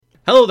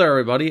Hello there,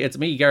 everybody. It's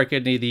me, Garrett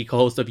Kidney, the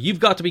co-host of You've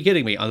Got to Be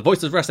Kidding Me on the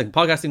Voices of Wrestling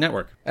Podcasting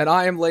Network. And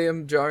I am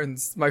Liam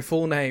Jones, my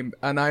full name,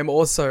 and I'm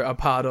also a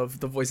part of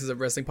the Voices of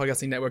Wrestling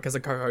Podcasting Network as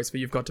a co-host for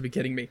You've Got to Be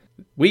Kidding Me.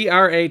 We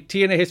are a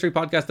TNA history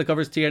podcast that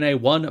covers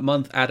TNA 1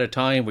 month at a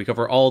time. We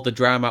cover all the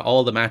drama,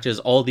 all the matches,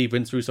 all the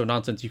Vince Russo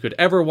nonsense you could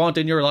ever want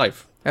in your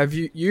life. Have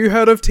you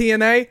heard of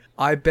TNA?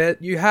 I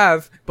bet you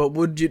have, but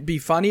would it be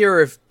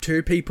funnier if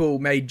two people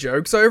made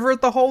jokes over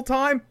it the whole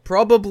time?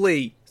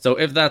 Probably. So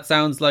if that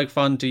sounds like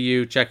fun to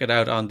you, check it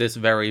out on this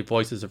very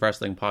Voices of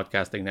Wrestling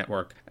Podcasting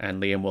Network,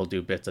 and Liam will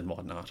do bits and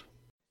whatnot.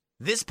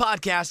 This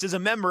podcast is a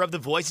member of the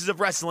Voices of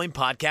Wrestling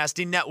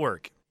Podcasting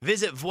Network.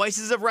 Visit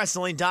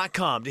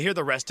voicesofwrestling.com to hear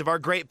the rest of our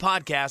great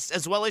podcasts,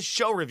 as well as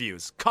show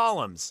reviews,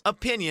 columns,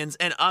 opinions,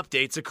 and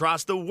updates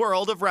across the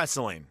world of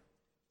wrestling.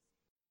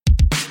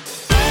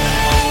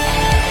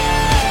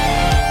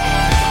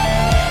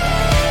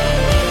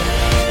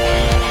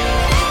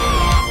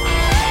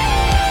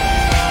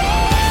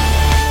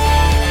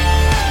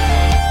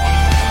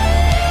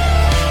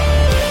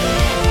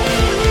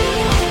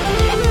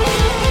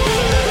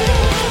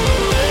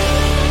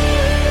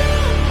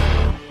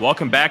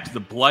 Welcome back to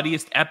the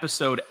bloodiest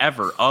episode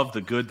ever of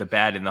The Good, the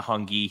Bad, and the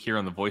Hungee here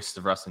on the Voices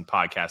of Wrestling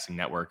Podcasting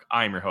Network.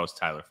 I am your host,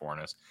 Tyler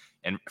Fornes.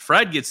 And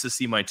Fred gets to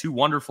see my two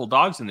wonderful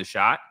dogs in the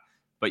shot,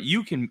 but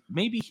you can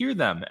maybe hear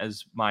them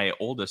as my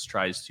oldest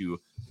tries to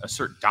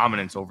assert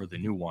dominance over the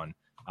new one.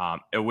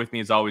 With me,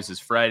 as always, is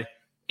Fred.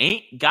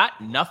 Ain't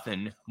got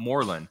nothing,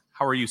 Moreland.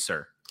 How are you,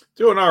 sir?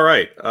 Doing all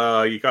right.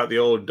 You got the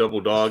old double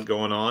dog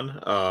going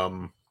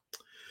on.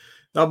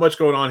 Not much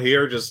going on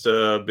here. Just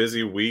a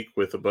busy week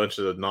with a bunch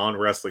of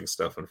non-wrestling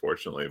stuff,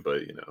 unfortunately.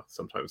 But, you know,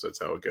 sometimes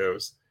that's how it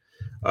goes.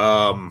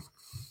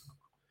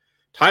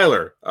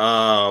 Tyler,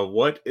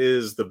 what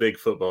is the big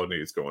football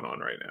news going on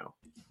right now?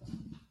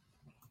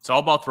 It's all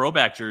about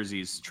throwback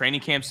jerseys.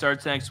 Training camp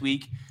starts next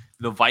week.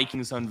 The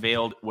Vikings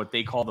unveiled what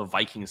they call the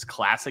Vikings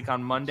Classic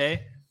on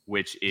Monday,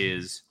 which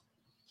is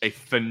a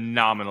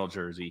phenomenal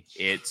jersey.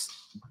 It's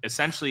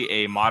essentially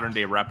a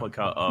modern-day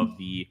replica of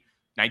the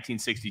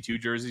 1962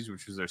 jerseys,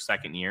 which was their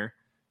second year,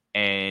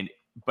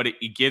 but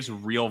it gives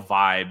real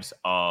vibes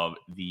of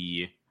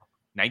the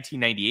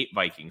 1998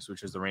 Vikings,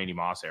 which is the Randy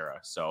Moss era.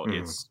 So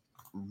it's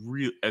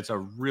a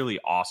really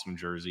awesome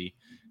jersey.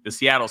 The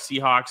Seattle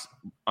Seahawks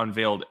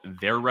unveiled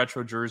their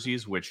retro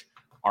jerseys, which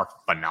are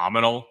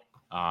phenomenal.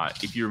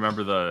 If you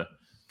remember the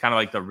kind of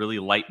like the really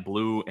light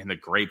blue and the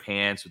gray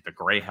pants with the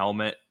gray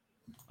helmet,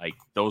 like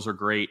those are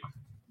great.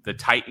 The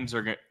Titans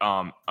are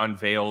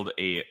unveiled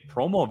a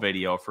promo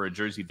video for a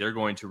jersey they're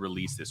going to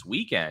release this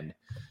weekend,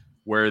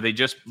 where they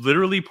just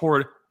literally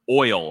poured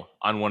oil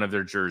on one of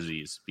their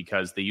jerseys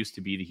because they used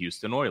to be the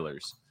Houston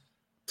Oilers.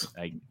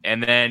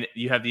 And then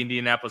you have the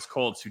Indianapolis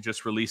Colts, who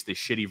just released a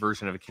shitty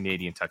version of a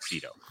Canadian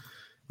tuxedo.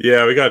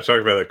 Yeah, we got to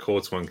talk about that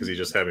Colts one because you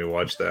just had me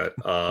watch that.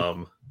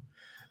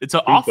 It's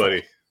awful.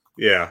 Buddy.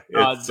 Yeah,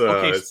 it's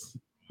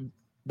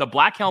the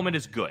black helmet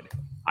is good.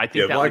 I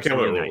think that black looks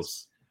helmet really rules.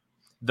 nice.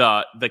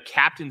 The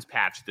captain's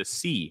patch, the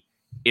C,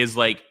 is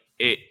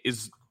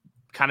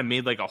kind of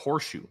made like a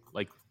horseshoe,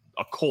 like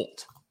a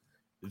Colt.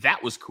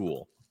 That was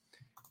cool.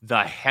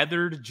 The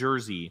heathered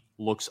jersey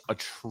looks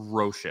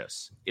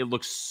atrocious. It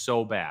looks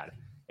so bad.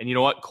 And you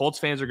know what? Colts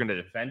fans are going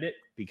to defend it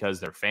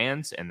because they're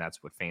fans, and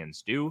that's what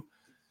fans do.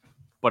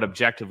 But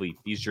objectively,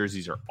 these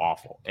jerseys are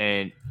awful.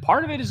 And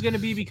part of it is going to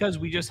be because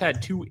we just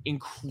had two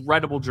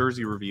incredible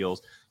jersey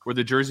reveals where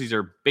the jerseys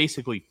are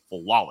basically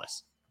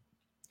flawless.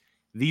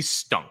 These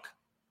stunk.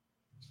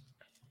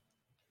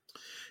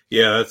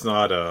 Yeah, that's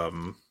not a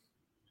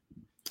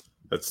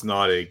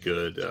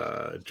good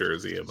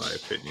jersey in my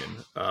opinion.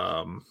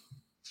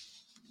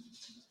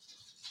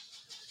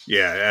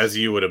 Yeah, as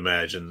you would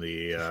imagine,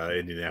 the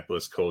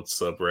Indianapolis Colts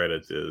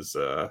subreddit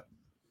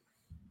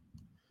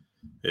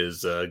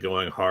is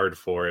going hard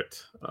for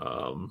it.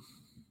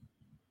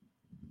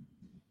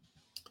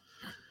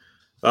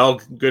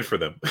 Good for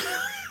them.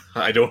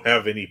 I don't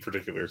have any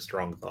particular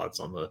strong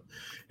thoughts on the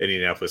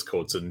Indianapolis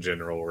Colts in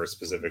general or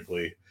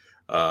specifically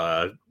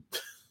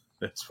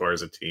as far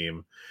as a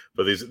team,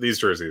 but these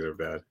jerseys are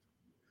bad.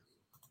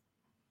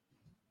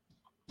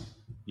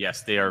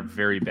 Yes, they are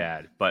very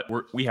bad, but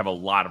we have a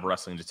lot of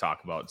wrestling to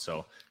talk about.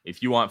 So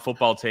if you want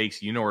football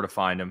takes, you know where to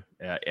find them.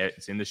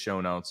 It's in the show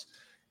notes,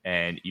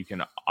 and you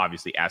can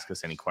obviously ask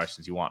us any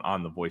questions you want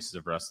on the Voices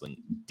of Wrestling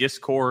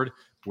Discord,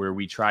 where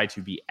we try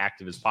to be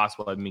active as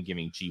possible. I've been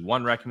giving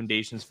G1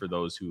 recommendations for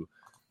those who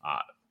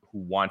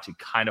want to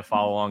kind of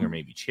follow along or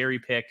maybe cherry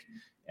pick,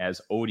 as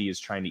Odie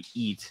is trying to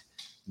eat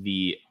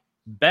the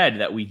bed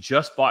that we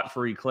just bought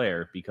for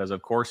Eclair, because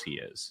of course he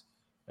is.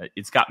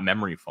 It's got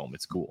memory foam.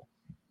 It's cool.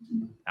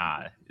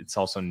 It's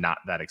also not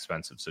that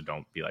expensive, so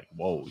don't be like,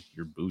 whoa,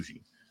 you're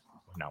bougie.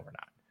 No, we're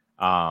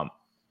not.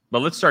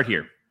 But let's start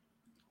here.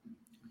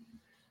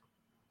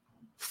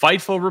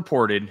 Fightful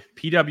reported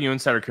PW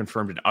Insider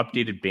confirmed an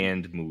updated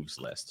banned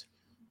moves list.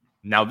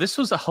 Now, this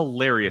was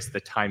hilarious,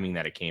 the timing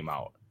that it came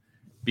out,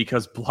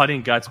 because Blood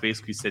and Guts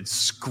basically said,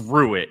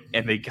 screw it,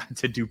 and they got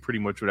to do pretty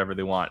much whatever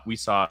they want. We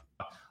saw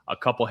a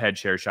couple head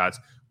chair shots.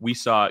 we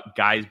saw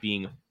guys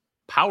being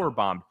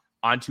powerbombed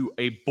onto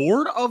a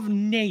board of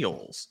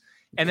nails.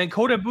 And then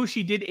Kota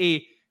Ibushi did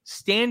a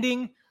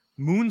standing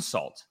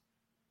moonsault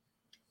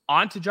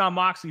onto Jon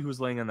Moxley, who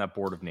was laying on that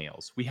board of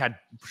nails. We had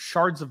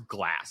shards of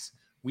glass.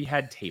 We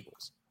had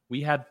tables.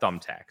 We had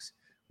thumbtacks.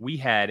 We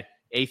had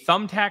a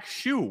thumbtack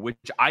shoe,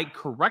 which I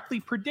correctly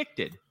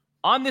predicted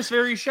on this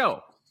very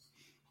show.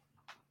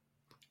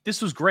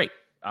 This was great.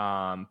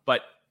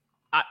 But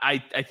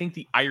I think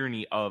the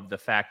irony of the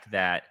fact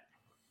that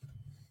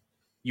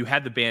you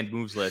had the banned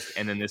moves list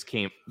and then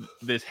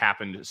this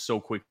happened so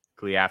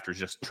quickly after is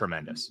just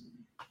tremendous.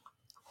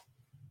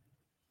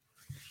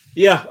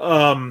 Yeah,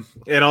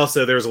 and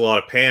also there was a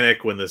lot of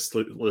panic when this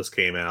list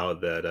came out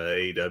that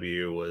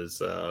AEW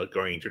was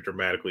going to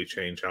dramatically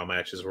change how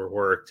matches were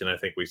worked, and I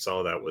think we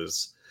saw that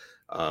was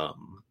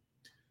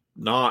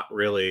not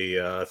really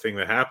a thing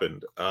that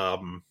happened.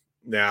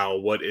 Now,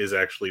 what is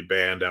actually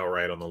banned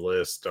outright on the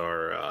list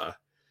are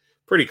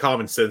pretty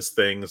common sense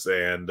things,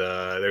 and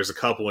there's a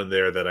couple in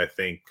there that I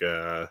think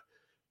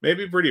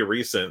maybe pretty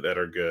recent that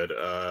are good.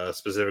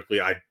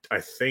 Specifically, I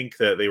think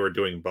that they were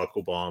doing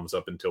buckle bombs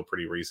up until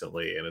pretty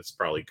recently, and it's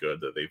probably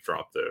good that they've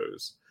dropped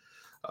those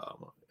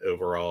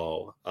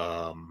overall.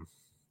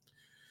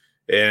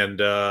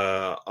 And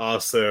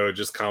also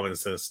just common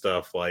sense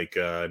stuff like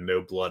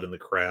no blood in the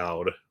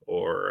crowd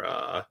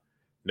or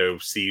no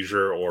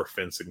seizure or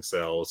fencing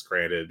cells.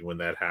 Granted, when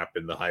that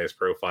happened, the highest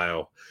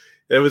profile,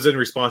 it was in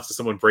response to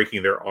someone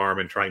breaking their arm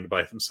and trying to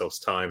buy themselves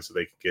time so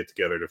they could get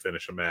together to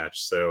finish a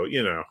match. So,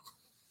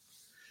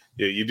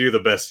 you do the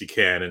best you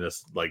can in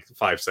this like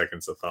 5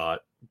 seconds of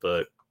thought.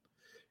 But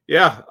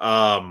yeah,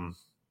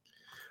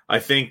 I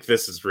think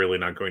this is really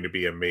not going to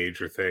be a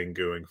major thing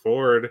going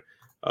forward.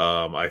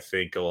 I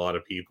think a lot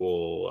of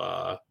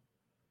people,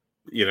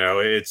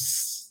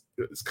 it's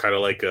kind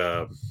of like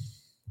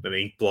an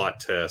ink blot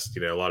test.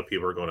 A lot of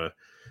people are going to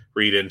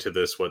read into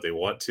this what they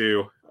want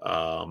to.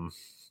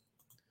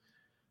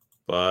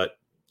 But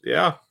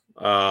yeah,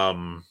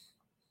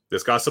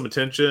 this got some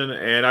attention,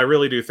 and I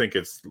really do think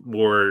it's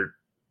more,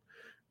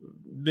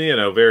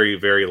 very,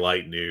 very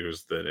light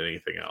news than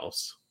anything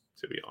else,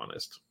 to be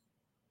honest.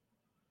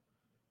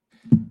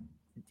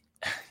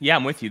 Yeah,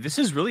 I'm with you. This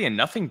is really a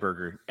nothing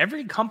burger.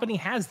 Every company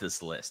has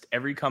this list.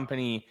 Every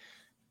company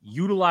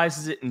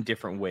utilizes it in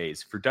different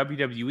ways. For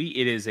WWE,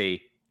 it is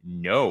a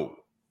no.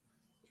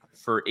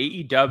 For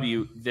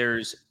AEW,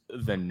 there's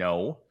the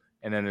no,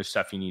 and then there's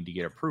stuff you need to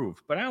get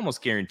approved. But I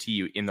almost guarantee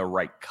you, in the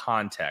right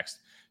context,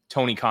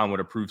 Tony Khan would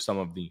approve some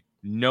of the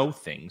no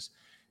things.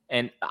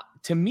 And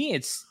to me,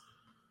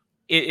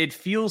 it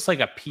feels like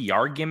a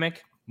PR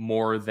gimmick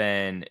more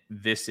than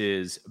this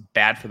is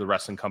bad for the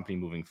wrestling company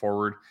moving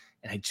forward.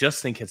 And I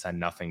just think it's a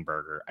nothing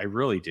burger. I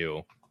really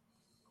do.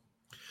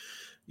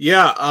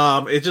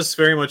 Yeah, it just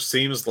very much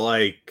seems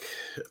like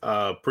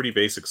pretty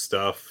basic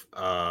stuff.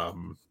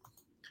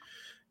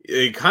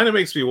 It kind of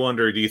makes me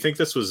wonder, do you think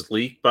this was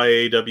leaked by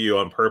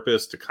AEW on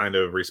purpose to kind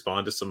of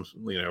respond to some,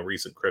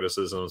 recent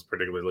criticisms,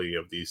 particularly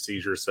of the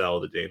seizure cell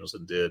that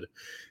Danielson did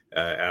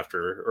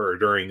after or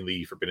during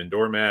the Forbidden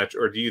Door match?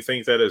 Or do you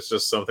think that it's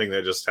just something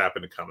that just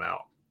happened to come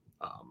out?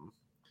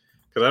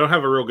 Because I don't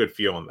have a real good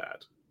feel on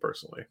that,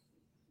 personally.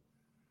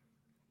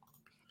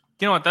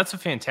 You know what? That's a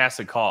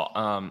fantastic call.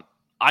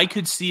 I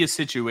could see a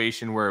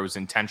situation where it was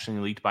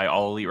intentionally leaked by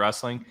All Elite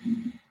Wrestling.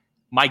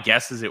 My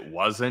guess is it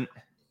wasn't.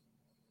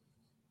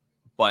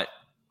 But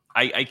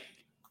I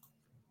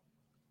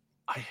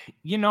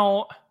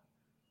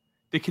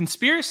the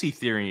conspiracy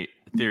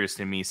theorist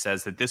in me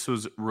says that this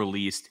was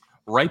released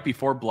right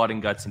before Blood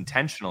and Guts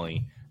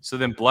intentionally. So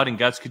then Blood and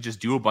Guts could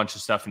just do a bunch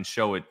of stuff and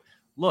show it.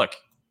 Look,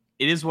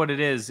 it is what it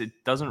is. It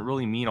doesn't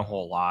really mean a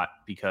whole lot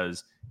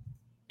because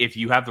if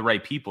you have the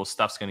right people,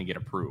 stuff's going to get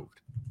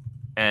approved.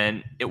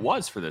 And it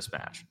was for this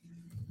match.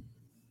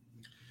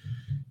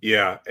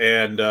 Yeah.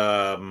 And,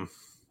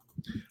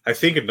 I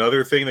think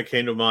another thing that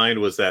came to mind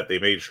was that they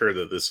made sure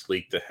that this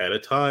leaked ahead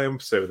of time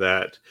so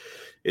that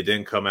it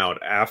didn't come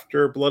out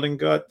after Blood and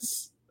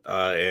Guts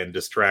and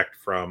distract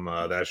from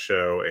that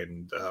show.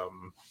 And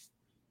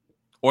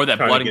or that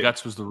Blood and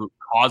Guts was the root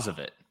cause of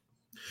it.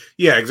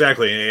 Yeah,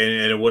 exactly.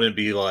 And it wouldn't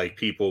be like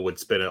people would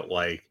spin it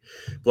like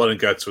Blood and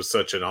Guts was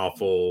such an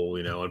awful,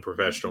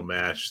 unprofessional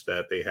match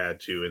that they had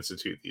to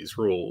institute these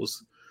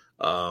rules.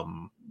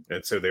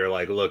 And so they're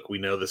like, look, we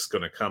know this is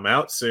going to come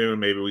out soon.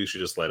 Maybe we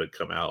should just let it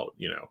come out,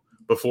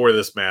 before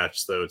this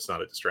match, so it's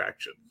not a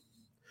distraction.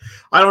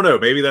 I don't know.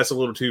 Maybe that's a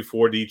little too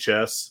 4D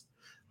chess.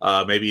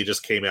 Maybe it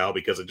just came out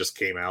because it just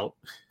came out.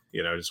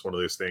 Just one of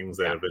those things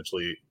that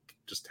eventually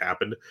just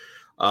happened.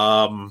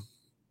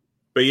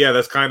 But yeah,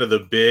 that's kind of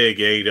the big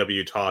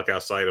AEW talk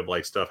outside of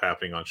like stuff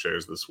happening on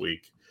shows this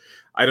week.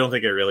 I don't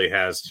think it really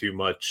has too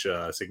much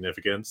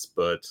significance,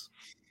 but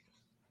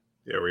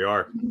there we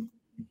are.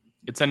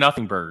 It's a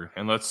nothing burger,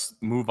 and let's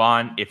move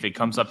on. If it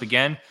comes up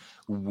again,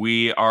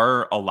 we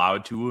are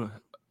allowed to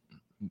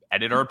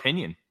edit our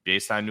opinion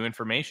based on new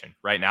information.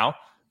 Right now,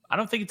 I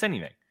don't think it's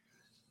anything.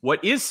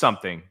 What is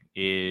something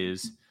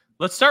is,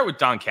 let's start with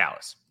Don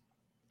Callis.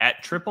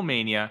 At Triple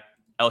Mania,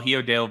 El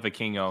Hijo del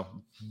Vikingo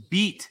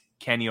beat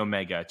Kenny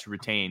Omega to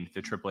retain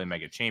the AAA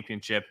Mega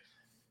Championship.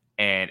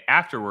 And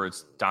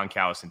afterwards, Don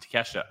Callis and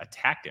Takeshita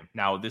attacked him.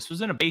 Now, this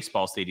was in a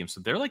baseball stadium,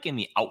 so they're like in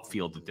the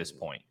outfield at this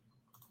point.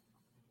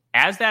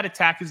 As that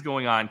attack is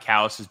going on,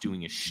 Callis is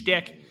doing his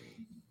shtick,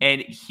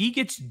 and he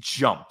gets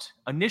jumped.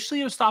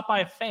 Initially, it was stopped by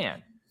a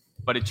fan,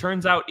 but it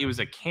turns out it was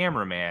a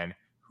cameraman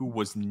who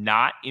was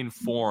not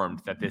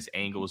informed that this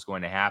angle was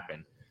going to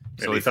happen.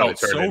 So so he thought it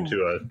turned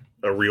into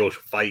a real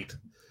fight.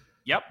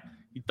 Yep.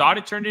 He thought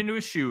it turned into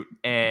a shoot,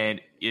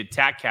 and it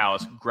attacked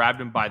Callis, grabbed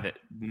him by the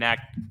neck,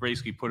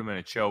 basically put him in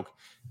a choke.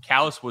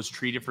 Callis was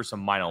treated for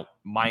some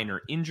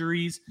minor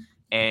injuries,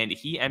 and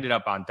he ended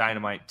up on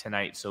Dynamite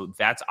tonight, so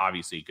that's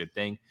obviously a good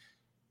thing.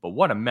 But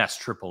what a mess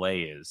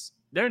AAA is.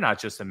 They're not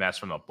just a mess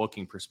from a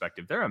booking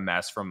perspective. They're a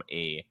mess from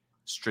a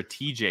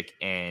strategic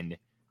and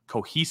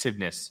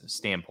cohesiveness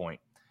standpoint.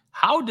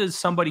 How does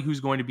somebody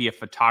who's going to be a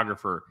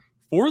photographer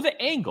for the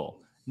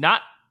angle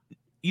not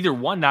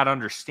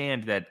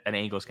understand that an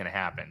angle is going to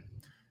happen?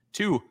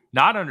 2,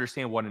 not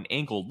understand what an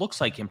angle looks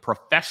like in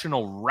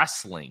professional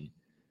wrestling.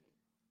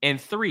 And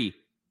 3,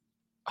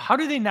 how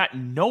do they not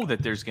know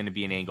that there's going to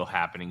be an angle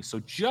happening? So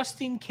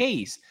just in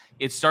case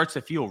it starts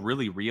to feel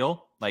really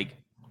real, like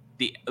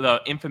the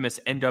infamous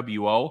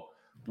NWO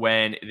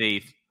when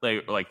they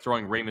like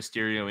throwing Rey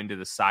Mysterio into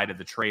the side of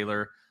the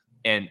trailer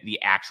and the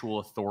actual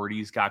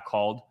authorities got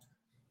called.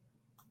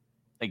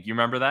 Like, you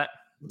remember that?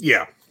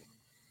 Yeah.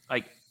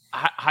 Like,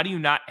 how do you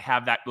not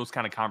have those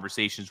kind of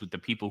conversations with the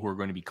people who are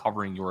going to be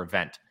covering your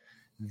event?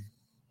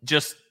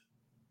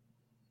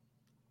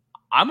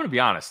 I'm going to be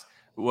honest.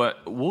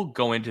 We'll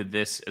go into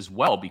this as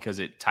well because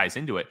it ties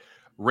into it.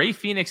 Rey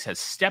Fenix has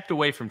stepped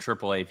away from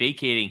AAA,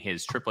 vacating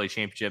his AAA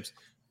championships,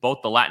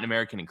 both the Latin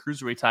American and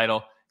Cruiserweight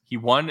title. He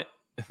won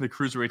the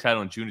Cruiserweight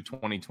title in June of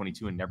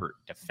 2022 and never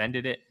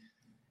defended it.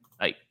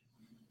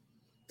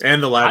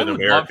 And the Latin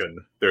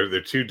American. They're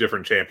 2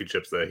 different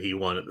championships that he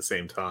won at the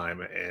same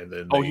time. And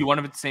then he won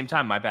them at the same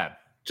time. My bad.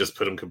 Just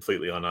put him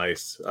completely on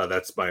ice.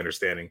 That's my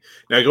understanding.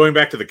 Now, going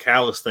back to the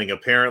Callis thing,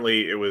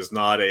 apparently it was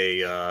not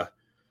the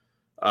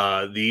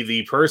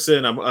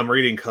person. I'm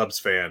reading Cubs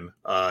fan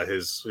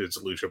his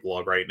Lucha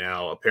blog right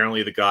now.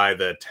 Apparently, the guy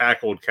that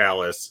tackled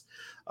Callis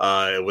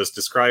was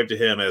described to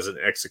him as an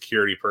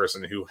ex-security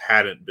person who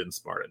hadn't been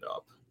smartened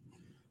up.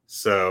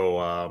 So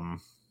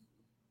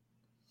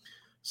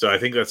I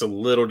think that's a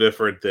little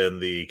different than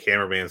the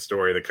cameraman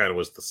story that kind of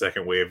was the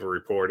second wave of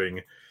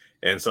reporting.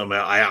 And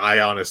somehow,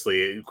 I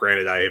honestly,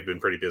 granted, I have been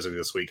pretty busy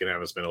this week and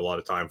haven't spent a lot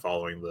of time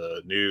following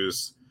the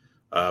news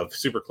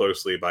super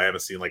closely, but I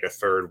haven't seen like a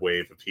third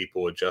wave of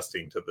people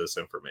adjusting to this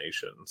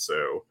information.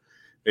 So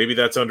maybe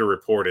that's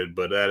underreported,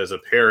 but that is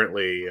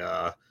apparently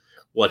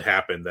what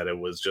happened, that it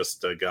was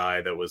just a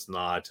guy that was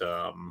not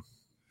on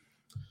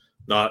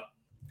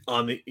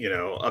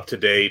the, up to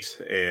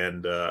date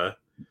and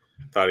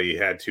thought he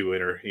had to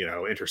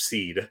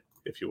intercede,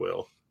 if you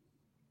will.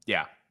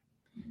 Yeah.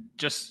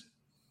 It's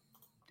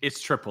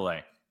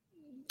AAA.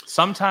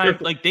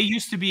 Sometimes, like, they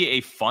used to be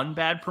a fun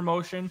bad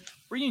promotion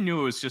where you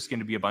knew it was just going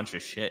to be a bunch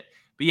of shit,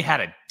 but you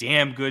had a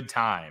damn good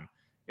time.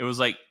 It was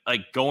like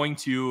going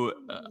to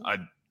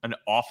an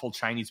awful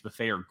Chinese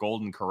buffet or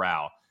Golden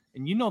Corral,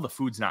 and the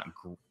food's not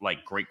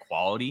great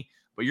quality,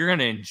 but you're going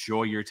to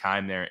enjoy your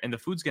time there, and the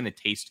food's going to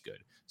taste good.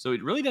 So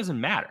it really doesn't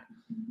matter.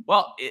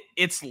 Well,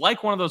 it's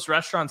like one of those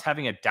restaurants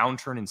having a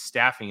downturn in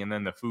staffing, and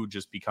then the food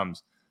just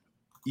becomes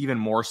even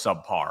more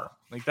subpar.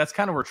 Like, that's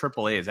kind of where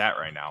AAA is at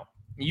right now.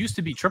 It used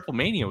to be Triple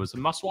Mania was a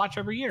must-watch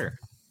every year.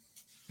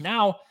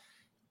 Now,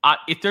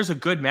 if there's a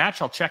good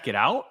match, I'll check it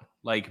out.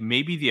 Like,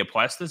 maybe the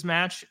Apuestas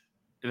match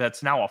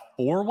that's now a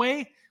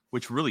 4-way,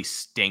 which really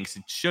stinks.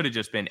 It should have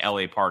just been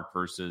LA Park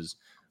versus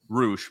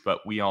Roosh, but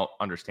we all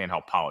understand how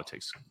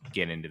politics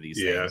get into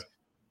these things.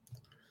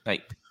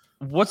 Like,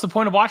 what's the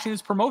point of watching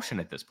this promotion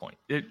at this point?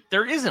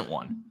 There isn't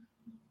one.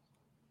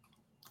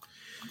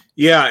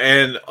 Yeah,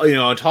 and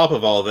on top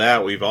of all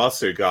that, we've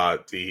also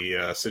got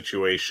the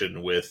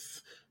situation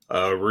with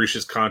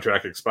Roosh's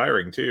contract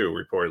expiring too,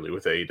 reportedly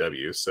with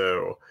AEW.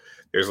 So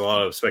there's a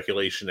lot of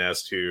speculation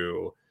as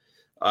to.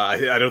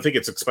 I don't think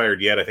it's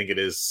expired yet. I think it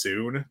is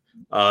soon.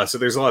 So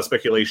there's a lot of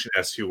speculation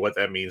as to what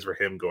that means for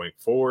him going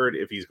forward,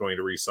 if he's going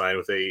to re-sign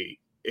with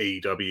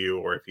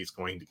AEW or if he's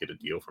going to get a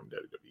deal from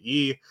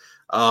WWE.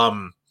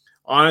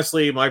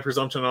 Honestly, my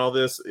presumption on all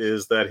this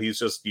is that he's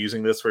just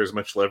using this for as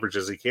much leverage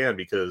as he can,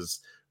 because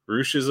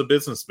Roosh is a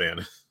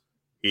businessman.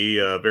 He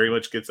very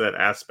much gets that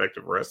aspect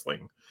of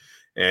wrestling,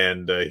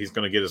 and he's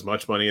going to get as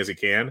much money as he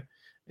can.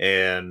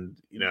 And,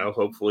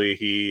 hopefully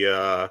he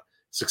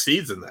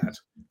succeeds in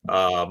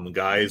that.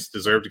 Guys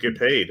deserve to get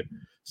paid.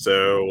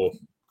 So,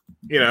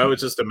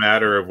 it's just a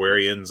matter of where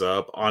he ends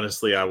up.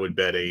 Honestly, I would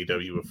bet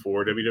AEW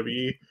before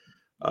WWE.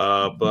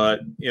 But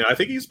I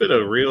think he's been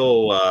a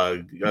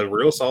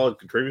real solid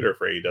contributor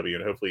for AEW,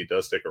 and hopefully he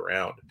does stick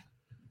around.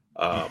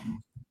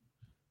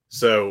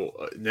 So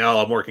now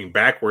I'm working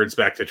backwards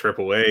back to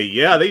AAA.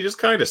 Yeah, they just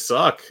kind of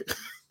suck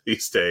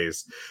these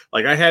days.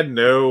 Like, I had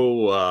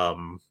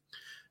no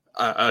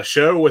a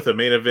show with a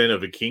main event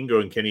of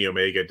Vikingo and Kenny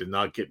Omega did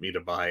not get me to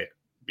buy it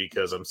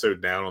because I'm so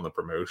down on the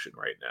promotion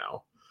right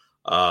now.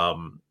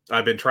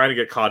 I've been trying to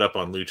get caught up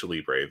on Lucha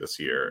Libre this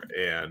year,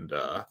 and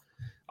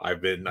I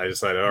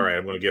decided, all right,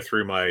 I'm going to get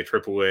through my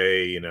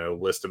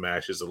AAA, list of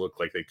matches that look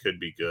like they could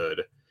be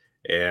good.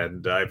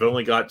 And I've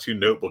only got 2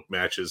 notebook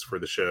matches for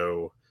the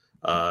show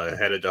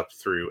headed up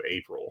through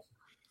April,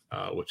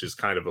 which is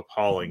kind of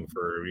appalling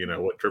for,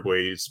 what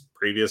AAA's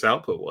previous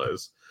output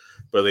was.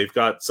 But they've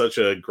got such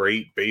a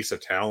great base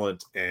of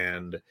talent,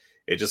 and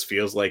it just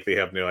feels like they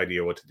have no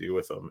idea what to do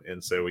with them.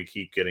 And so we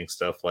keep getting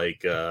stuff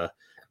like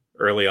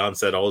early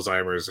onset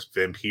Alzheimer's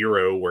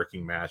Vampiro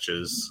working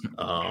matches.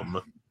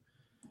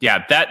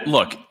 Yeah,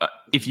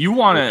 if you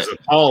want to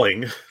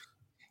appalling.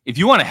 If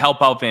you want to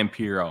help out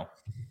Vampiro,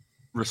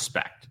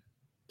 respect.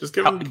 Just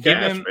give him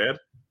cash, man.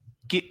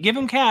 Give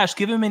him cash.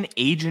 Give him an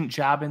agent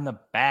job in the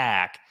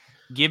back.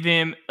 Give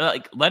him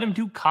let him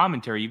do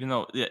commentary, even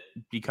though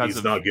because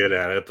he's not good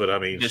at it. But I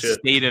mean, the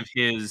state of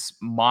his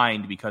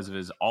mind because of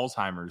his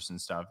Alzheimer's and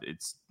stuff,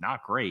 it's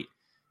not great.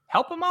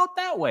 Help him out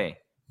that way.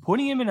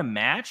 Putting him in a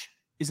match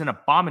is an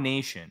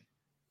abomination.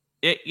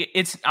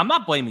 I'm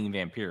not blaming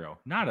Vampiro,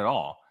 not at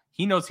all.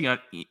 He knows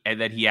that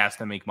he has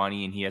to make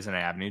money and he has an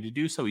avenue to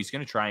do so. He's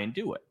going to try and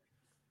do it.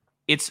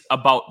 It's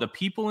about the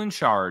people in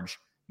charge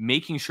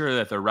making sure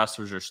that their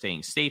wrestlers are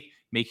staying safe,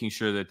 making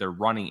sure that they're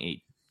running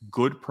a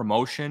good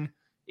promotion,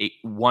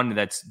 one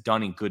that's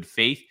done in good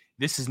faith.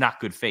 This is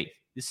not good faith.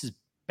 This is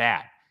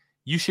bad.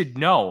 You should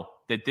know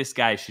that this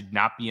guy should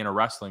not be in a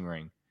wrestling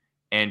ring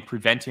and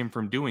prevent him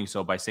from doing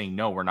so by saying,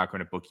 no, we're not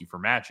going to book you for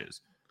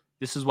matches.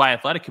 This is why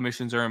athletic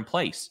commissions are in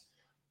place.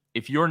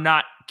 If you're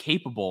not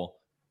capable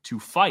to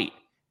fight,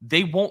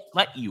 they won't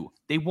let you.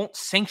 They won't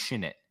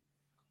sanction it.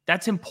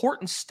 That's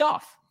important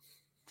stuff.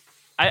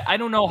 I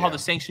don't know how the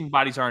sanctioning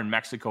bodies are in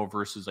Mexico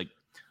versus like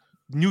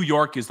New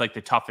York is like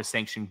the toughest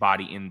sanctioning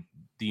body in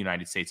the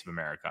United States of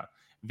America.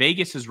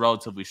 Vegas is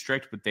relatively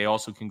strict, but they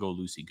also can go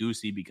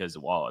loosey-goosey because,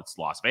 well, it's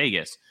Las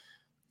Vegas.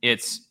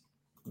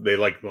 They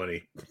like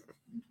money.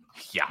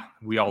 Yeah,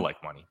 we all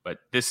like money, but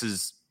this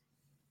is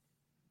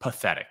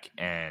pathetic.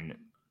 And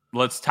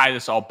let's tie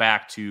this all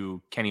back to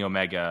Kenny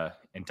Omega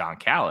and Don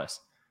Callis.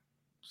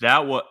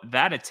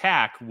 That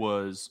attack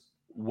was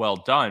well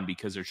done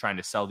because they're trying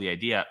to sell the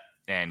idea,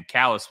 and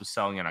Callis was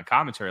selling it on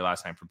commentary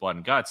last night for Blood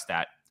and Guts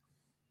that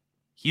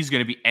he's going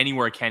to be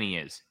anywhere Kenny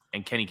is,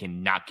 and Kenny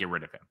cannot get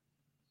rid of him.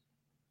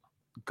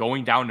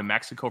 Going down to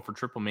Mexico for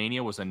Triple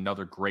Mania was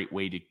another great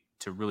way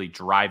to really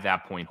drive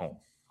that point home.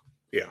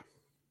 Yeah.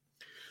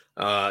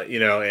 A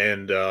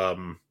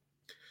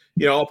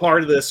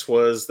part of this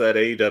was that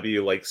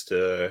AEW likes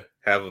to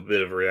have a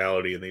bit of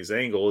reality in these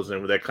angles,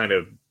 and that kind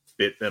of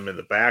bit them in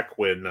the back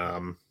when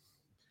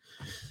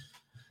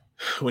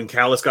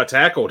Callis got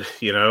tackled.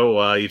 You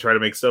try to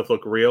make stuff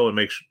look real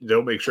and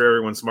don't make sure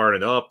everyone's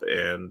smarting up,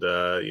 and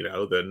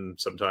then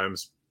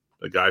sometimes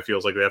the guy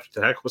feels like they have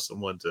to tackle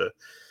someone to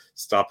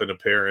stop an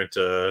apparent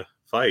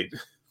fight.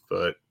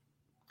 But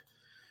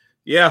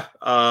yeah,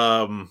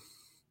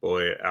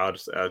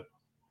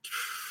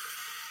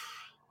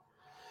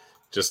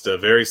 just a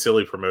very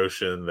silly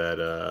promotion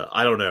that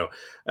I don't know.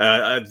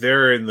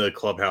 They're in the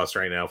clubhouse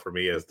right now for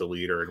me as the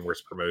leader and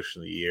worst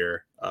promotion of the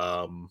year.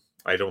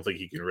 I don't think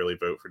you can really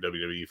vote for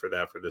WWE for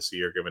that for this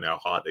year, given how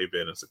hot they've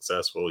been and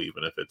successful,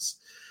 even if it's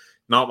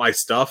not my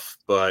stuff.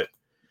 But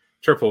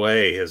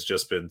AAA has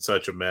just been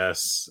such a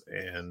mess.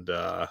 And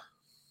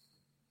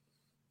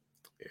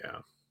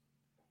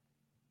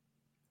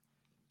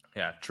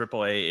Yeah,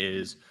 AAA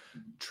is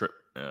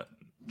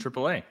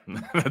AAA.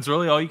 That's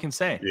really all you can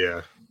say.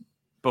 Yeah.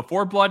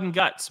 Before Blood and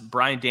Guts,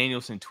 Bryan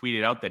Danielson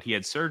tweeted out that he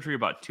had surgery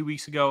about 2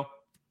 weeks ago.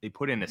 They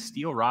put in a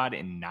steel rod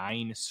and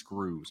 9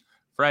 screws.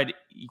 Fred,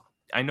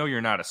 I know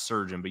you're not a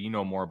surgeon, but you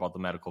know more about the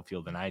medical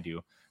field than I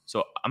do.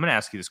 So I'm going to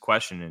ask you this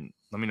question, and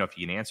let me know if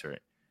you can answer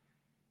it.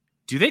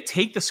 Do they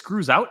take the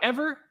screws out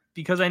ever?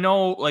 Because I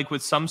know, like,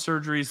 with some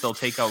surgeries, they'll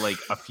take out, like,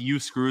 a few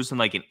screws in,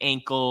 like, an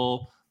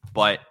ankle.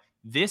 But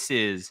this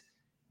is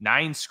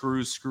 9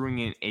 screws screwing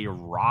in a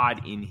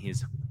rod in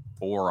his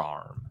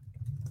forearm.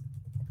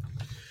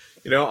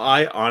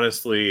 I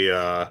honestly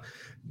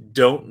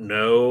don't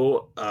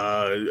know.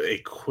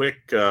 A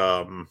quick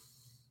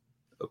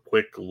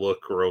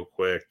look real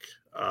quick.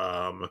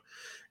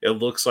 It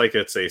looks like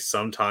it's a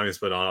sometimes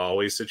but not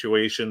always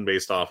situation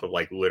based off of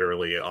like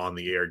literally on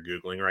the air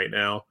Googling right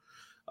now.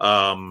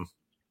 I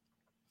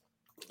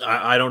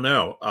don't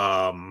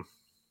know.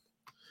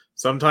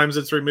 Sometimes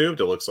it's removed,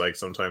 it looks like.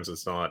 Sometimes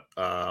it's not.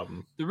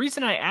 The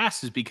reason I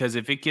asked is because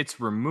if it gets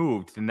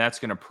removed, then that's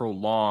going to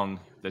prolong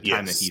the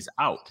time that he's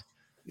out.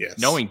 Yes.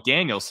 Knowing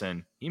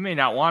Danielson, he may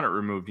not want it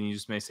removed, and you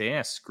just may say,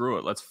 "Yeah, screw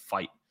it, let's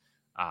fight."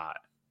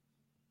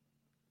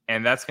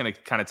 And that's going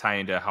to kind of tie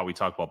into how we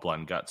talk about Blood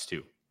and Guts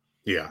too.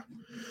 Yeah.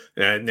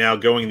 And now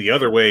going the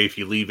other way, if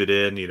you leave it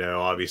in,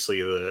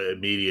 obviously the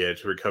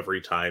immediate recovery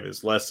time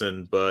is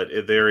lessened, but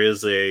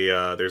there's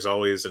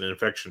always an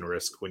infection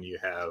risk when you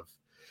have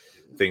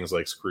things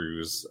like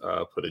screws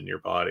put in your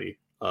body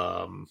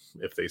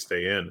if they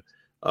stay in.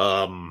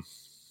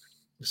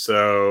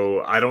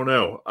 So I don't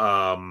know.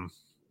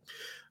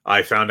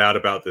 I found out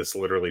about this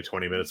literally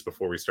 20 minutes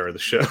before we started the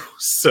show.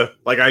 So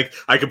like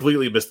I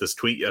completely missed this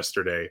tweet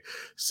yesterday.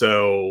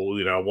 So,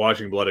 you know, I'm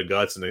watching Blood and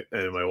Guts and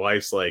my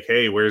wife's like,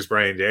 "Hey, where's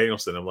Bryan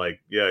Danielson?" I'm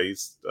like, "Yeah,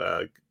 he's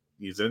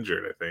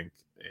injured, I think."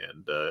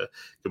 And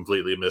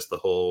completely missed the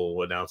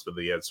whole announcement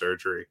that he had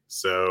surgery.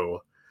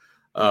 So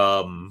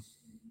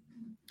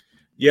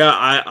yeah,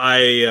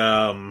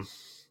 I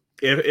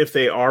if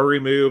they are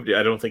removed,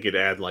 I don't think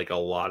it'd add like a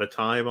lot of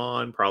time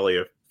on, probably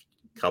a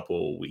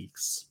couple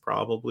weeks,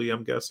 probably,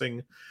 I'm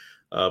guessing.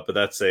 But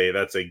that's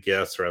a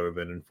guess rather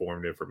than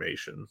informed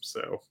information.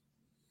 So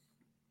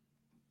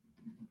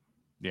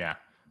Yeah.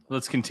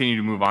 Let's continue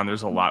to move on.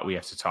 There's a lot we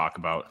have to talk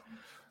about.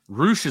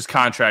 Rush's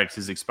contract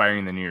is expiring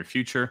in the near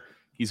future.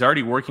 He's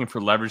already working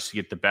for leverage to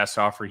get the best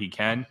offer he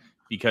can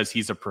because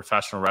he's a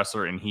professional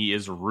wrestler and he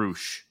is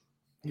Rush.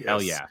 yes.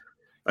 Hell yeah.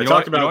 I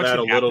talked about that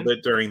a little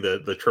bit during the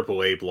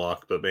AAA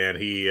block, but man,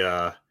 he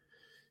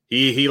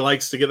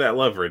likes to get that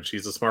leverage.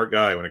 He's a smart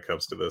guy when it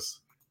comes to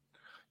this.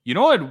 You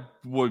know what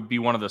would be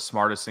one of the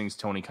smartest things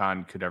Tony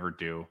Khan could ever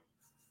do?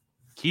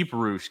 Keep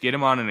Rush, get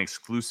him on an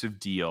exclusive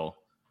deal,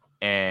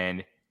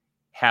 and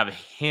have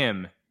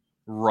him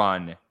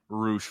run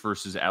Rush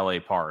versus LA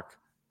Park,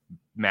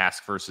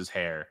 mask versus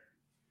hair,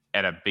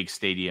 at a big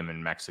stadium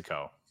in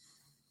Mexico.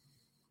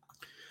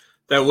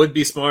 That would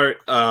be smart.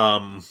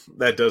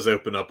 That does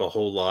open up a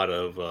whole lot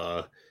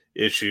of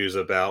issues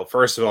about,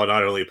 first of all,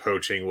 not only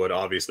poaching what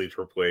obviously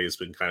AAA has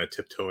been kind of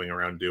tiptoeing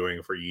around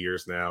doing for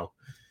years now.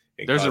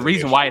 There's a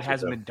reason why it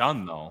hasn't been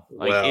done, though.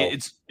 Like, well,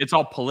 it's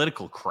all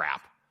political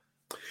crap.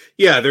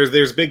 Yeah,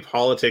 there's big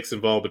politics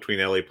involved between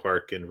LA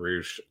Park and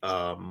Rouge,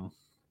 and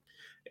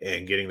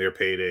getting their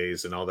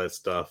paydays and all that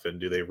stuff. And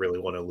do they really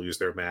want to lose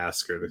their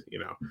mask or, you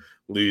know,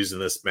 lose in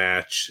this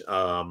match?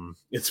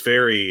 It's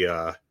very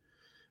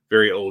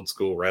very old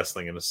school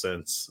wrestling in a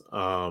sense.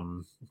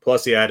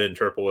 Plus, he added in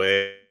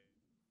AAA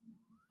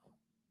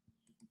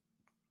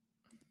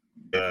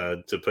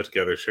to put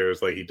together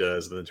shows like he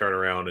does, and then turn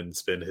around and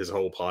spend his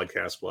whole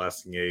podcast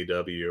blasting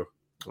AEW.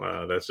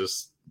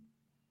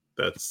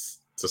 That's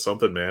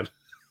something, man.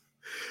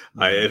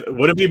 It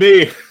wouldn't be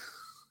me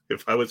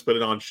if I was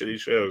putting on shitty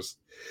shows.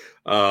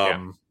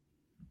 But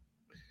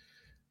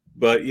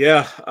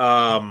yeah,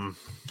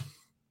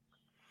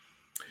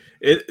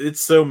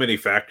 it's so many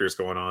factors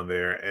going on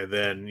there. And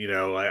then, you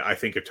know, I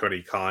think if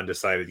Tony Khan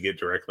decided to get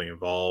directly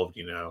involved,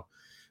 you know,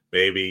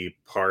 maybe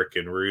Park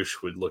and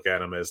Rush would look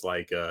at him as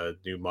like a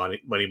new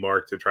money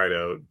mark to try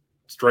to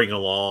string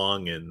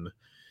along. And,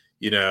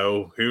 you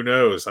know, who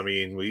knows? I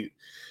mean,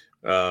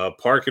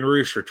 Park and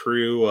Rush are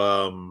true,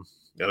 and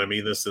I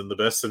mean this in the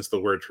best sense of the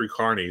word, true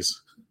carnies.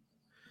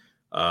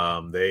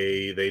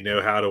 They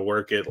know how to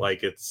work it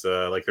like it's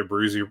like they're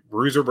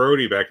Bruiser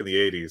Brody back in the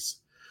 80s.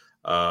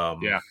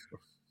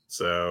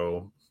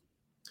 So,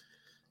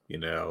 you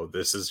know,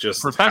 this is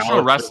just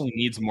professional wrestling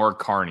needs more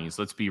carnies.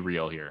 Let's be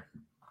real here.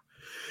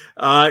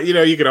 You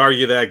know, you could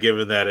argue that,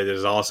 given that it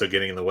is also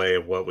getting in the way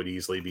of what would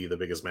easily be the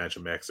biggest match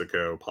in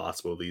Mexico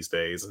possible these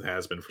days, and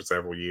has been for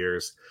several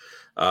years.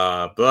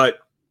 But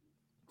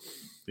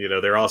you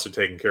know, they're also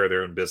taking care of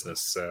their own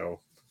business. So,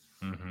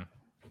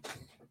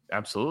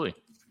 absolutely.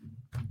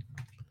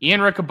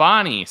 Ian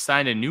Riccaboni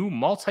signed a new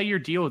multi-year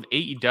deal with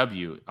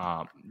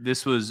AEW.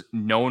 This was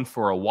known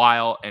for a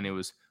while, and it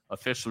was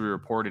officially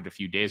reported a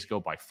few days ago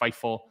by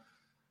Fightful.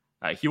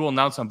 He will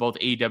announce on both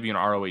AEW and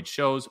ROH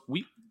shows.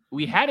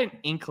 We had an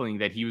inkling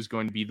that he was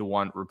going to be the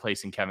one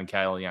replacing Kevin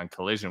Kelly on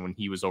Collision when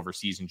he was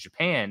overseas in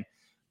Japan,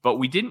 but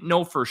we didn't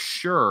know for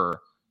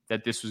sure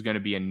that this was going to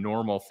be a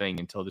normal thing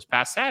until this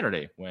past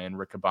Saturday when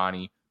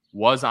Riccaboni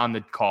was on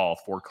the call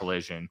for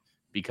Collision,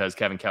 because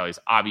Kevin Kelly is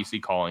obviously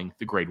calling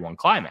the Grade 1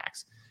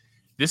 Climax.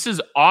 This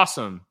is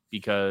awesome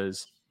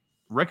because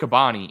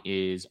Riccaboni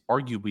is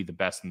arguably the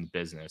best in the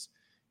business.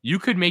 You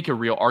could make a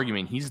real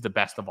argument he's the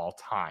best of all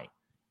time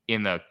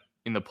in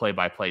the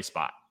play-by-play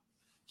spot.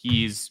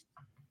 He's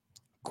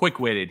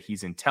quick-witted,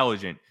 he's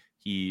intelligent,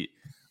 he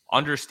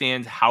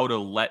understands how to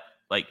let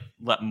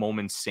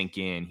moments sink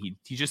in.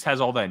 He just has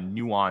all that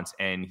nuance,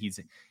 and he's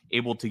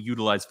able to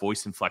utilize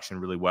voice inflection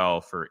really well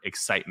for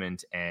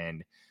excitement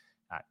and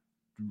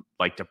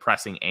like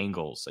depressing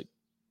angles. Like,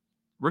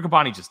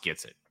 Riccaboni just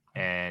gets it,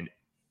 and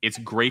it's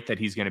great that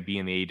he's going to be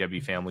in the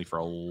AEW family for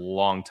a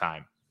long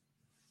time.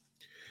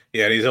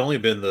 Yeah, and he's only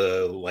been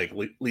the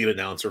lead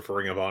announcer for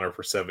Ring of Honor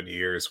for 7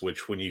 years,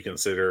 which, when you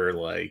consider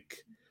like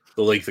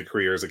the length of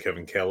careers of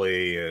Kevin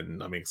Kelly,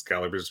 and I mean,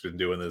 Excalibur's been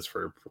doing this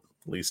for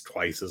at least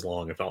twice as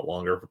long, if not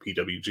longer, for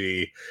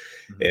PWG.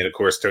 And of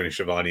course, Tony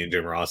Schiavone and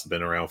Jim Ross have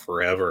been around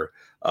forever.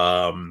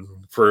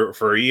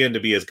 For Ian to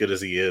be as good as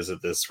he is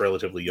at this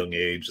relatively young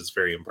age is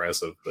very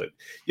impressive. But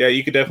yeah,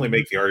 you could definitely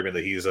make the argument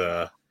that he's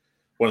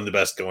one of the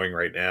best going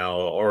right now,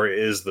 or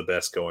is the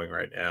best going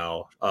right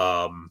now.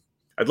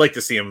 I'd like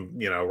to see him,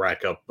 you know,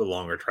 rack up a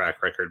longer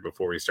track record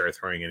before we start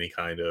throwing any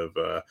kind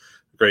of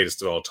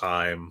greatest of all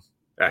time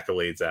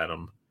accolades at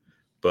him.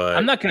 But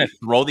I'm not going to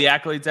throw the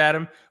accolades at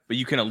him, but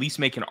you can at least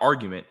make an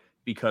argument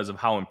because of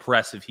how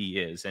impressive he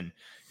is. And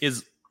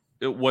his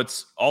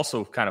what's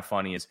also kind of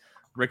funny is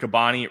Rick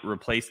Abani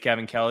replaced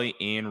Kevin Kelly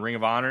in Ring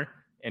of Honor,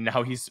 and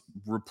now he's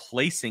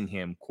replacing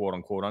him, quote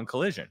unquote, on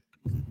Collision.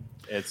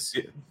 It's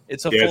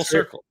a full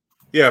circle.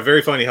 Yeah,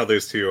 very funny how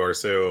those two are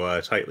so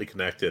tightly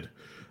connected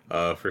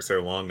for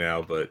so long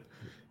now. But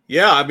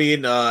yeah, I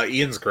mean,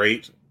 Ian's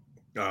great.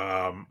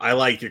 I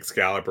like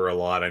Excalibur a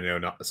lot. I know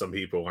not some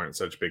people aren't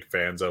such big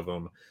fans of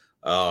him,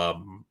 but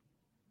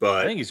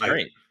I think he's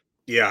great.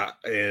 Yeah,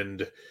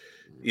 and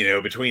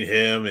between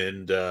him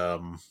and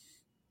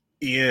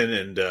Ian,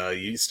 and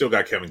you still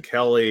got Kevin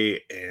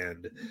Kelly,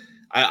 and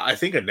I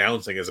think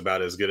announcing is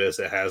about as good as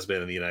it has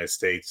been in the United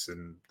States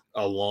in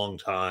a long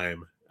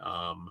time.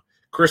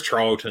 Chris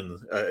Charlton,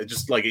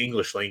 just like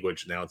English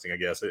language announcing, I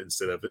guess,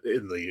 instead of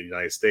in the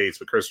United States,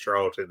 but Chris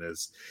Charlton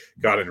has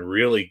gotten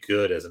really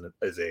good as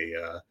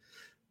a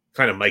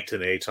kind of Mike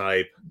Tenay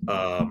type.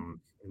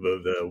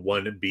 The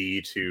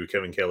 1B to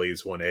Kevin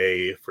Kelly's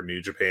 1A for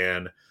New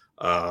Japan.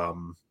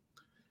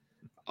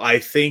 I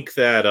think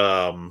that,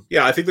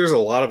 I think there's a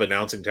lot of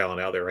announcing talent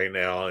out there right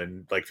now.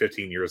 And like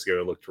 15 years ago,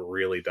 it looked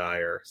really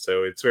dire.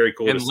 So it's very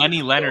cool. And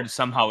Lenny Leonard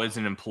somehow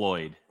isn't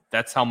employed.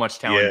 That's how much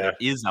talent there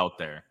is out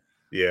there.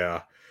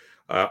 Yeah.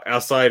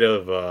 Outside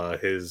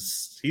of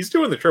he's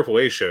doing the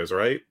AAA shows,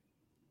 right?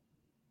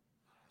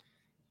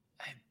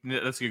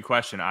 That's a good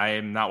question. I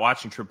am not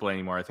watching AAA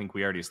anymore. I think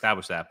we already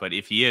established that. But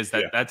if he is,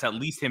 that's at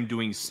least him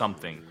doing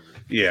something.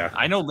 Yeah.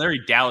 I know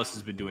Larry Dallas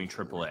has been doing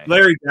AAA.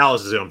 Larry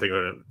Dallas is who I'm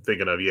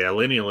thinking of. Yeah,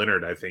 Lenny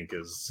Leonard, I think,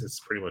 is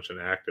pretty much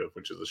inactive,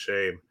 which is a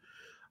shame.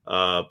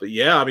 But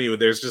yeah, I mean,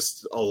 there's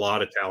just a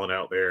lot of talent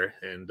out there,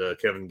 and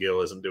Kevin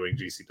Gill isn't doing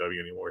GCW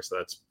anymore, so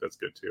that's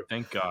good too.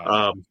 Thank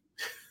God.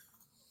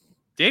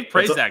 Dave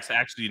Prazak's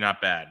actually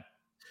not bad.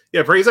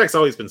 Yeah, Prazak's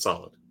always been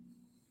solid.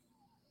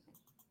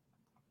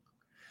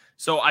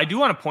 So I do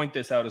want to point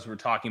this out as we're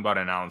talking about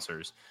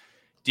announcers.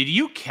 Did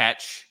you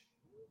catch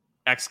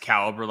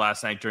Excalibur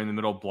last night during the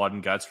middle of Blood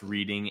and Guts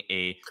reading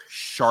a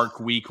Shark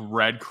Week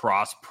Red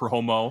Cross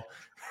promo?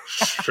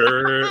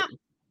 Sure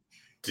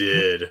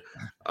did.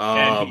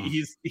 And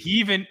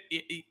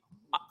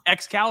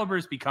Excalibur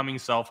is becoming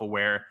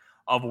self-aware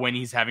of when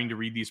he's having to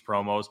read these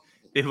promos.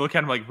 They look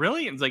at him like,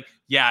 really? And it's like,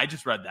 yeah, I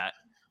just read that.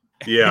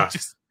 Yeah.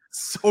 Just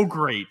so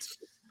great.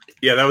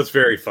 Yeah, that was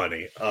very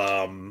funny.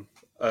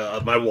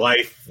 My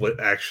wife would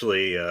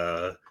actually,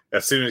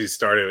 as soon as he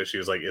started it, she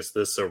was like, is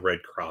this a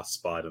Red Cross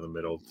spot in the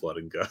middle of Blood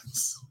and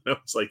Guts? And I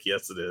was like,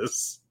 yes, it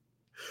is.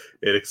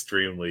 It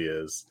extremely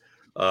is.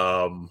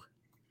 Oh,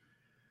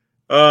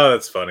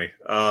 that's funny.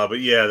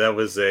 But yeah, that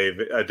was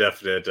a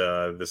definite,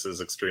 this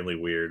is extremely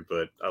weird,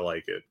 but I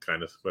like it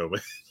kind of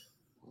moment.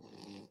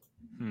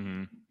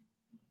 Mm-hmm.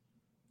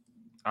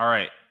 All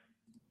right.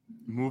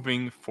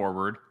 Moving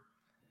forward.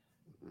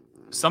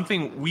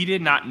 Something we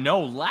did not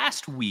know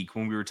last week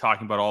when we were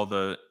talking about all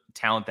the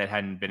talent that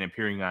hadn't been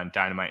appearing on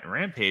Dynamite and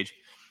Rampage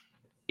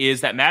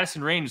is that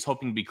Madison Rayne is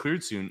hoping to be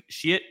cleared soon.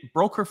 She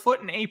broke her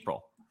foot in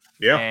April.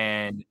 Yeah.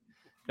 And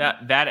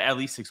that at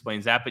least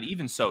explains that. But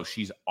even so,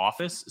 she's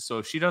office. So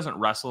if she doesn't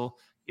wrestle,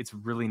 it's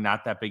really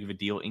not that big of a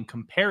deal in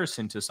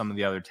comparison to some of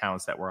the other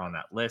talents that were on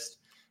that list.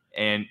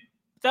 And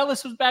that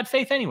list was bad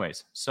faith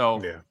anyways.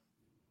 So yeah.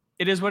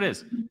 It is what it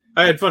is.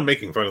 I had fun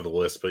making fun of the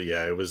list, but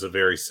yeah, it was a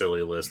very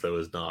silly list that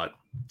was not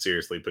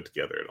seriously put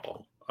together at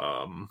all.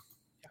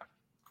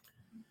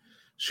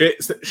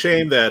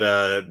 Shame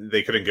that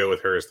they couldn't go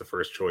with her as the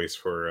first choice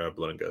for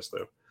Blood and Guts,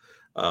 though.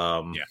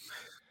 Yeah.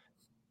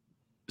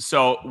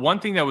 So one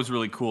thing that was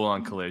really cool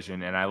on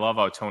Collision, and I love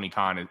how Tony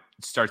Khan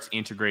starts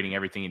integrating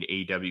everything into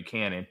AEW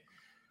canon.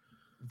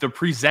 The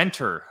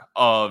presenter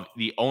of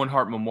the Owen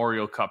Hart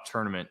Memorial Cup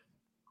tournament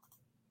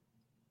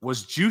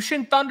was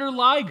Jushin Thunder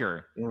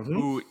Liger,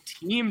 who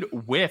teamed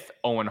with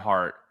Owen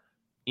Hart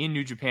in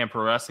New Japan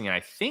Pro Wrestling, and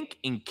I think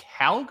in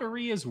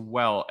Calgary as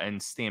well,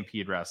 and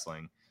Stampede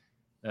Wrestling,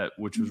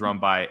 which was run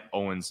by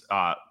Owen's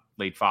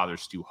late father,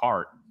 Stu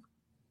Hart.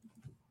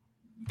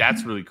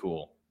 That's really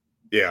cool.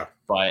 Yeah.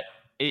 But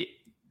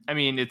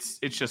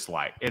it's just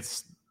like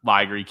it's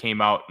Liger. He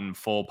came out in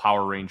full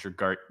Power Ranger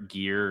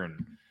gear,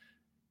 and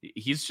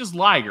he's just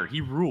Liger. He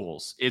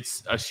rules.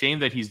 It's a shame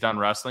that he's done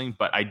wrestling,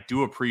 but I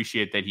do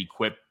appreciate that he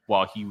quit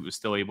while he was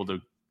still able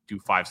to do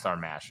 5-star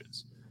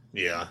matches.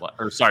 Yeah.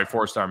 Or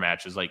 4-star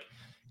matches. Like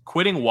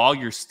quitting while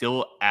you're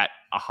still at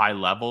a high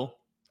level,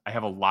 I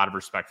have a lot of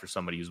respect for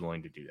somebody who's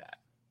willing to do that.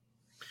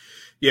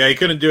 Yeah, he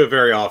couldn't do it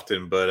very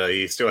often, but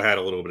he still had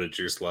a little bit of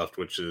juice left,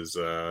 which is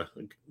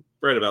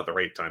right about the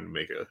right time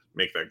to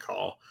make that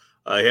call.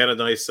 He had a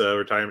nice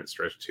retirement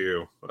stretch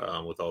too,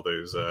 with all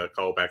those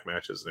callback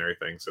matches and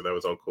everything. So that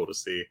was all cool to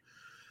see.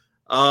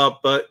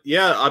 But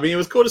yeah, I mean, it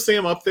was cool to see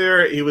him up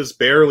there. He was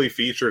barely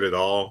featured at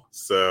all.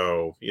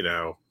 So, you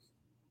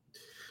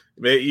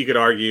could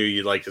argue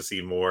you'd like to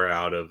see more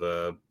out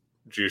of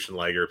Jushin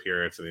Liger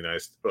appearance in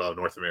the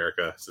North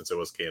America, since it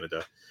was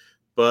Canada.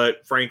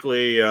 But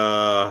frankly,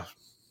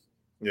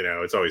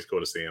 it's always cool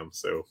to see him.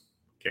 So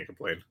can't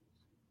complain.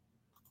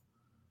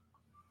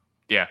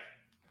 Yeah.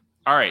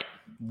 All right.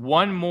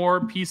 One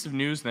more piece of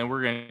news, and then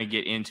we're going to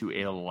get into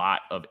a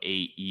lot of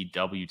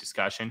AEW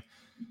discussion.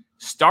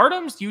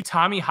 Stardom's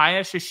Utami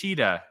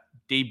Hayashishida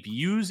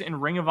debuts in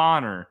Ring of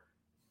Honor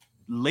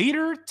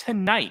later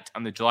tonight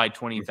on the July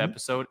 20th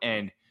episode.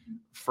 And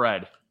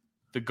Fred,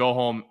 the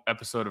go-home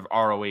episode of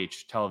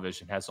ROH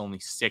television has only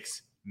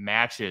 6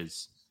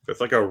 matches. It's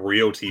like a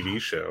real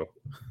TV show.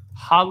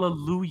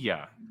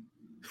 Hallelujah.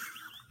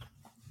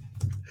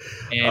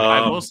 And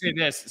I will say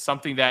this,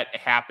 something that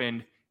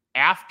happened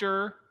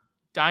after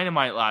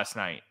Dynamite last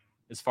night,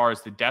 as far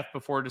as the Death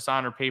Before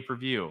Dishonor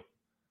pay-per-view.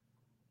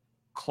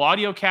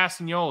 Claudio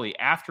Castagnoli,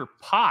 after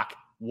Pac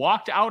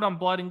walked out on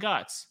Blood and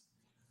Guts,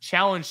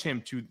 challenged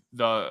him to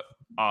the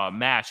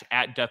match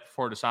at Death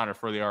Before Dishonor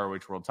for the ROH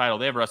World title.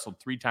 They have wrestled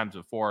 3 times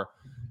before.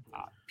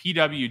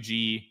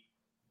 PWG,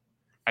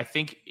 I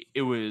think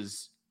it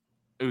was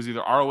either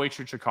ROH or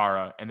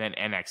Chikara, and then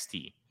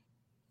NXT.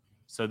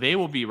 So they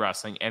will be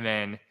wrestling. And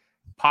then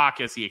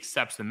Pac, as he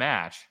accepts the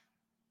match,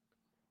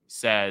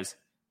 says,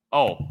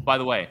 oh, by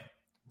the way,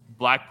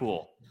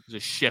 Blackpool is a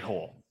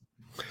shithole.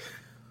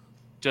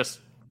 Just,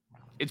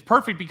 it's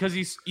perfect because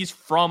he's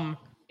from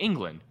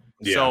England.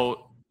 Yeah.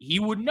 So he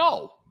would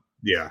know.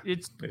 Yeah,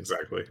 It's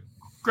exactly.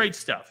 great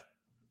stuff.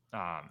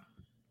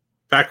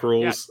 Pack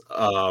rules.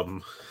 Yeah.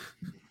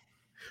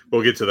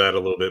 We'll get to that a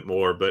little bit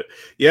more, but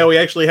yeah, we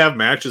actually have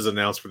matches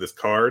announced for this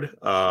card,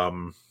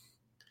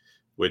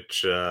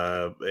 which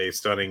a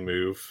stunning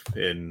move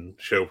in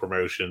show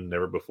promotion,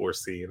 never before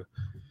seen.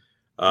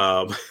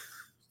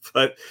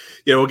 But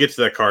yeah, we'll get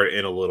to that card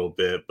in a little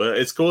bit. But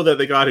it's cool that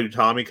they got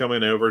Utami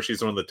coming over.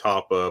 She's one of the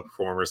top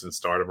performers in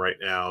Stardom right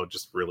now,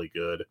 just really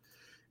good.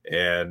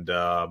 And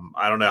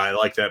I don't know, I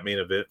like that main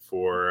event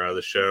for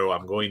the show.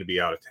 I'm going to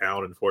be out of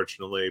town,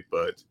 unfortunately,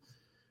 but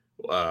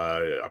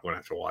I'm going to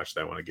have to watch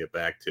that when I get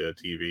back to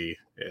TV.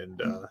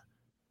 And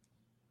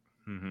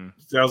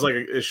sounds like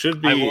it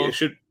should be. It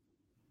should.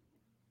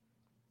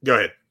 Go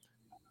ahead.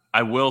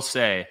 I will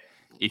say,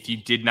 if you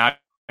did not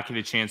get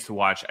a chance to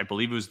watch, I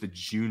believe it was the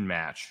June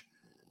match.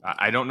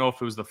 I don't know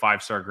if it was the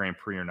 5-star Grand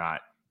Prix or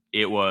not.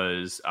 It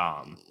was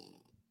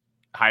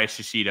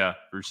Hayashishida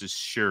versus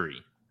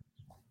Shuri,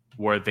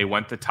 where they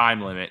went the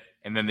time limit,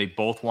 and then they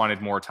both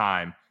wanted more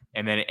time,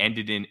 and then it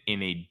ended in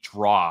a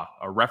draw,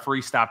 a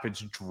referee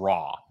stoppage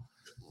draw.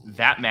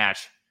 That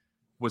match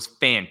was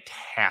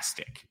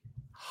fantastic.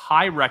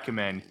 High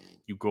recommend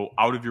you go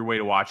out of your way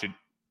to watch it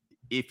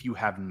if you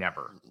have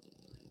never.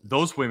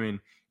 Those women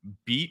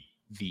beat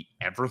the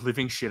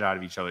ever-living shit out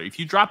of each other. If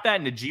you drop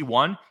that into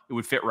G1, it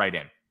would fit right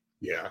in.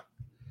 Yeah.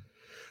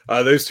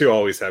 Those two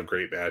always have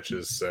great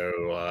matches,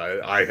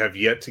 so I have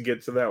yet to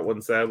get to that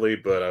one, sadly,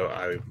 but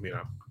I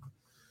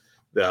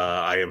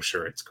am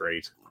sure it's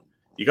great.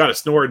 You got a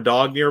snoring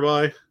dog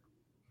nearby?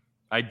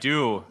 I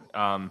do.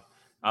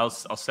 I'll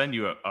send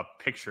you a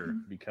picture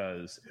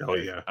because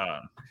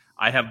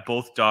I have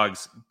both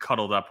dogs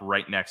cuddled up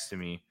right next to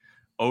me.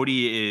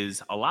 Odie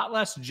is a lot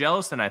less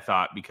jealous than I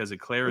thought because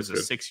Eclair is a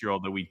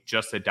 6-year-old that we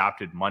just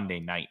adopted Monday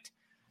night,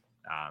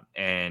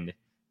 and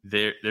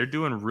they're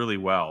doing really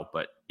well.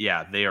 But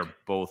yeah, they are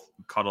both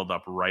cuddled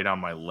up right on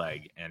my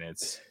leg, and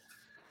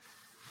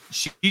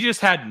she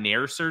just had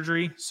Nair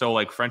surgery. So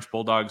like French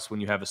bulldogs, when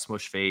you have a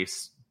smush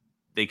face,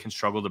 they can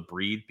struggle to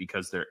breathe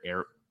because the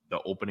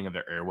opening of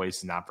their airways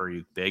is not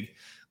very big.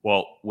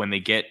 Well, when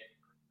they get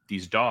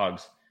these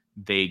dogs,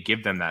 they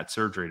give them that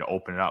surgery to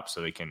open it up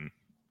so they can,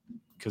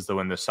 because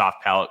when the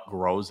soft palate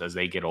grows as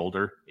they get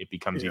older, it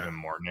becomes even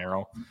more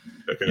narrow.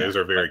 Okay, those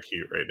are very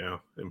cute right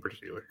now, in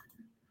particular.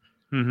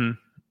 Mm-hmm.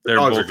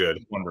 Dogs are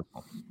good.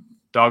 Wonderful.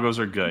 Doggos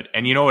are good.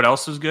 And you know what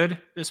else is good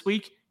this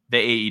week?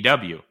 The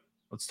AEW.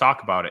 Let's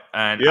talk about it.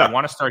 And I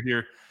want to start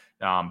here.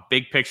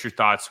 Big picture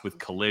thoughts with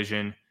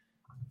Collision.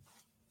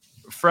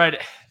 Fred,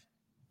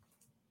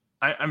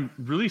 I'm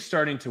really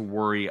starting to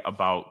worry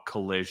about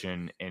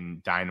Collision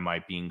and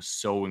Dynamite being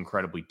so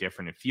incredibly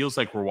different. It feels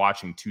like we're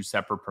watching 2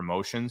 separate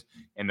promotions,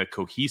 and the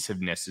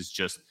cohesiveness is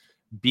just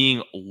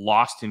being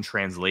lost in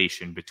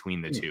translation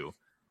between the two.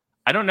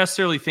 I don't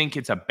necessarily think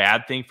it's a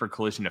bad thing for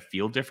Collision to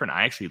feel different.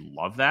 I actually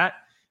love that.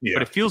 Yeah.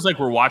 But it feels like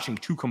we're watching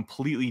 2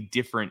 completely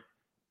different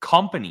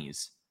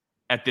companies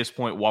at this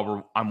point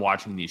while I'm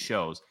watching these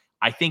shows.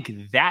 I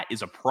think that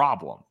is a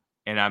problem,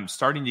 and I'm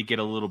starting to get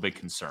a little bit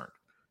concerned.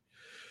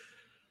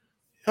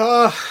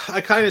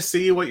 I kind of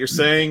see what you're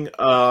saying.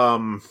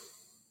 I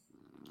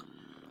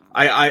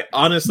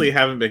honestly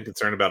haven't been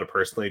concerned about it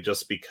personally,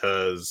 just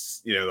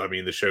because,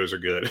 the shows are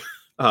good.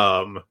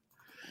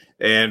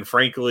 And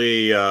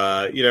frankly,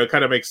 it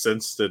kind of makes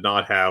sense to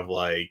not have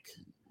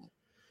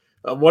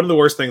one of the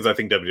worst things I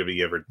think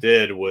WWE ever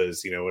did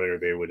was, whenever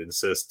they would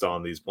insist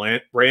on these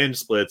brand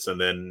splits and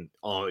then,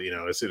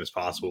 as soon as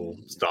possible,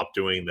 stop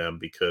doing them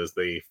because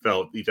they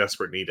felt the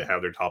desperate need to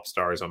have their top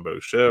stars on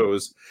both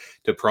shows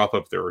to prop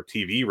up their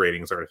TV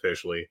ratings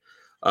artificially.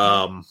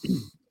 There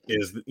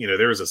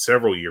was a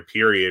several year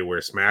period where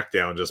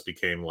SmackDown just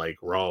became like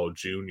Raw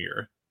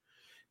Junior.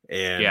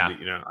 And,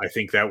 I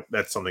think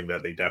that's something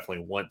that they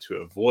definitely want to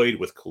avoid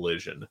with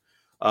Collision.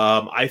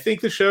 I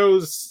think the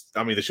show's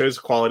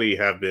quality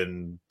have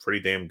been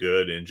pretty damn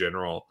good in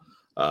general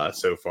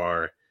so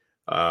far.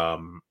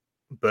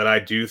 but I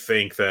do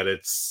think that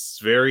it's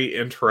very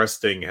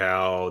interesting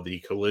how the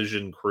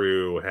Collision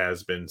crew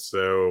has been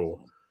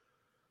so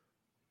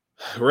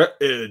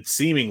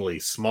seemingly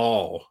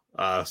small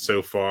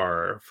so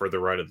far for the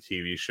run of the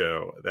TV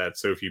show, that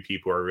so few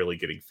people are really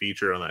getting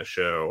featured on that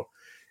show,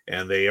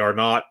 and they are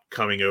not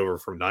coming over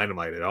from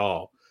Dynamite at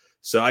all.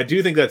 So I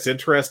do think that's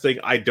interesting.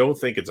 I don't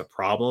think it's a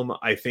problem.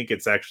 I think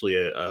it's actually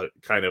a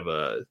kind of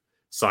a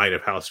sign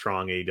of how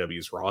strong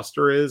AEW's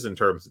roster is in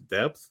terms of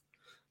depth.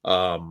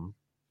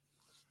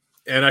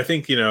 And I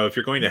think, if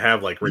you're going to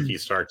have like Ricky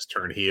Starks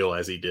turn heel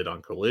as he did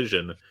on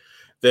Collision,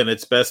 then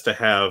it's best to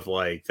have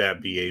like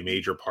that be a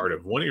major part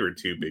of one of your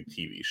two big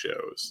TV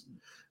shows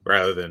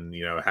rather than,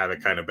 have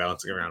it kind of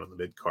bouncing around on the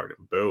mid card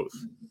in both.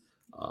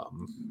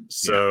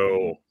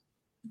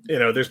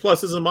 There's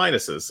pluses and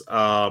minuses.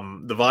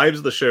 The vibes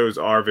of the shows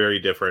are very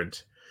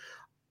different.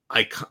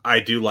 I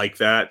do like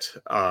that.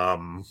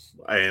 And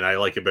I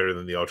like it better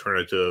than the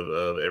alternative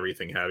of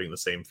everything having the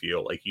same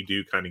feel like you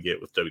do kind of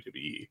get with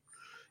WWE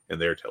and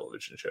their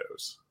television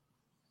shows.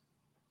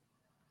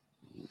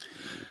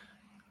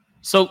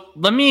 So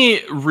let me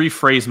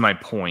rephrase my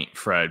point,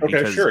 Fred. Okay,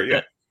 because sure,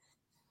 yeah.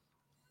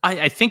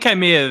 I think I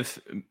may have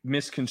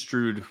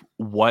misconstrued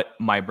what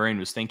my brain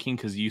was thinking,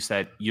 because you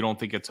said you don't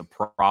think it's a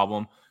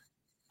problem.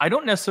 I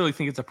don't necessarily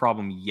think it's a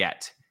problem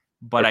yet,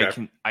 but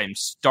Okay. I'm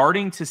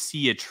starting to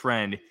see a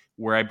trend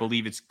where I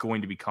believe it's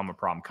going to become a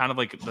problem, kind of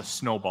like the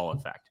snowball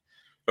effect.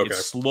 Okay.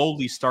 It's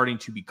slowly starting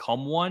to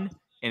become one,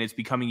 and it's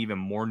becoming even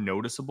more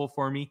noticeable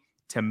for me.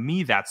 To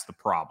me, that's the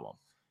problem.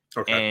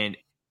 Okay. And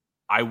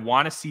I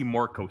want to see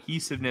more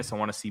cohesiveness. I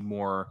want to see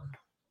more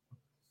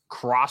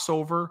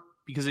crossover,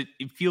 because it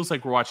feels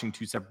like we're watching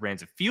two separate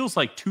brands. It feels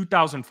like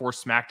 2004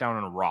 SmackDown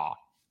and Raw.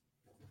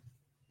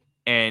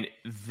 And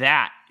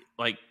that,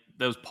 like,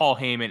 those Paul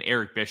Heyman,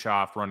 Eric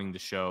Bischoff running the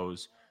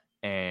shows,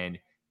 and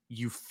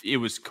it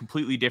was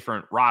completely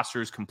different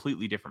rosters,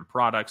 completely different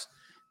products.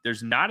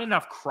 There's not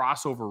enough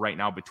crossover right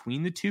now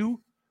between the two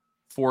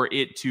for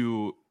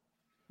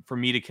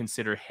me to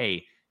consider,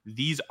 hey,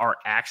 these are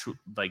actually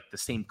like the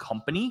same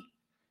company.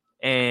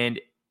 And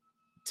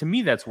to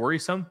me, that's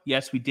worrisome.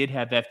 Yes, we did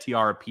have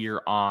FTR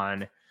appear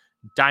on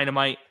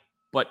Dynamite,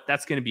 but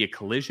that's going to be a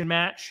collision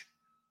match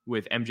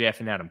with MJF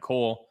and Adam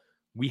Cole.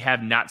 We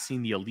have not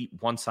seen the Elite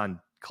once on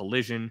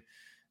Collision.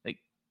 Like,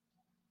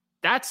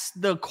 that's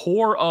the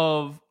core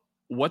of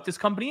what this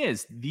company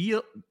is.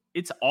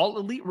 It's all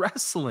Elite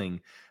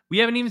Wrestling. We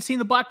haven't even seen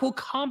the Blackpool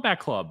Combat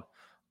Club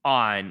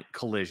on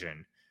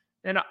Collision.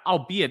 And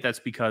albeit that's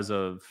because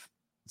of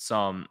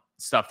some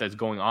stuff that's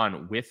going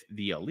on with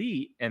the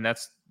Elite, and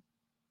that's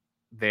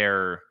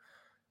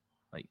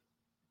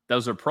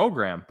those are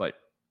programmed, but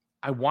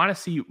I want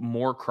to see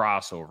more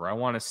crossover. I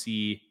want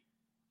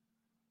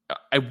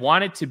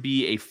it to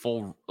be a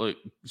full,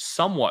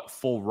 somewhat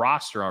full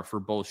roster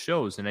for both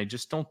shows, and I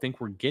just don't think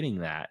we're getting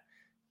that.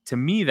 To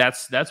me,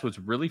 that's what's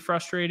really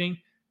frustrating.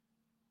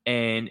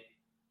 And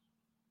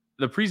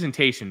the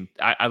presentation,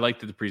 I like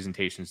that the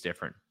presentation is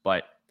different,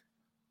 but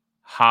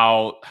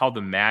how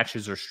the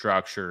matches are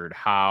structured,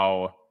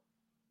 how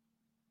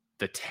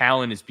the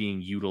talent is being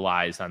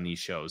utilized on these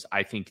shows,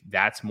 I think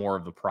that's more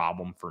of the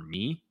problem for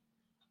me,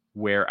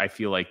 where I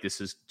feel like this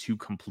is two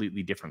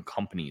completely different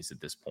companies at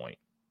this point.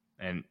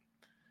 And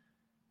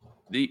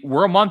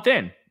we're a month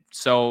in,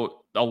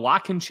 so a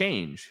lot can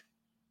change.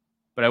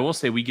 But I will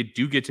say we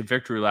do get to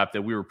Victory Lap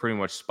that we were pretty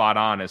much spot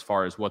on as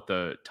far as what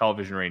the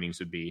television ratings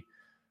would be.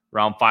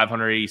 Around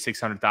 580,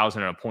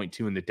 600,000 and a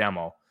 0.2 in the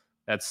demo.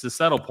 That's the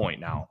settle point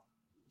now.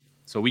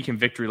 So we can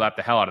Victory Lap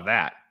the hell out of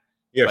that.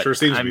 Yeah, But sure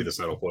seems to be the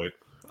settle point.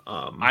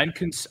 I'm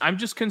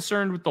just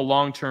concerned with the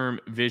long-term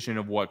vision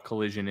of what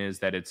Collision is,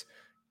 that it's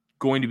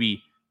going to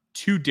be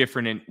too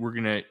different and we're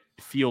going to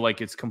feel like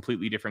it's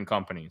completely different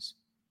companies.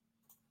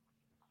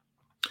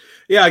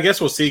 Yeah, I guess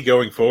we'll see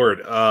going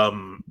forward.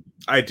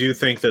 I do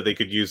think that they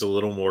could use a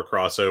little more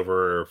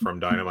crossover from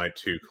Dynamite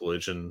to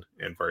Collision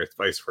and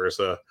vice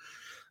versa.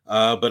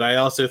 But I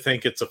also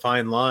think it's a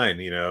fine line,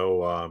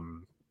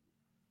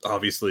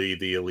 obviously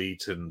the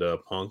Elite and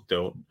Punk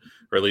don't,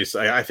 or at least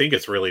I think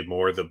it's really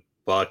more the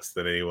Bucks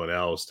than anyone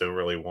else don't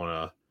really want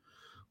to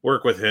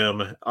work with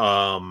him.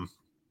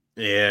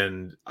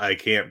 And I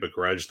can't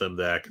begrudge them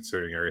that,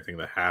 considering everything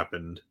that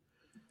happened.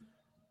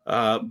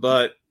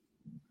 But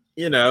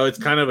it's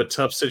kind of a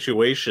tough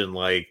situation.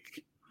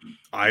 Like,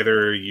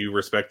 either you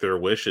respect their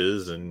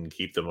wishes and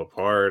keep them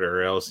apart,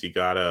 or else you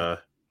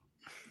gotta,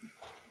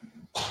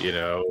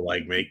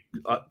 make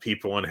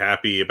people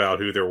unhappy about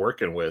who they're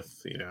working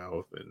with,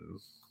 and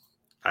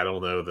I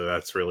don't know that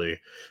that's really,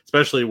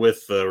 especially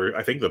with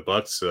I think the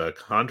Bucks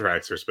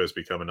contracts are supposed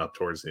to be coming up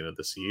towards the end of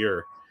this year,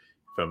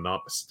 if I'm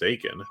not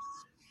mistaken.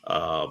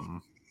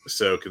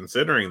 So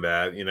considering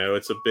that,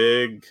 it's a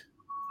big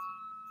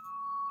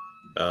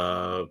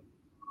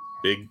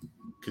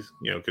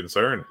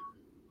concern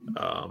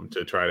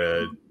to try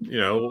to,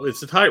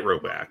 it's a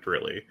tightrope act,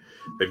 really.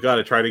 They've got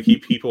to try to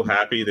keep people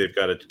happy. They've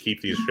got to keep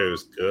these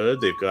shows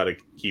good. They've got to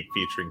keep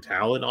featuring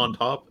talent on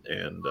top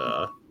and,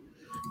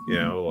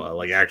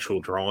 like actual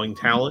drawing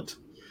talent.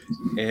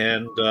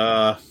 And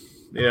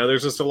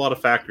there's just a lot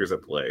of factors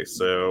at play.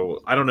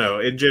 So I don't know.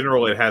 In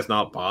general, it has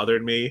not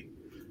bothered me,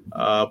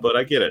 but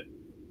I get it.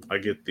 I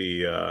get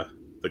the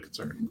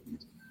concern.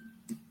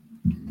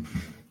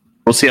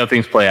 We'll see how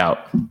things play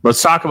out.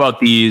 Let's talk about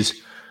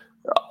these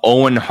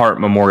Owen Hart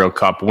Memorial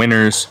Cup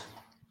winners.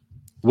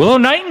 Willow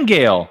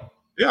Nightingale,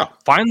 Yeah,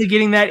 finally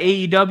getting that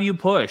AEW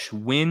push,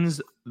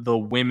 wins the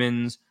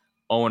women's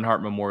Owen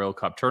Hart Memorial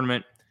Cup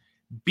tournament,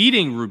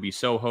 beating Ruby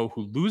Soho,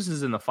 who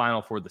loses in the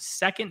final for the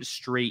second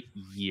straight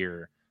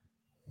year.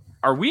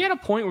 Are we at a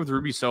point with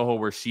Ruby Soho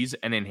where she's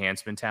an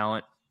enhancement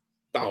talent?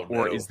 Oh,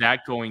 no. Or is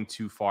that going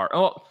too far?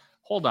 Oh,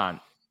 hold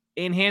on.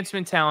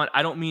 Enhancement talent,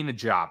 I don't mean a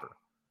jobber.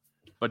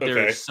 But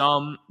there's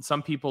some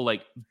people,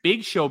 like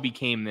Big Show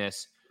became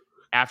this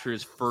after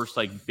his first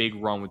like big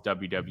run with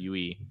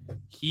WWE.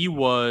 He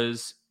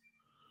was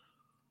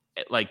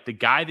like the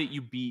guy that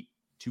you beat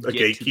to a get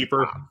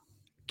gatekeeper. To the top.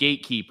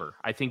 Gatekeeper.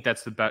 I think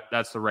that's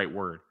the right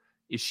word.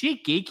 Is she a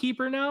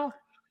gatekeeper now?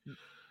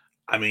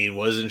 I mean,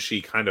 wasn't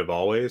she kind of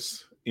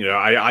always?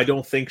 I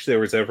don't think there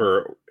was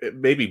ever,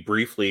 maybe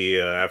briefly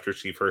after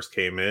she first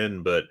came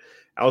in, but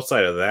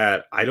outside of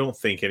that, I don't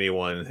think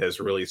anyone has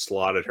really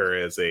slotted her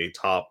as a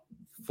top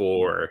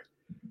 4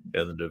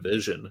 in the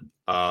division.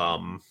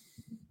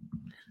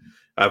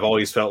 I've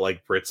always felt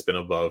like Britt's been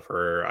above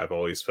her. I've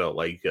always felt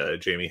like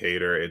Jamie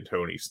Hayter and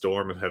Toni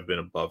Storm have been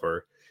above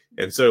her.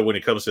 And so when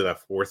it comes to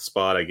that 4th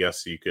spot, I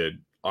guess you could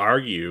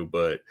argue,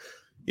 but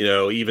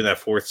even that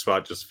 4th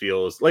spot just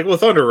feels like, well,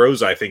 Thunder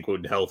Rosa, I think,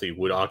 when healthy,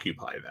 would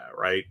occupy that,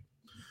 right?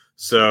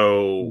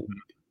 So,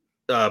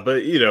 but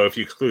if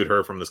you exclude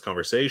her from this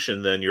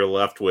conversation, then you're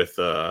left with,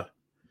 I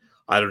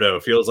don't know,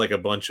 it feels like a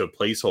bunch of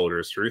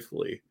placeholders,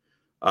 truthfully.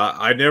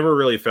 I never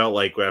really felt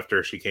like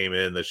after she came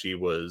in that she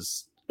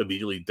was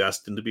immediately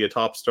destined to be a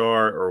top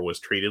star or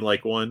was treated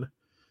like one.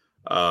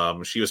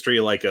 She was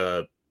treated like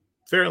a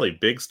fairly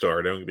big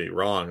star, don't get me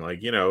wrong,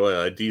 like,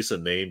 a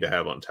decent name to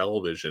have on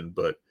television,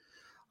 but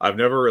I've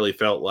never really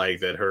felt like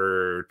that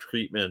her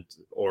treatment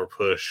or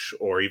push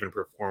or even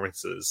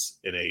performances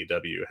in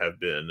AEW have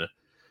been,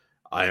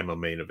 I am a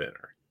main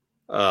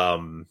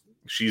eventer.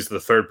 She's the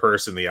 3rd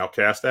person in the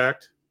Outcast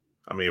Act.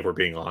 I mean, if we're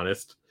being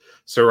honest.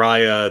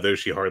 Saraya, though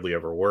she hardly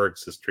ever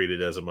works, is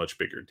treated as a much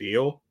bigger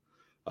deal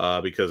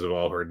because of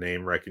all her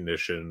name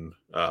recognition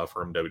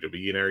from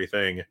WWE and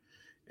everything.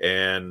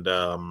 And,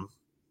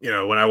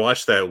 when I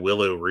watched that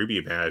Willow Ruby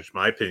match,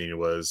 my opinion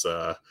was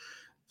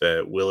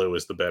that Willow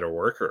is the better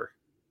worker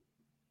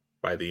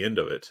by the end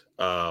of it.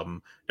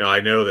 Now, I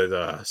know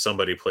that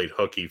somebody played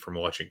hooky from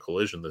watching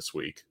Collision this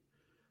week.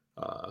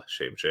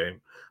 Shame.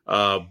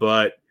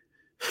 But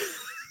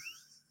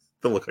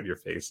the look on your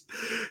face,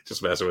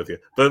 just messing with you.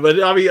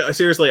 But I mean,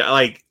 seriously,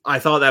 like, I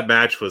thought that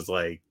match was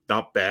like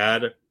not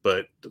bad,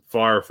 but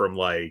far from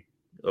like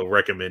a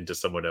recommend to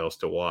someone else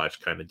to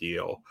watch kind of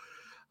deal.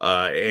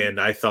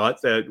 And I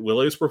thought that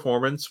Willow's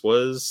performance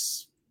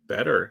was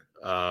better.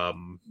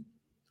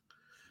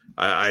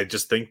 I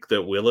just think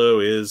that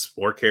Willow is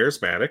more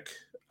charismatic.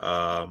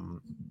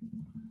 And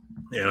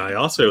I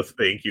also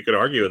think you could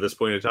argue at this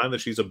point in time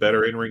that she's a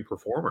better in-ring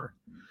performer.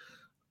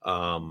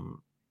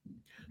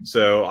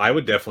 So I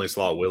would definitely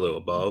slot Willow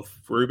above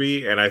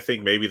Ruby. And I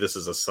think maybe this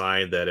is a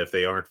sign that if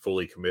they aren't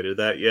fully committed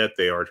to that yet,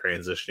 they are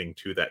transitioning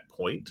to that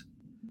point.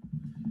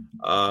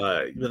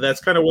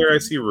 That's kind of where I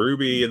see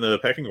Ruby in the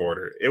pecking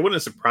order. It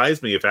wouldn't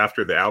surprise me if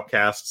after the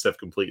Outcasts have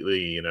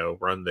completely,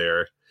 run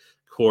their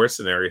course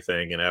and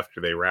everything, and after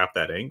they wrap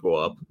that angle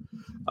up,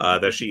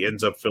 that she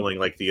ends up filling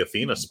like the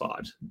Athena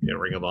spot in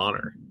Ring of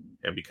Honor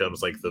and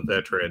becomes like the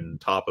veteran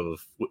top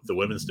of the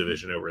women's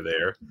division over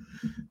there,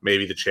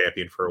 maybe the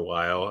champion for a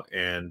while,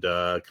 and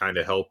kind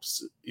of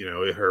helps,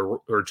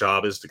 her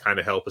job is to kind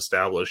of help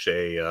establish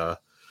a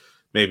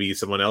maybe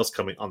someone else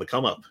coming on the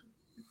come up.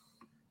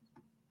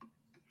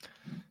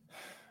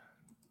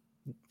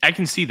 I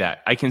can see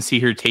that. I can see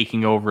her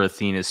taking over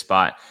Athena's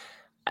spot.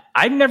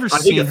 I've never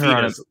seen her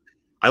on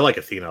I like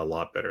Athena a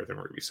lot better than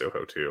Ruby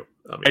Soho too.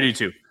 I do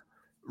too.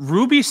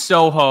 Ruby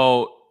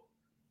Soho,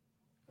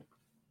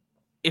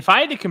 if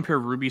I had to compare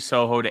Ruby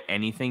Soho to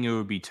anything, it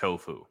would be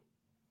Tofu.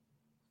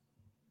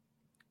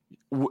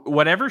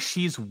 Whatever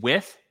she's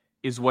with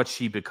is what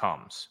she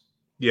becomes.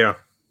 Yeah.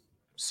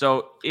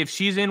 So if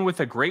she's in with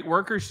a great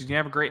worker, she's going to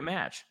have a great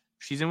match.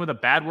 If she's in with a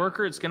bad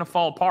worker, it's going to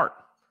fall apart.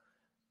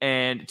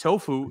 And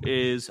Tofu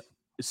is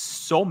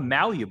so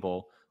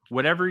malleable.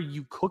 Whatever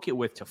you cook it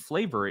with to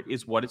flavor it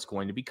is what it's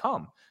going to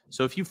become.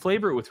 So if you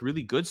flavor it with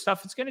really good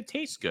stuff, it's going to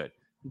taste good.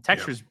 The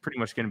texture is pretty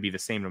much going to be the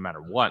same no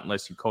matter what,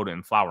 unless you coat it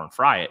in flour and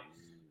fry it.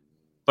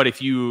 But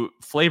if you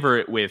flavor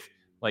it with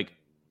like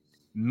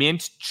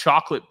mint,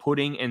 chocolate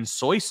pudding, and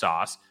soy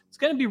sauce, it's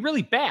going to be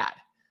really bad.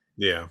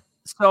 Yeah.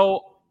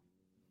 So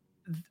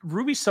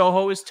Ruby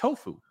Soho is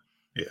Tofu.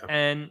 Yeah.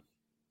 And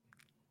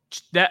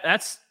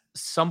that's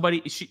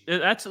somebody,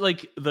 that's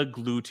like the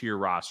glue to your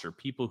roster.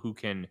 People who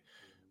can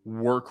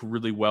work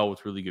really well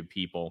with really good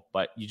people,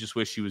 but you just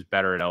wish she was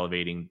better at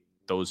elevating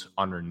those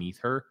underneath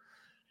her.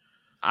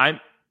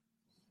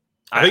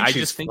 I think I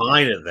she's just think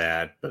fine at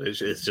that, but it's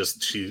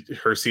just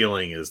her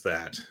ceiling is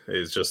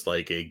just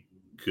like a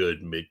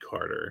good mid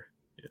carder,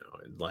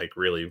 and like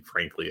really,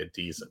 frankly, a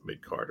decent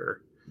mid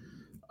carder.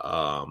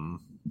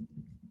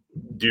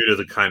 Due to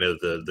the kind of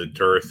the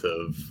dearth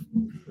of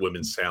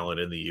women's talent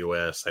in the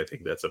U.S., I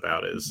think that's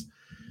about as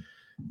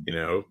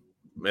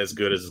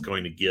good as it's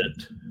going to get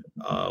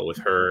with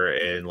her,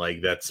 and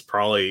like that's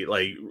probably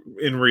like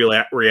in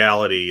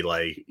reality,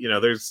 like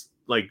there's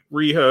like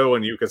Riho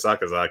and Yuka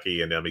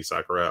Sakazaki and Emi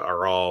Sakura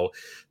are all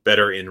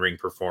better in-ring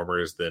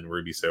performers than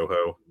Ruby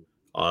Soho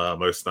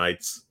most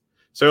nights.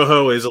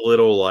 Soho is a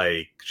little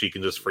like she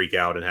can just freak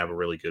out and have a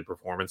really good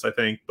performance, I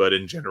think. But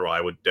in general, I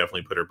would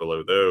definitely put her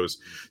below those.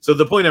 So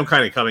the point I'm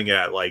kind of coming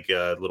at, like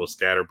a little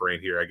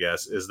scatterbrain here, I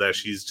guess, is that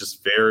she's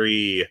just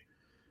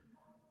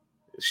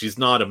she's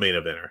not a main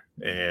eventer.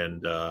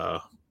 And,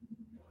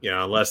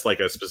 unless like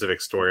a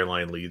specific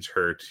storyline leads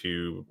her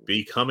to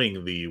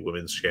becoming the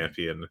women's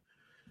champion,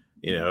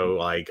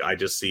 like I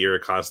just see her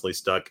constantly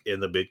stuck in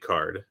the mid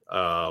card.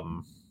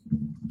 And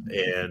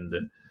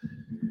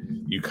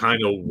you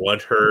kind of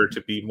want her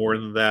to be more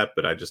than that,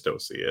 but I just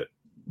don't see it.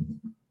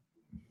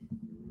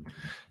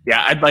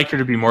 Yeah, I'd like her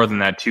to be more than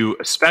that too,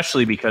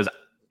 especially because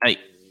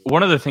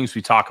one of the things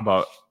we talk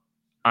about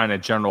on a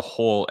general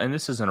whole, and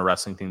this isn't a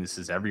wrestling thing, this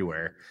is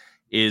everywhere,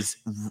 is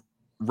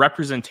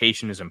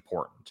representation is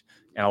important.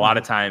 And a lot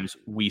of times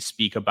we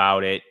speak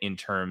about it in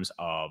terms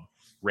of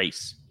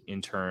race,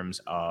 in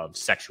terms of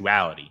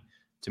sexuality,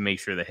 to make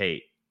sure that,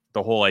 hey,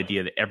 the whole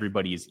idea that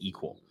everybody is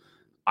equal.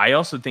 I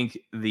also think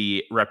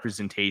the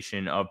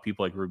representation of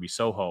people like Ruby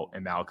Soho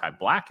and Malachi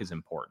Black is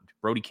important.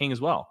 Brody King as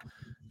well.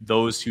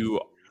 Those who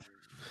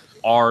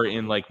are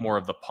in like more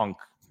of the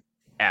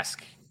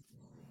punk-esque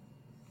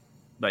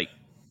like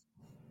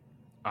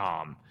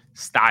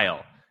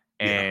style.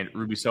 And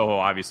Ruby Soho,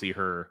 obviously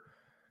her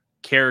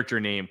character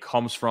name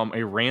comes from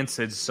a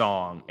Rancid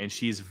song, and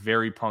she's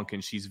very punk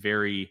and she's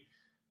very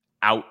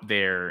out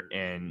there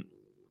and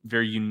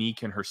very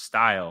unique in her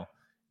style.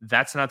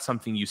 That's not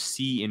something you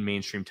see in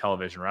mainstream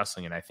television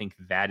wrestling. And I think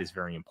that is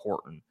very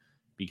important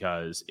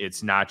because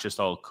it's not just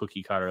all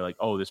cookie cutter, like,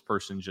 oh, this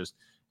person's just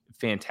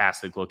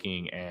fantastic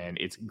looking and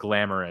it's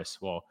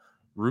glamorous. Well,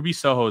 Ruby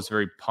Soho is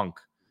very punk.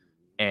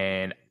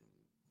 And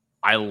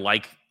I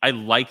like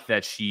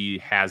that she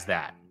has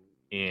that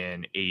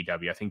in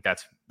AEW. I think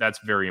that's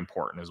very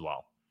important as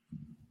well.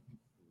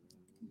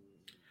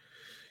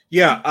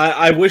 Yeah,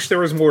 I wish there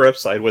was more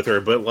upside with her,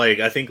 but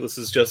like I think this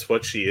is just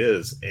what she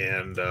is.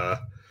 And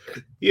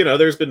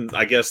there's been,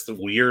 I guess, the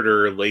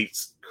weirder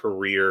late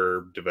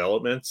career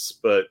developments,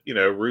 but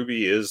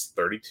Ruby is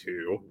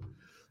 32.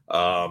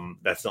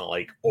 That's not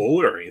like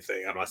old or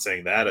anything. I'm not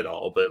saying that at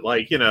all, but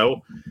like,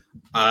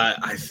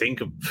 I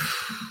think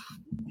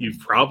you've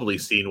probably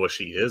seen what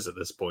she is at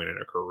this point in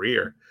her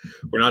career.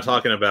 We're not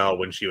talking about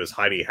when she was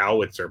Heidi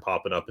Howitzer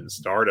popping up in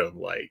Stardom,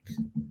 like,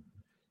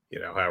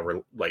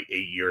 however, like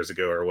 8 years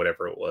ago or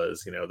whatever it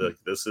was.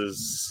 This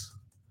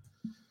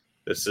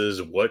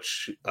is what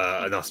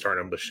not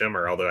Stardom, but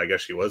Shimmer, although I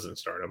guess she was in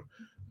Stardom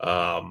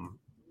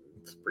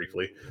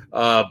briefly.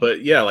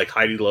 But yeah, like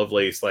Heidi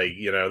Lovelace, like,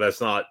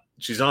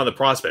 she's not on the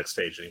prospect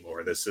stage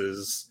anymore. This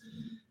is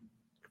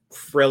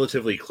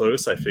relatively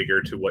close, I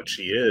figure, to what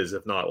she is,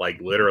 if not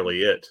like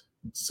literally it.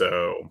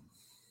 So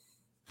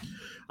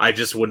I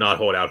just would not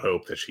hold out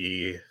hope that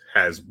she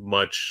has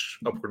much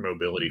upward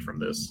mobility from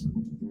this.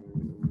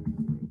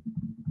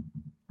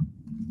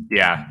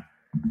 Yeah.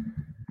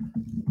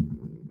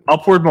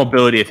 Upward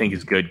mobility, I think,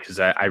 is good because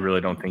I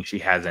really don't think she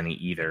has any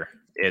either.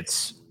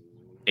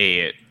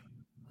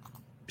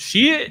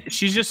 She's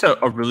just a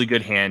really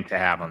good hand to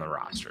have on the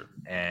roster.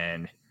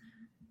 And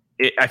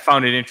I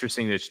found it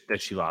interesting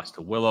that she lost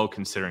to Willow,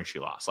 considering she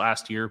lost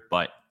last year,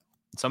 but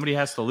somebody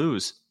has to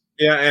lose.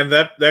 Yeah, and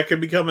that could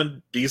become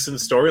a decent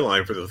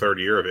storyline for the third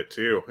year of it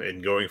too,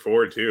 and going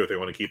forward too, if they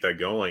want to keep that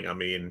going. I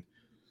mean,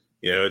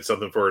 it's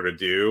something for her to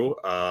do.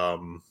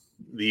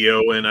 The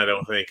Owen, I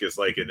don't think, is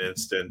like an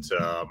instant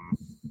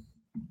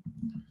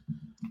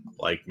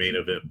like main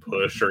event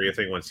push or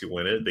anything once you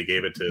win it. They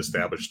gave it to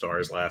established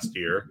stars last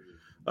year.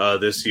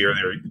 This year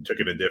they took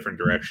it a different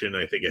direction.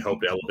 I think it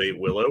helped elevate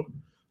Willow.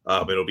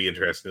 It'll be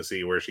interesting to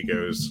see where she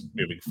goes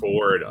moving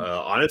forward.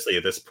 Honestly,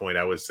 at this point,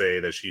 I would say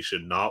that she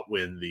should not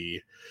win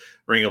the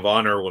Ring of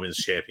Honor Women's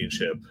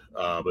Championship,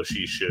 but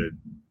she should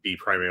be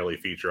primarily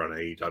featured on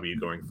AEW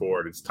going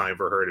forward. It's time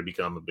for her to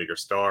become a bigger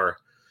star,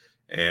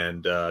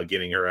 and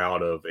getting her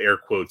out of air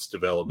quotes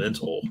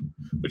developmental,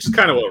 which is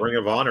kind of what Ring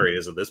of Honor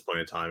is at this point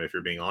in time. If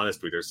you're being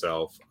honest with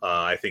yourself,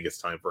 I think it's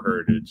time for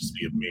her to just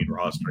be a main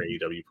roster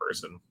AEW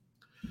person.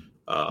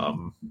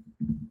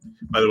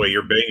 By the way,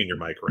 you're banging your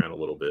mic around a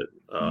little bit,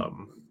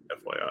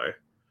 FYI.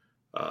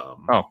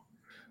 Well,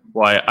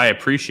 I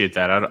appreciate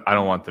that. I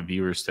don't want the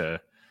viewers to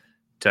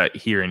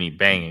hear any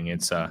banging.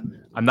 It's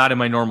I'm not in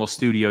my normal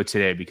studio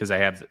today because I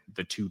have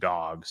the two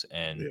dogs,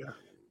 and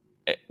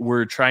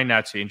we're trying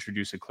not to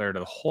introduce Eclair to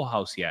the whole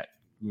house yet.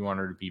 We want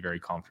her to be very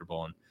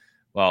comfortable, and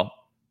well,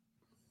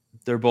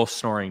 They're both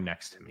snoring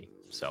next to me.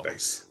 So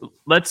Nice.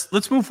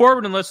 let's move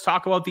forward and let's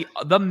talk about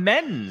the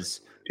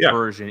men's Yeah.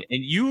 version.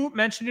 And you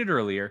mentioned it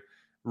earlier.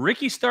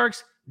 Ricky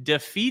Starks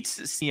defeats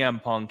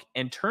CM Punk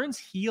and turns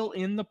heel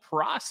in the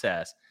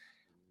process.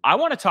 I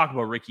want to talk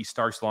about Ricky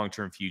Starks'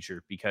 long-term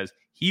future because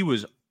he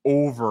was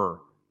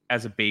over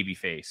as a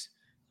babyface.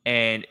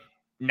 And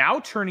now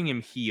turning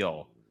him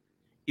heel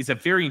is a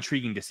very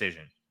intriguing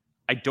decision.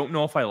 I don't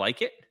know if I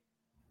like it,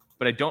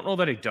 but I don't know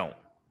that I don't.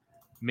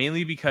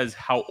 Mainly because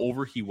how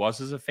over he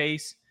was as a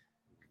face.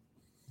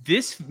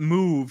 This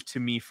move to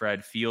me,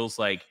 Fred, feels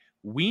like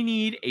we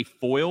need a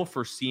foil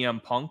for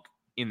CM Punk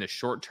in the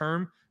short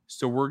term.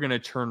 So we're going to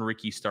turn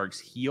Ricky Starks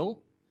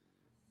heel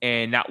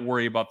and not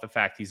worry about the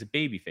fact he's a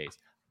babyface.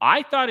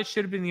 I thought it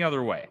should have been the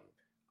other way.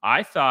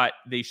 I thought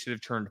they should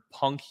have turned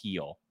Punk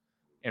heel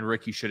and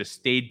Ricky should have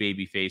stayed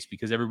babyface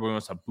because everybody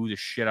wants to boo the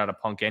shit out of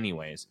Punk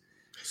anyways.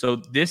 So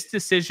this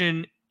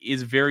decision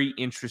is very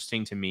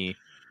interesting to me,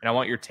 and I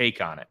want your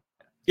take on it.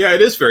 Yeah,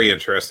 it is very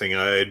interesting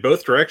in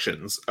both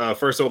directions.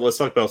 First of all, let's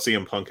talk about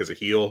CM Punk as a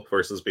heel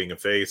versus being a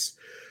face.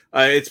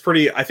 It's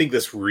pretty. I think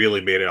this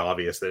really made it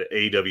obvious that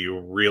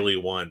AEW really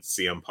wants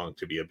CM Punk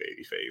to be a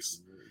babyface,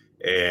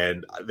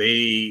 and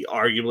they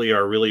arguably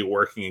are really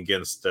working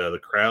against the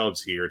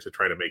crowds here to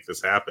try to make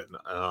this happen.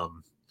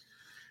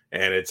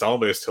 And it's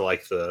almost to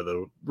like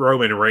the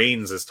Roman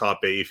Reigns as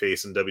top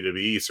babyface in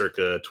WWE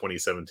circa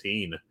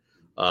 2017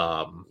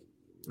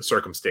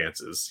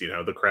 circumstances. You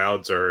know, the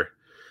crowds are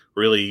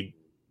really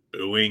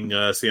booing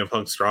CM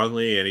Punk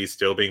strongly, and he's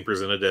still being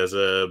presented as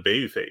a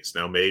babyface.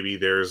 Now, maybe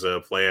there's a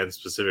plan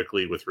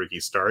specifically with Ricky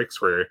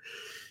Starks where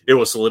it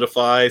will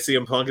solidify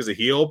CM Punk as a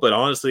heel, but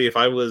honestly, if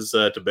I was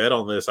to bet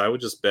on this, I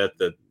would just bet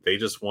that they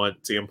just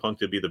want CM Punk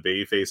to be the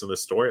babyface in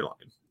this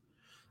storyline.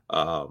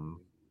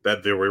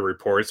 That there were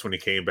reports when he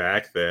came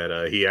back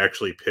that he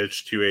actually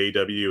pitched to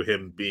AEW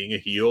him being a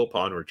heel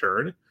upon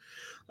return,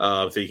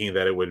 thinking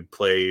that it would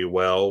play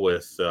well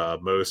with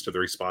most of the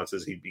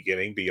responses he'd be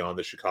getting beyond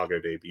the Chicago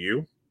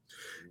debut.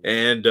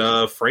 And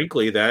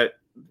frankly, that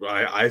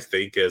I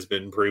think has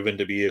been proven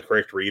to be a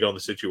correct read on the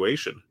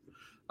situation.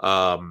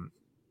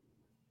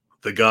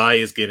 The guy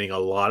is getting a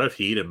lot of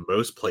heat in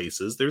most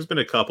places. There's been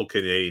a couple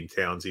Canadian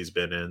towns he's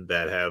been in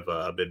that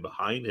have been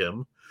behind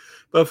him.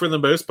 But for the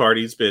most part,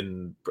 he's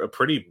been a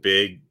pretty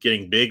big,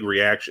 getting big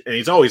reaction. And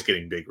he's always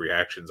getting big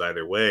reactions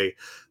either way.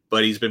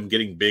 But he's been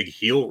getting big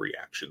heel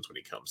reactions when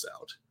he comes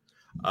out.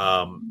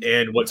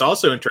 And what's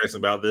also interesting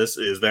about this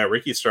is that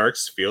Ricky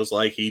Starks feels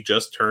like he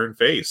just turned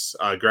face.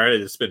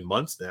 Granted, it's been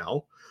months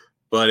now,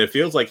 but it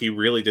feels like he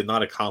really did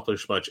not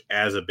accomplish much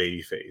as a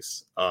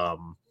babyface.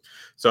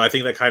 So I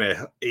think that kind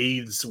of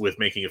aids with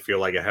making it feel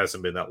like it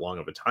hasn't been that long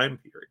of a time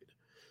period.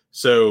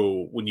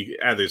 So when you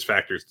add those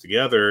factors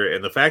together,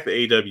 and the fact that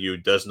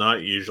AEW does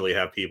not usually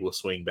have people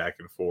swing back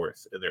and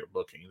forth in their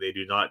booking, they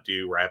do not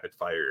do rapid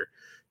fire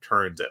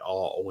turns at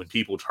all. When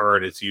people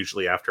turn, it's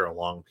usually after a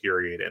long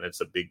period, and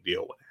it's a big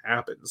deal when it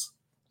happens.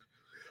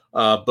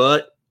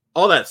 But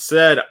all that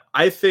said,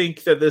 I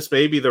think that this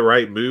may be the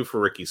right move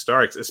for Ricky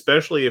Starks,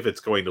 especially if it's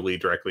going to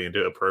lead directly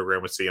into a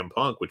program with CM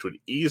Punk, which would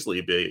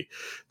easily be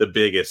the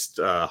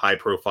biggest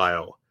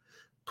high-profile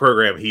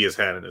program he has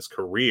had in his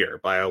career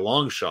by a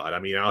long shot. I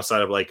mean,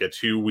 outside of like a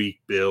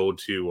 2-week build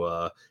to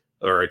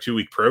or a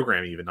 2-week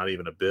program, even not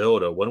even a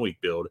build, a 1-week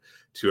build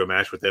to a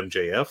match with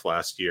MJF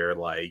last year,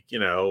 like, you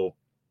know,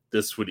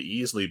 this would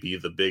easily be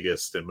the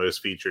biggest and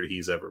most featured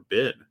he's ever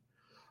been.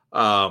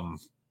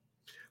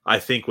 I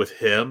think with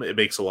him, it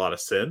makes a lot of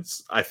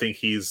sense. I think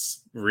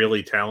he's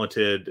really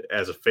talented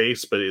as a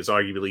face, but is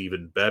arguably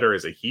even better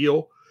as a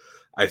heel.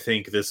 I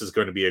think this is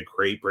going to be a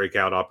great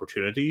breakout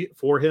opportunity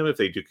for him if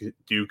they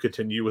do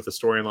continue with the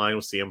storyline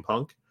with CM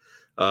Punk,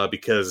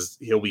 because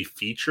he'll be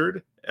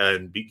featured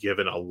and be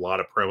given a lot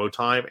of promo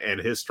time, and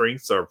his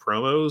strengths are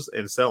promos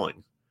and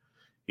selling.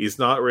 He's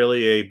not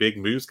really a big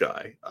moves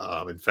guy.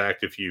 In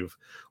fact, if you've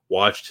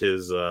watched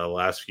his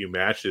last few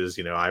matches,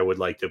 you know, I would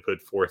like to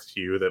put forth to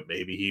you that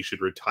maybe he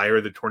should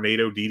retire the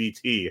Tornado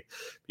DDT,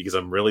 because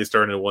I'm really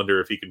starting to wonder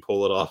if he can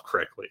pull it off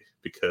correctly,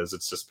 because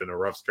it's just been a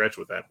rough stretch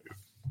with that move.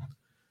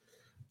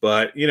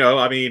 But, you know,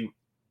 I mean,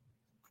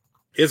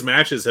 his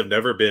matches have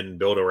never been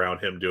built around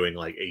him doing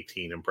like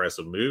 18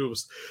 impressive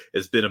moves.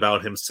 It's been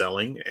about him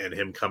selling and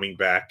him coming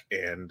back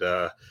and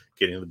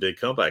getting the big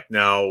comeback.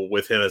 Now,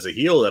 with him as a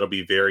heel, that'll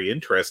be very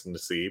interesting to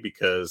see,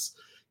 because,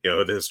 you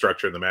know, the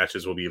structure of the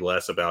matches will be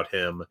less about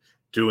him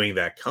doing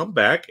that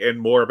comeback and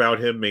more about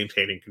him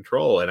maintaining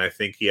control. And I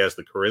think he has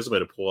the charisma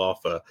to pull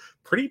off a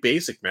pretty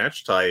basic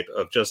match type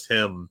of just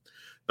him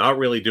not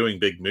really doing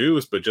big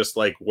moves, but just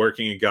like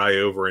working a guy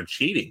over and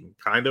cheating,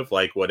 kind of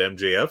like what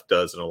MJF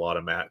does in a lot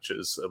of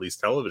matches, at least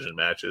television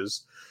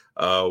matches,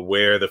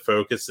 where the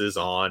focus is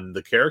on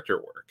the character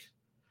work.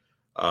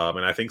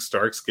 And I think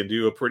Starks can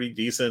do a pretty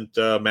decent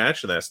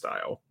match in that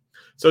style.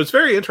 So it's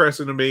very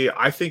interesting to me.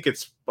 I think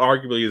it's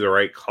arguably the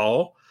right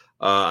call.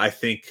 I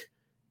think,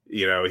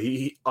 you know,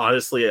 he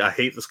honestly, I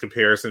hate this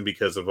comparison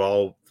because of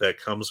all that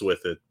comes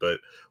with it, but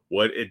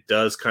what it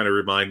does kind of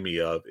remind me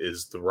of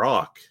is The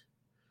Rock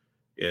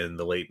in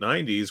the late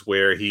 90s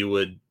where he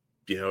would,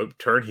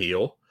 turn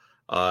heel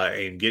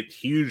and get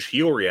huge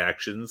heel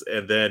reactions.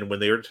 And then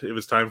when it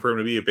was time for him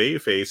to be a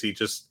babyface, he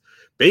just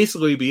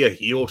basically be a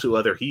heel to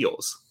other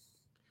heels.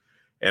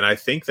 And I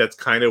think that's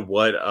kind of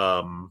what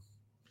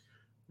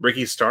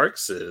Ricky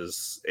Starks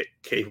is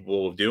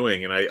capable of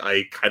doing. And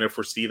I kind of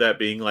foresee that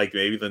being like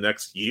maybe the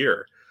next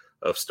year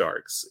of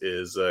Starks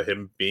is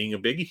him being a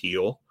big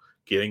heel,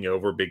 getting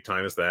over big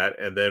time as that.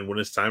 And then when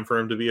it's time for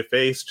him to be a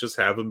face, just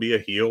have him be a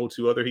heel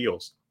to other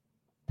heels.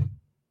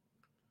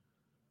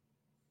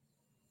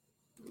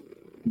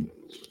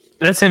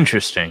 That's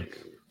interesting.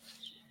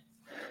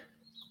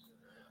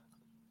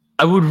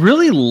 I would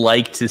really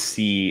like to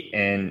see,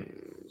 and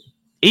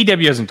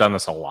AEW hasn't done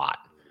this a lot.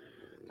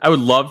 I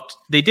would love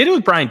they did it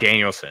with Bryan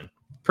Danielson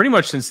pretty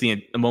much since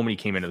the moment he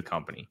came into the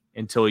company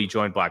until he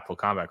joined Blackpool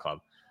Combat Club.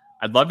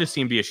 I'd love to see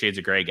him be a Shades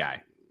of Grey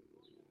guy.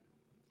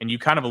 And you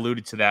kind of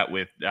alluded to that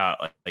with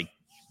like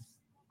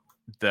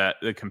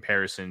the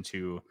comparison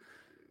to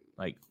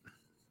like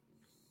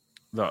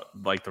the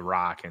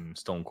Rock and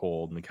Stone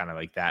Cold and kind of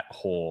like that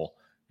whole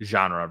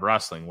genre of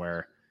wrestling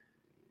where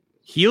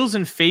heels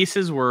and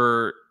faces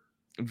were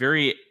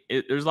there's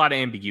a lot of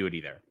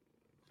ambiguity there.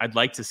 I'd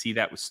like to see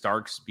that with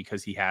Starks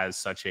because he has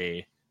such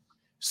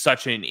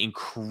an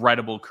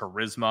incredible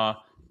charisma.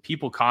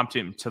 People comp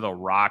him to The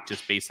Rock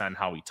just based on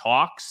how he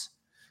talks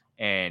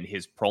and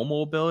his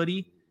promo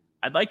ability.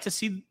 I'd like to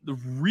see the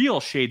real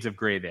shades of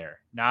gray there,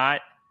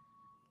 not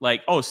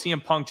like, oh,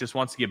 CM Punk just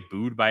wants to get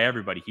booed by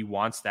everybody. He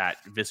wants that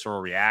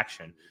visceral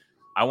reaction.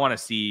 I want to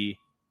see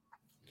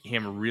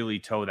him really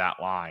toe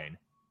that line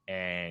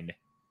and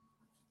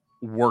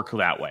work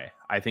that way.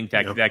 I think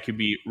that could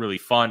be really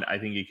fun. I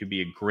think it could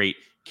be a great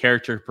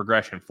character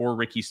progression for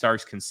Ricky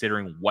Starks,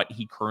 considering what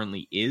he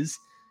currently is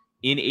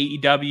in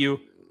AEW.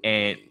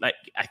 And like,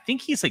 I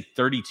think he's like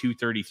 32,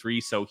 33.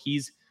 So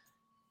he's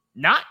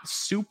not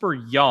super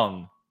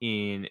young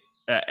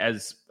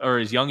as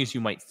young as you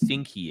might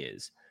think he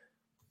is.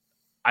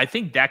 I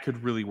think that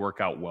could really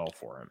work out well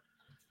for him.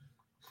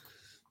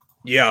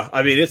 Yeah,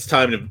 I mean, it's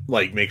time to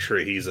like make sure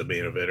he's a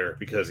main eventer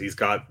because he's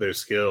got those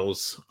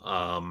skills.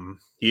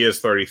 He is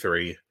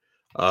 33.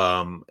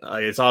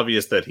 It's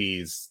obvious that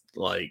he's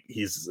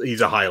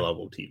a high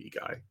level TV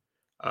guy,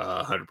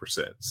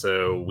 100%.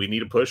 So we need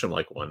to push him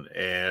like one.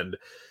 And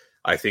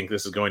I think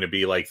this is going to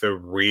be like the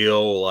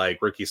real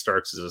like Ricky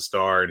Starks is a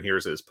star and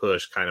here's his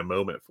push kind of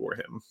moment for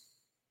him.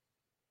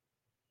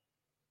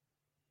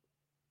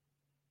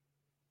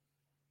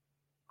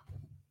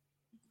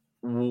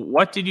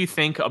 What did you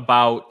think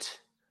about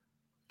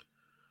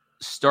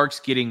Starks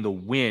getting the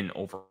win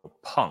over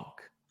Punk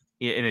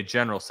in a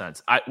general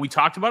sense? We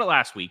talked about it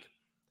last week.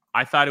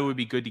 I thought it would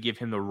be good to give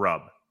him the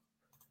rub.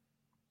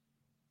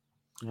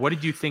 What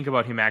did you think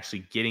about him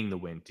actually getting the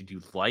win? Did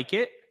you like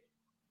it?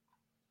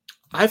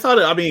 I thought,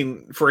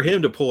 for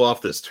him to pull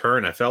off this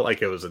turn, I felt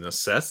like it was a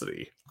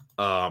necessity.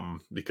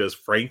 Because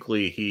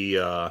frankly, he's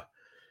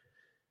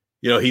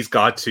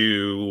got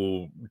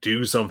to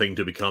do something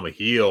to become a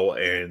heel,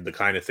 and the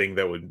kind of thing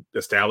that would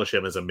establish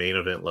him as a main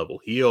event level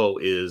heel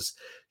is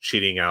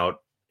cheating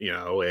out,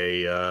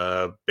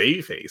 a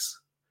babyface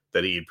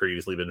that he had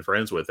previously been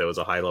friends with that was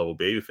a high level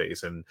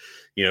babyface. And,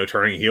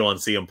 turning heel on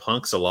CM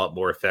Punk's a lot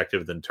more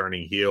effective than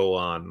turning heel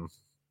on,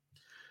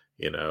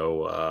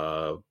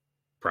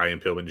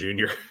 Brian Pillman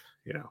Jr.,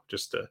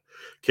 just to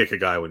kick a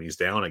guy when he's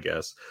down, I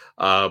guess.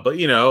 I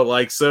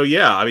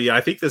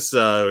think this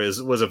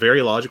was a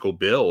very logical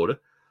build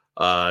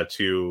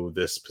to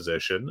this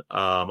position.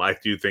 I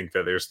do think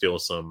that there's still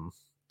some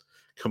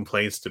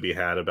complaints to be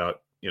had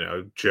about,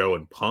 Joe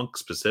and Punk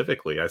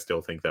specifically. I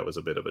still think that was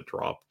a bit of a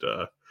dropped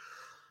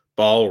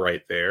ball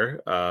right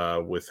there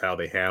with how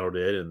they handled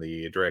it and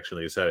the direction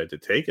they decided to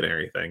take and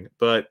everything.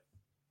 But,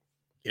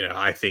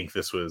 I think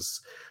this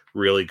was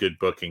really good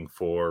booking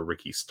for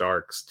Ricky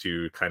Starks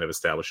to kind of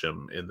establish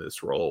him in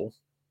this role.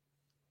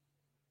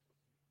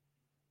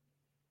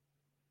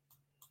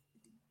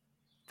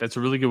 That's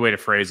a really good way to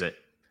phrase it.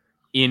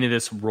 In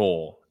this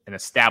role and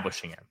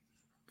establishing him.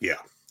 Yeah.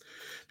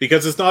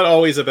 Because it's not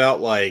always about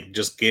like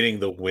just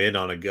getting the win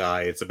on a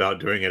guy. It's about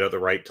doing it at the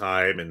right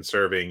time and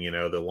serving,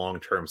 the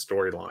long-term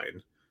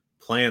storyline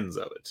plans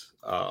of it.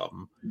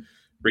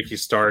 Ricky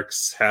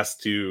Starks has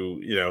to,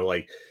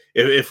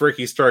 if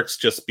Ricky Starks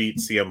just beat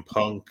CM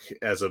Punk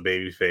as a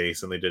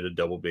babyface and they did a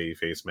double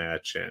babyface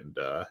match and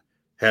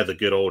had the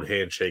good old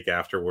handshake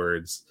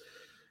afterwards,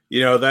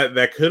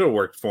 that could have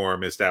worked for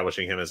him,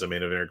 establishing him as a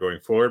main eventer going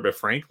forward. But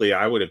frankly,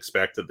 I would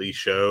expect that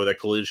that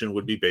Collision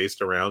would be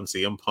based around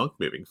CM Punk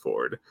moving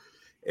forward.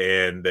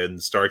 And then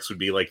Starks would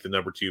be like the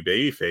number 2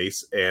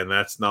 babyface. And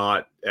that's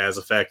not as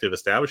effective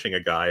establishing a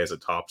guy as a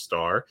top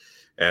star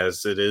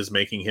as it is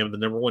making him the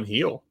number 1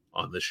 heel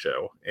on this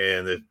show.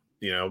 And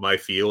my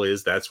feel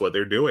is that's what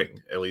they're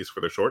doing, at least for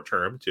the short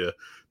term, to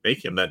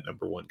make him that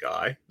number 1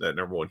 guy, that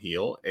number 1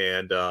 heel.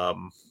 And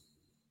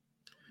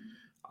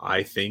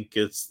I think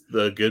it's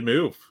the good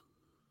move.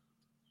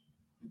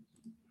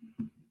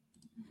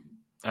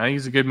 I think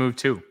it's a good move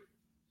too.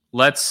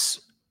 Let's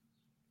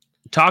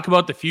talk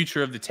about the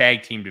future of the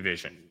tag team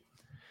division.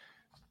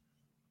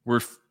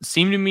 We're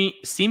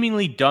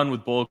seemingly done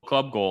with Bullet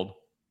Club Gold.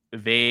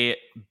 They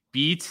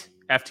beat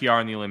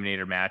FTR in the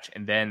Eliminator match,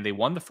 and then they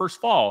won the first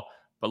fall,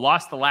 but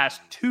lost the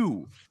last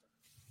two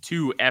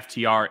to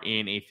FTR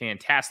in a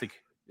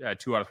fantastic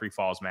 2 out of 3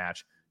 falls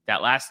match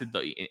that lasted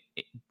the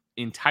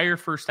entire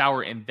first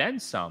hour and then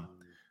some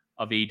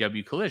of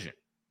AEW Collision.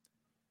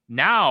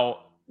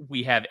 Now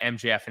we have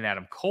MJF and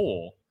Adam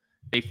Cole.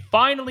 They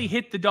finally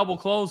hit the double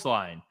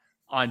clothesline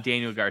on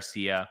Daniel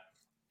Garcia.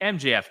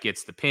 MJF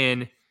gets the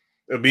pin.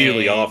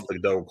 Immediately off the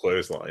double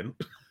clothesline.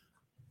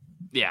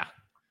 Yeah.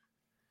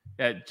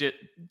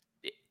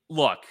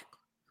 Look,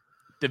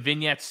 the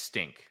vignettes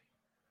stink.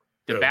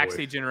 The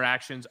backstage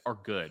interactions are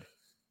good.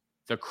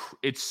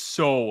 It's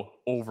so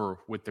over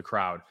with the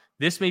crowd.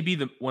 This may be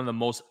one of the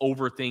most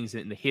over things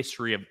in the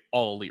history of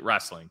All Elite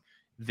Wrestling,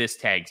 this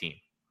tag team.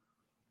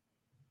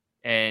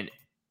 And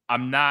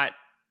I'm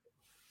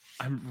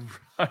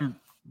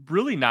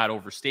really not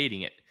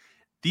overstating it.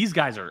 These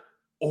guys are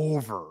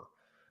over.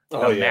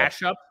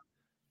 Mashup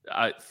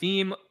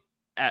theme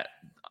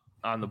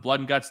on the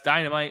Blood and Guts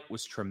Dynamite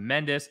was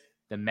tremendous.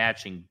 The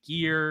matching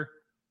gear,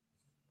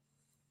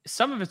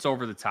 some of it's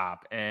over the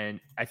top, and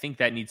I think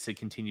that needs to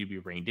continue to be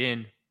reined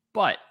in.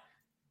 But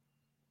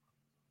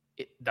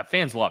the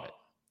fans love it,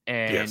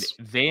 and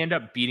they end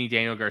up beating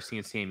Daniel Garcia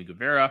and Sammy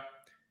Guevara.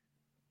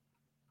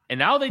 And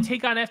now they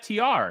take on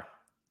FTR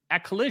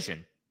at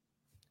Collision.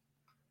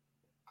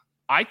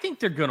 I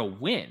think they're going to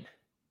win.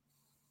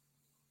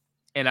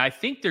 And I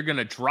think they're going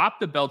to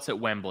drop the belts at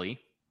Wembley.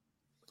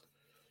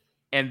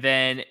 And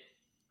then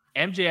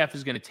MJF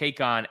is going to take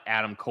on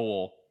Adam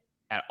Cole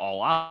at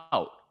All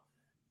Out.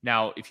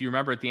 Now, if you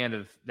remember at the end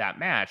of that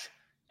match,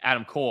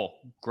 Adam Cole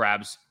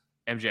grabs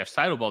MJF's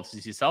title belt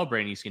as he's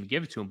celebrating. He's going to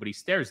give it to him, but he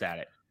stares at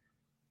it.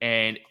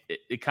 And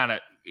it kind of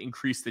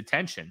increased the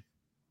tension.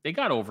 They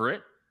got over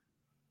it.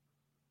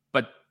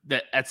 But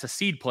that's a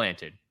seed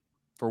planted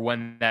for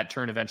when that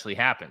turn eventually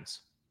happens.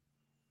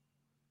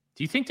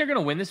 Do you think they're going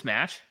to win this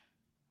match?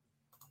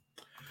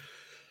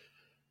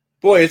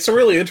 Boy, it's a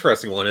really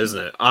interesting one,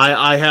 isn't it?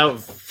 I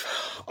have,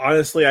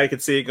 honestly, I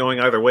could see it going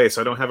either way, so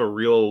I don't have a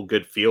real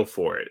good feel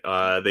for it.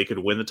 They could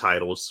win the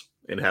titles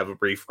and have a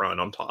brief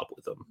run on top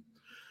with them.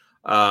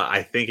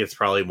 I think it's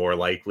probably more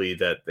likely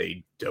that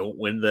they don't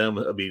win them,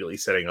 immediately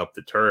setting up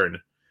the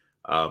turn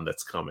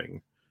that's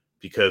coming.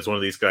 Because one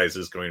of these guys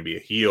is going to be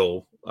a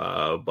heel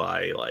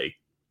by, like,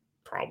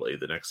 probably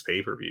the next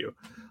pay-per-view.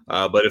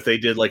 But if they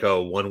did like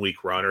a 1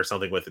 week run or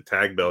something with the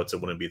tag belts, it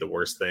wouldn't be the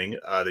worst thing.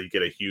 They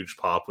get a huge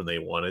pop when they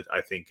won it.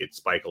 I think it'd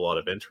spike a lot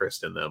of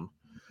interest in them.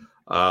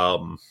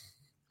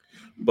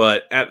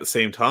 But at the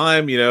same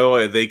time, you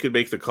know, they could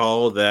make the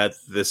call that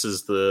this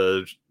is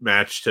the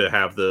match to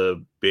have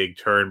the big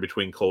turn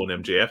between Cole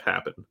and MJF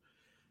happen.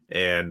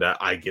 And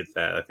I get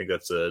that. I think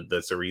that's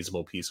a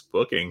reasonable piece of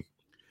booking.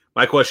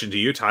 My question to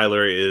you,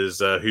 Tyler, is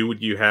who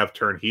would you have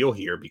turn heel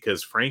here?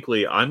 Because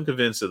frankly, I'm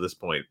convinced at this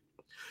point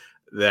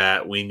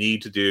that we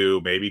need to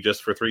do, maybe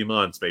just for 3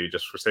 months, maybe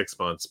just for 6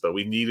 months, but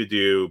we need to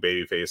do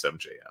babyface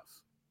MJF.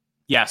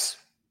 Yes.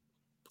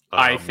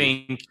 I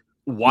think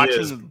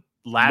watching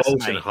last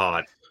night,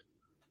 hot.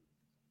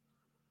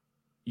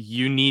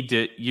 You need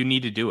to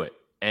do it.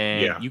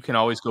 And you can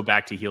always go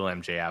back to heel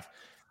MJF.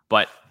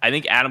 But I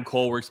think Adam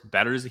Cole works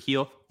better as a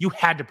heel. You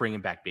had to bring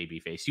him back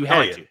babyface. You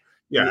had to.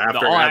 Yeah,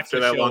 after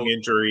that long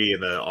injury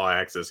and the All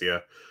Access,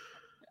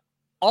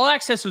 All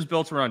Access was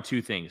built around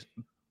two things.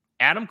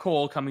 Adam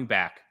Cole coming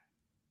back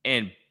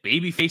and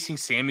baby facing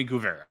Sammy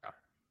Guevara.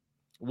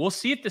 We'll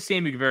see if the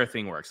Sammy Guevara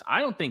thing works. I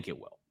don't think it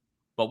will,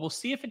 but we'll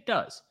see if it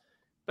does.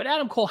 But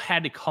Adam Cole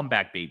had to come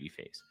back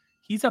babyface.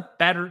 He's a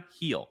better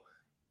heel.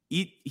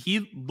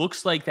 He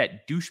looks like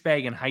that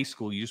douchebag in high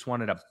school you just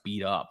wanted to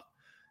beat up.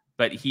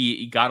 But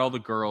he got all the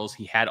girls.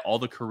 He had all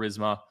the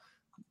charisma.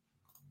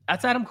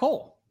 That's Adam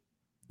Cole.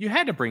 You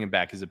had to bring him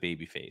back as a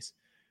babyface,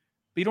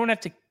 but you don't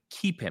have to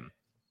keep him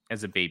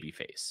as a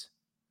babyface.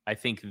 I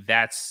think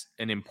that's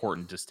an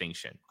important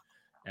distinction.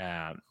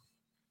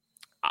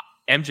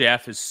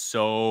 MJF is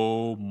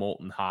so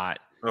molten hot.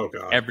 Oh,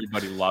 God.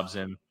 Everybody loves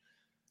him.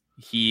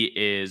 He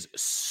is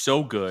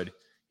so good.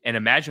 And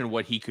imagine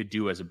what he could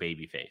do as a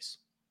babyface.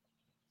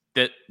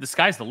 The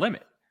sky's the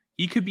limit.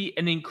 He could be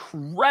an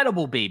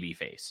incredible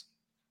babyface.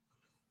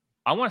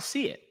 I want to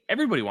see it.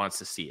 Everybody wants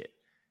to see it.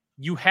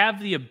 You have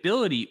the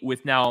ability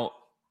with now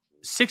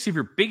 6 of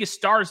your biggest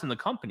stars in the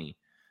company.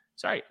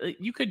 Sorry,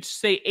 you could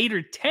say 8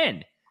 or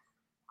 10.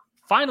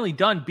 Finally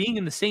done being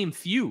in the same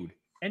feud.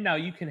 And now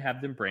you can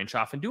have them branch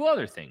off and do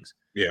other things.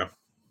 Yeah.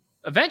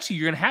 Eventually,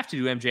 you're going to have to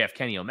do MJF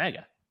Kenny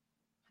Omega.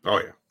 Oh,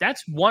 yeah.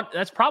 That's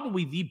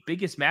probably the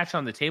biggest match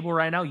on the table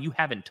right now you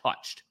haven't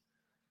touched.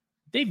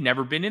 They've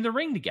never been in the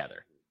ring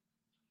together.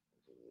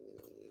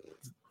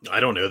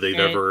 I don't know. They've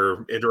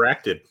ever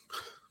interacted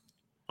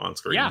on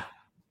screen. Yeah.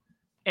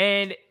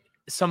 And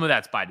some of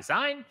that's by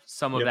design.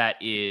 Some of that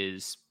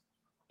is,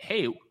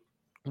 hey,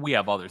 we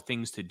have other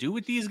things to do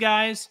with these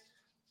guys.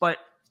 But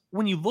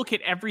when you look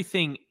at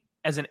everything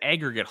as an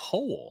aggregate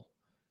whole,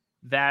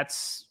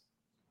 that's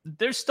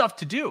there's stuff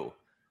to do.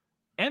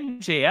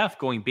 MJF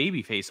going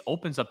babyface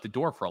opens up the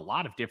door for a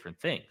lot of different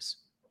things.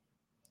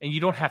 And you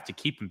don't have to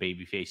keep him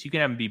babyface. You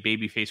can have him be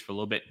babyface for a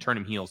little bit, turn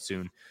him heel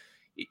soon.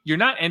 You're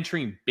not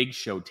entering Big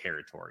Show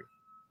territory.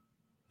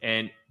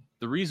 And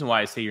the reason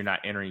why I say you're not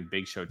entering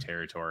Big Show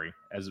territory,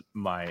 as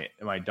my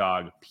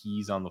dog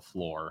pees on the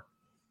floor,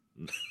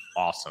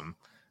 awesome.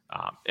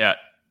 Yeah,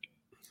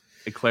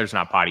 Claire's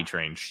not potty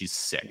trained. She's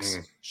 6,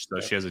 so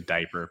she has a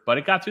diaper, but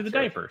it got through the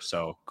diaper,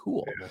 so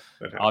cool.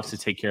 Yeah, I'll have to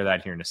take care of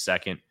that here in a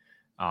second.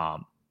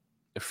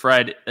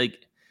 Fred,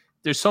 like,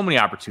 there's so many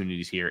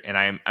opportunities here, and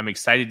I'm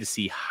excited to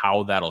see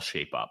how that'll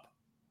shape up.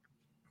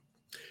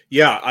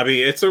 Yeah, I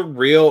mean, it's a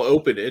real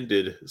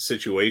open-ended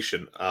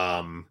situation,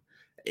 and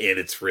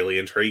it's really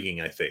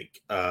intriguing, I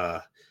think.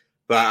 But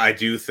I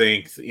do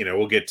think,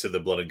 we'll get to the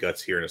blood and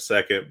guts here in a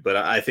second, but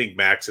I think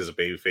Max as a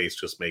babyface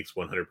just makes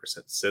 100%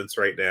 sense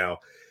right now.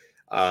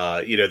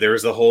 There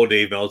was the whole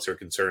Dave Meltzer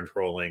concern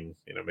trolling,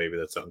 maybe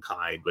that's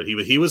unkind, but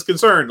he was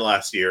concerned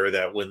last year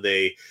that when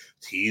they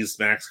teased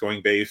Max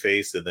going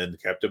babyface and then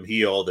kept him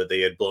heel, that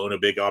they had blown a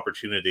big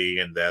opportunity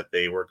and that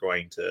they were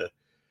going to,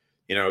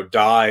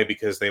 die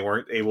because they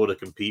weren't able to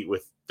compete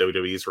with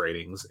WWE's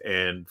ratings.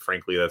 And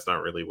frankly, that's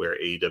not really where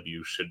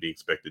AEW should be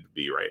expected to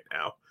be right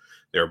now.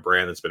 They're a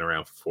brand that's been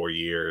around for 4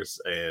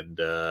 years, and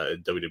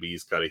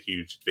WWE's got a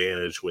huge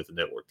advantage with a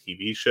network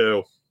TV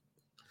show.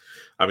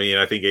 I mean,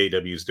 I think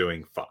AEW is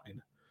doing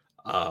fine.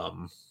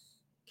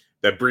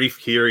 That brief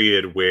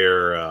period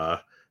where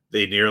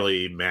they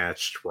nearly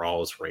matched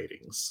Raw's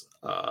ratings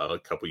a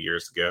couple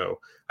years ago,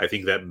 I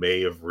think that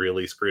may have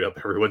really screwed up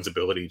everyone's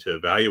ability to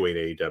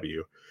evaluate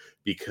AEW,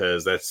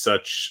 because that's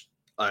such...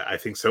 I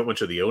think so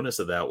much of the onus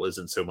of that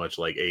wasn't so much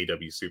like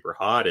AEW super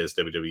hot as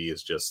WWE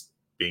is just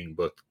being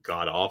booked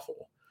god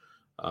awful.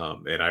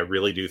 And I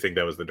really do think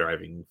that was the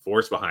driving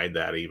force behind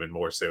that, even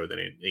more so than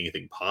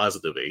anything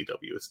positive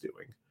AEW is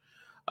doing.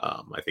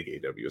 I think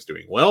AEW is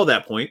doing well at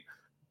that point,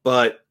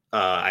 but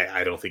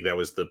I don't think that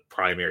was the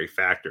primary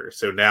factor.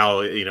 So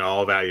now,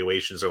 all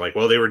evaluations are like,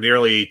 well, they were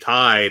nearly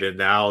tied and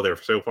now they're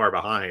so far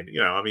behind.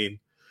 I mean,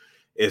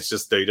 it's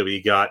just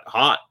WWE got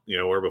hot,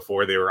 where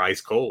before they were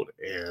ice cold.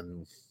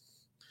 And,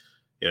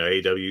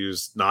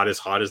 AEW's not as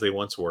hot as they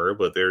once were,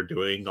 but they're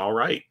doing all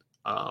right.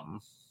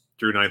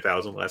 Drew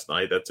 9,000 last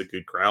night. That's a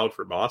good crowd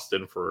for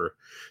Boston for,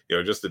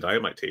 just the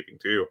Dynamite taping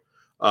too.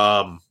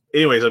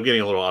 Anyways, I'm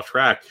getting a little off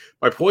track.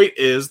 My point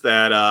is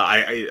that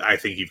I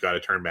think you've got to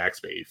turn Max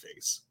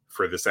babyface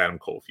for this Adam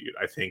Cole feud.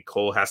 I think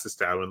Cole has to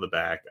stab him in the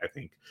back. I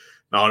think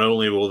not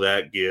only will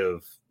that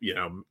give,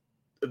 the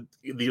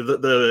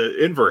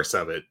inverse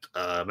of it,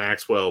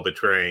 Maxwell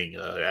betraying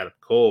Adam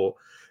Cole,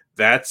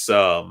 that's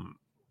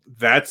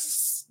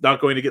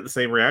not going to get the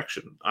same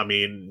reaction. I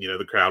mean,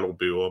 the crowd will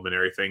boo him and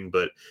everything,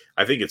 but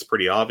I think it's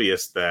pretty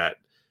obvious that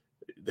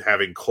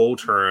having Cole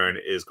turn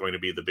is going to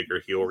be the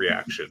bigger heel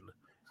reaction.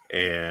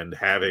 And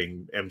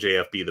having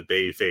MJF be the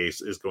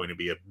babyface is going to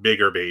be a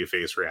bigger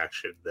babyface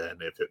reaction than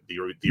if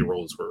the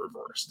roles were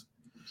reversed.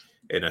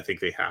 And I think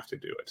they have to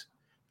do it.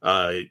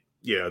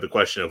 The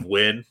question of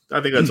when,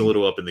 I think that's a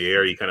little up in the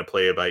air. You kind of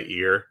play it by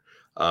ear.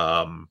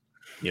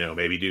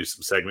 Maybe do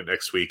some segment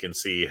next week and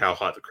see how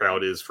hot the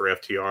crowd is for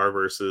FTR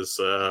versus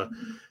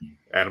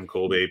Adam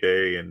Cole,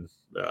 Baby, and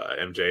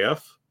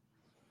MJF.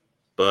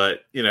 But,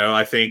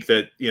 I think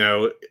that,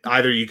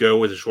 either you go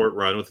with a short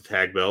run with the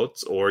tag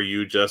belts, or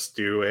you just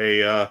do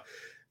a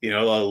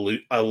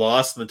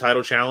loss in the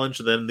title challenge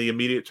and then the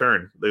immediate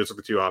turn. Those are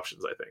the two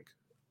options, I think.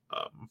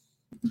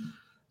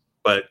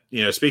 But,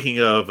 speaking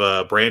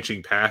of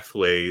branching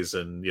pathways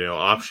and,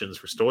 options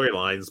for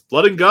storylines,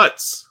 Blood and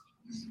Guts.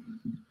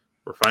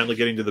 We're finally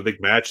getting to the big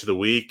match of the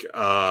week.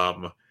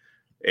 And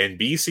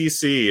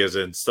BCC is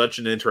in such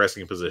an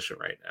interesting position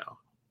right now.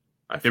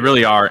 They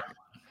really are.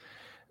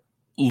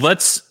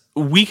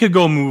 We could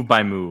go move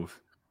by move.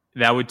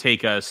 That would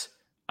take us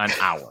an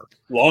hour.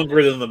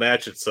 Longer than the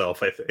match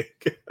itself, I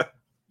think.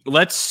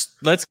 Let's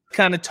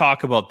kind of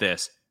talk about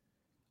this.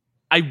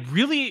 I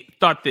really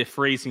thought the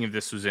phrasing of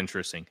this was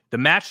interesting. The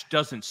match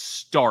doesn't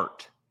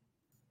start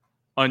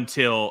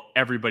until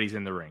everybody's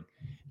in the ring.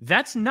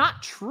 That's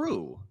not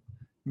true.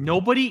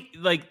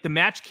 The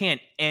match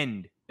can't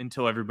end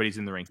until everybody's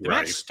in the ring. The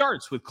match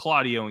starts with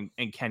Claudio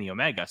and Kenny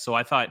Omega. So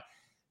I thought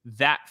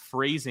that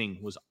phrasing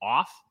was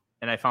off,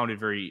 and I found it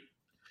very...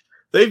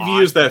 They've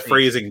used that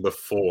phrasing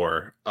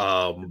before,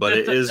 but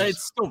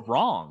it's still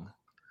wrong.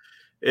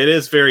 It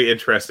is very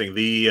interesting.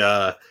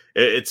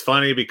 It's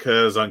funny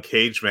because on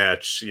Cage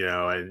Match,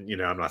 I'm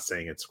not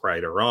saying it's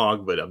right or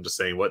wrong, but I'm just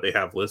saying what they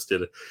have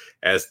listed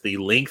as the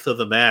length of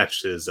the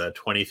match is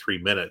 23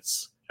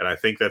 minutes. And I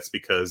think that's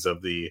because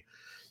of you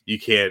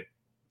can't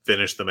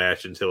finish the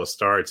match until it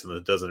starts, and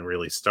it doesn't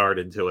really start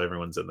until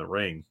everyone's in the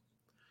ring.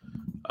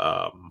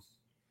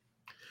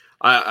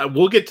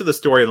 We'll get to the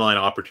storyline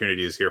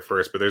opportunities here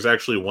first, but there's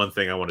actually one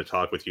thing I want to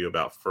talk with you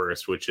about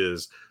first, which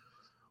is,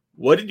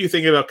 what did you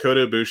think about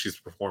Kota Ibushi's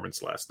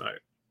performance last night?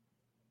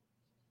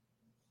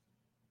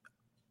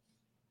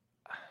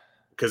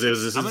 because it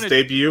was I'm his gonna-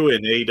 debut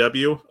in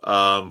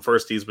AEW.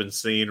 First, he's been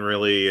seen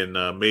really in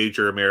a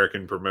major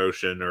American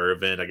promotion or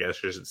event, I guess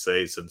I should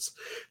say, since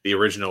the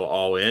original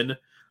All In.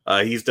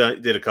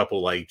 Did a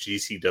couple like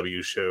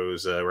GCW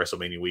shows,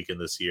 WrestleMania weekend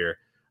this year,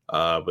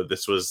 but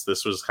this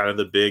was kind of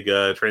the big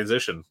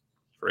transition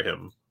for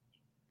him.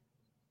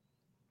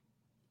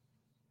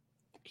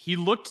 He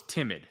looked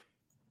timid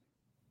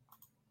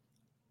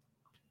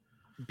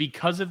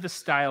because of the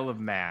style of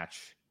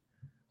match.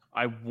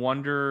 I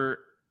wonder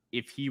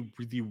if he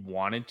really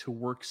wanted to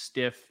work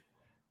stiff,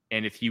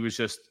 and if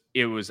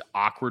it was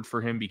awkward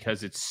for him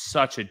because it's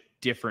such a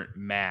different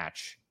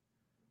match.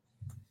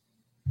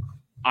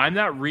 I'm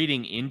not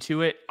reading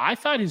into it. I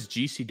thought his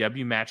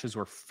GCW matches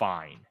were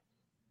fine.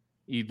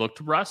 He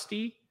looked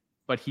rusty,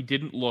 but he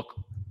didn't look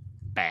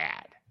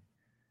bad.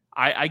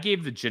 I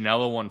gave the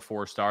Janela one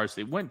 4 stars.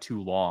 It went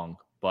too long,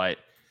 but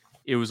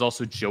it was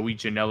also Joey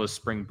Janela's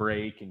spring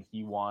break, and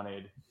he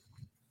wanted,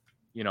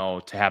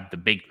 to have the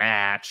big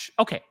match.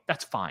 Okay,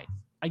 that's fine.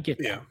 I get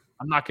that. Yeah.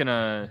 I'm not going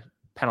to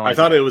penalize. I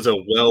thought it was a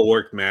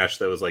well-worked match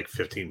that was like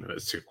 15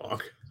 minutes too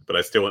long, but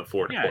I still went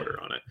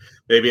 4.25 on it.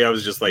 Maybe I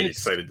was just like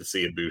excited to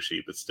see Ibushi,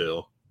 but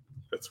still,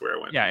 that's where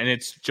I went. Yeah, and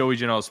it's Joey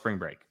Janela's spring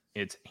break.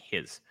 It's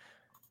his.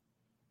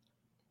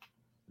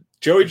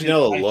 Joey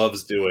Janela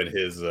loves doing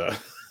his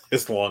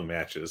his long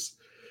matches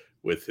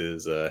with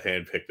his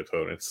hand-picked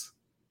opponents.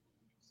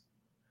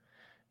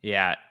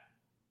 Yeah.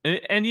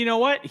 And you know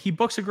what? He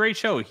books a great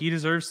show. He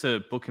deserves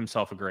to book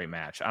himself a great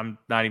match. I'm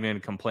not even going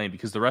to complain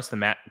because the rest of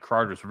the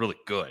card was really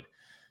good.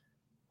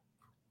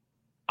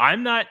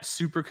 I'm not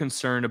super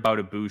concerned about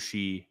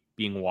Ibushi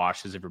being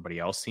washed as everybody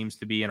else seems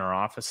to be in our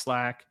office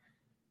Slack.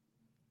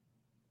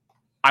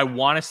 I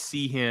want to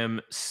see him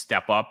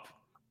step up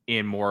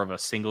in more of a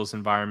singles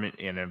environment,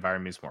 in an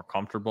environment he's more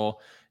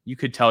comfortable. You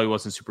could tell he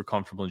wasn't super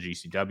comfortable in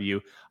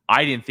GCW.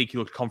 I didn't think he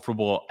looked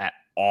comfortable at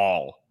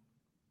all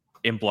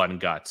in Blood and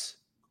Guts.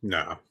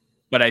 No.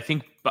 But I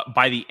think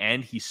by the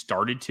end, he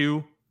started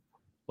to.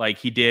 Like,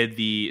 he did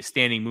the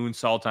standing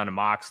moonsault on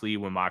Moxley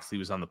when Moxley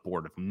was on the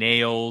board of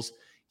nails.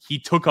 He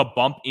took a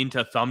bump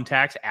into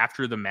Thumbtacks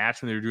after the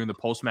match when they were doing the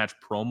post-match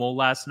promo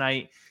last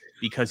night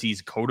because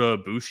he's Kota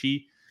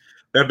Ibushi.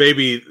 That may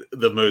be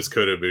the most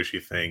Kota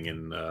Ibushi thing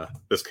in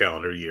this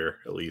calendar year,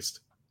 at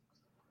least.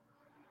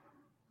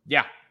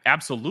 Yeah,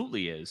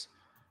 absolutely is.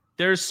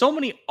 There's so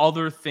many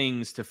other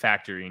things to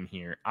factor in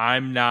here.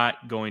 I'm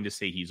not going to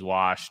say he's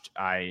washed.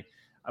 I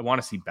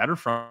want to see better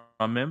from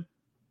him,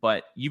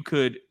 but you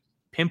could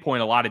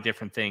pinpoint a lot of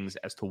different things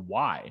as to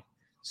why.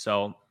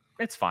 So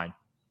it's fine.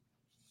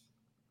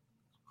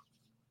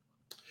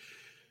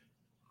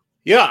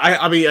 Yeah,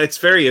 I mean, it's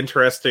very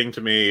interesting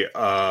to me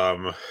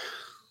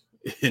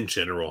in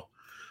general.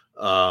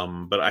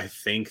 But I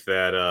think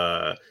that,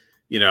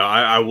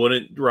 I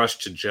wouldn't rush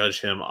to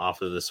judge him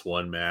off of this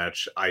one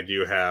match. I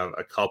do have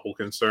a couple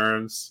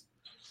concerns.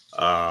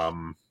 I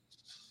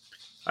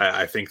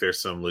think there's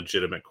some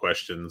legitimate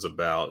questions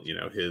about,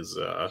 his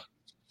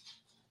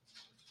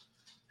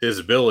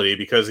ability,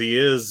 because he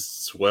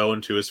is well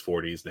into his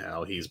 40s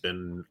now. He's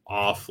been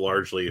off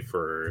largely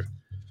for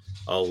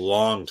a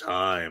long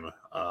time,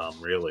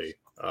 really.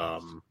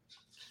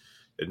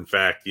 In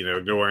fact,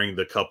 during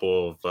the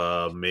couple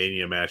of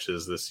Mania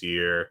matches this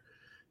year,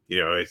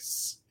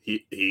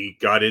 he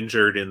got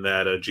injured in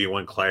that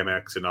G1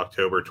 Climax in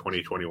October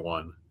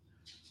 2021.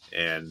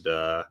 And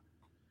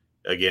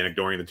again,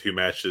 ignoring the 2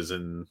 matches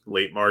in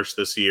late March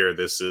this year,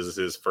 this is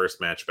his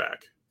first match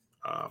back.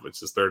 It's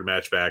his 3rd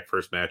match back,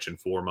 first match in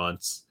 4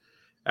 months.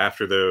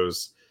 After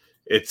those,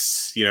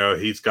 it's,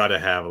 he's got to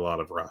have a lot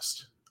of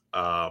rust.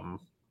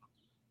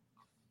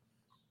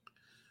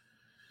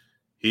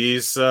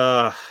 He's,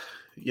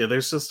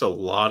 there's just a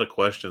lot of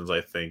questions, I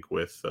think,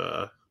 with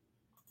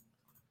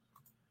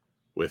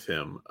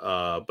him.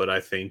 But I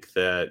think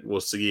that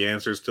we'll see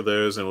answers to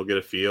those and we'll get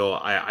a feel.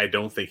 I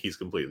don't think he's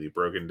completely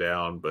broken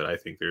down, but I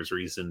think there's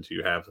reason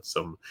to have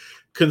some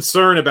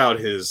concern about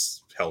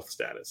his health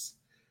status.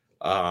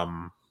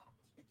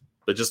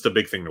 But just a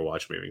big thing to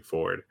watch moving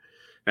forward.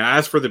 Now,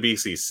 as for the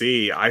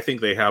BCC, I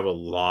think they have a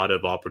lot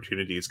of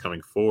opportunities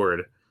coming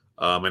forward.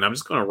 And I'm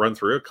just going to run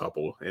through a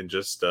couple and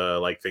just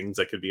like things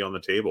that could be on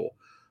the table.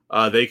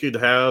 They could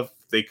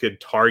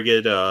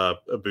target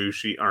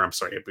Takeshita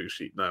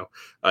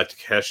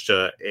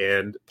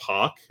and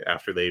Pac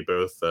after they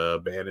both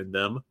abandoned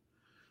them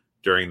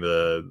during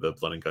the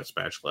Blood and Guts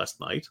match last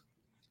night.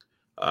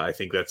 I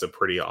think that's a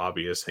pretty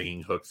obvious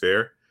hanging hook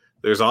there.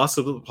 There's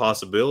also the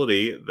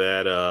possibility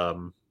that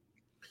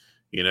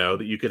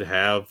that you could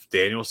have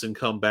Danielson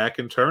come back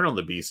and turn on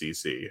the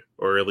BCC,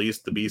 or at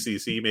least the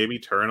BCC maybe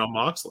turn on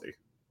Moxley.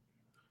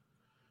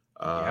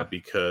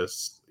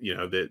 Because,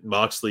 that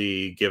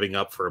Moxley giving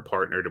up for a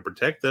partner to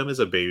protect them is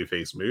a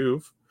babyface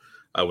move.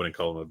 I wouldn't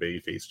call him a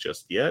babyface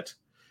just yet.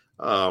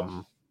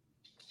 I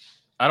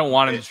don't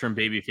want him to turn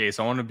babyface.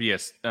 I want him to be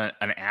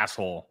an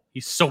asshole.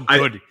 He's so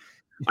good.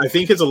 I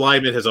think his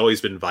alignment has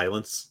always been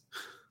violence.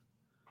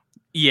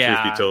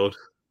 Yeah. Truth be told.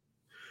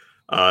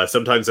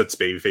 Sometimes that's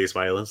babyface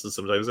violence and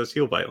sometimes that's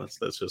heel violence.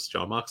 That's just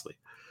Jon Moxley.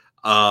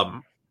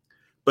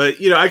 But,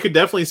 I could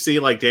definitely see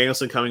like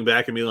Danielson coming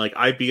back and being like,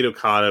 I beat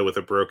Okada with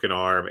a broken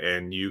arm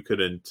and you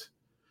couldn't,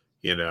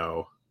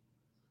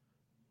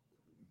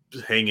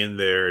 hang in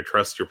there,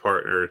 trust your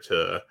partner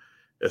to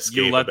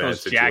escape You let a bad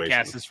those situation.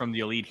 jackasses from the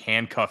Elite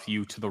handcuff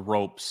you to the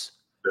ropes.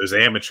 Those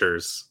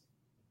amateurs.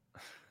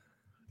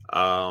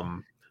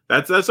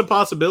 That's a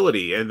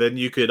possibility. And then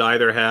you could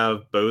either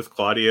have both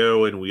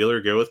Claudio and Wheeler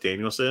go with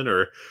Danielson,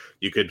 or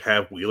you could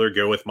have Wheeler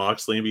go with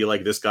Moxley and be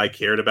like, this guy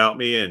cared about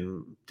me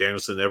and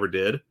Danielson never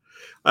did.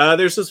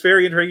 There's just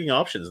very intriguing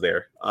options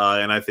there.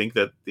 And I think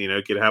that,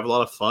 could have a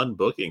lot of fun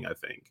booking, I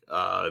think.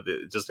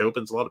 It just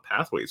opens a lot of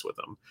pathways with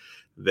them.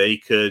 They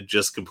could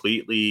just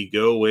completely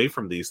go away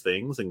from these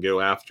things and go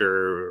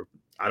after,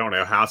 I don't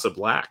know, House of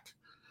Black,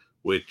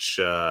 which,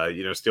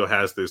 still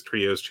has those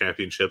trios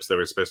championships that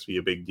were supposed to be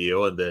a big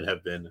deal and then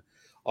have been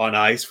on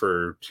ice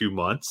for 2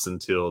 months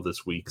until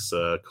this week's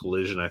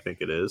Collision, I think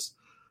it is.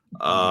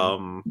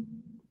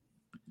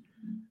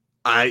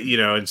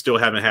 And still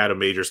haven't had a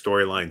major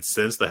storyline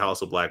since the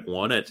House of Black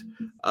won it.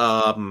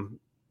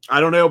 I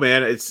don't know,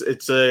 man.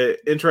 It's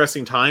a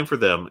interesting time for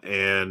them,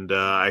 and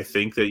I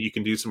think that you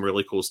can do some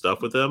really cool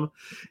stuff with them.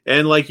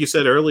 And like you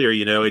said earlier,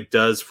 it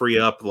does free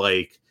up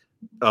like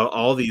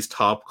all these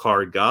top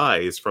card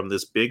guys from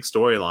this big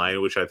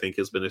storyline, which I think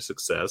has been a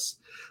success.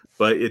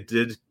 But it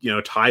did,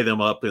 tie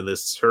them up in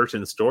this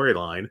certain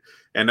storyline,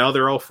 and now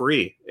they're all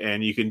free,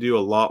 and you can do a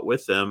lot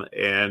with them,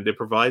 and it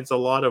provides a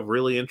lot of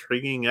really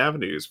intriguing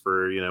avenues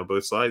for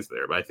both sides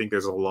there. But I think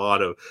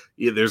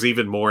there's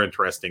even more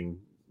interesting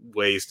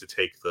ways to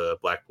take the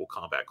Blackpool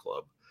Combat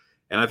Club,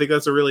 and I think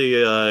that's a really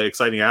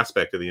exciting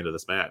aspect of the end of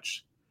this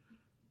match.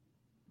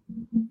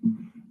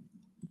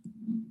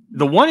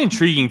 The one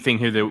intriguing thing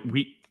here that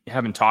we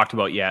haven't talked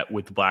about yet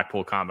with the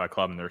Blackpool Combat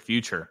Club and their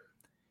future,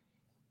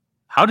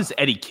 how does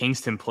Eddie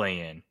Kingston play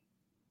in?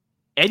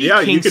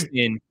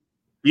 Kingston,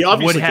 he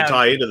obviously could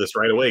tie into this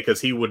right away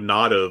because he would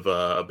not have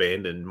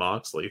abandoned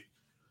Moxley.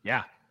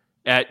 Yeah,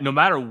 no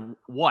matter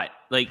what,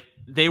 like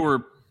they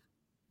were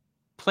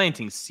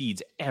planting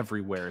seeds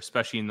everywhere,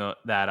 especially in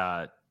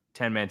that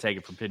 10-man tag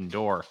at Forbidden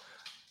Door.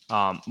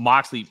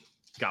 Moxley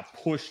got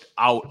pushed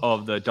out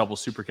of the double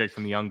super kick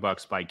from the Young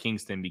Bucks by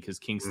Kingston because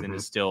Kingston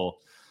is still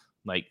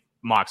like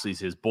Moxley's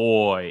his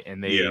boy,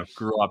 and they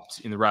grew up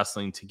in the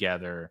wrestling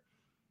together.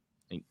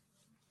 Like,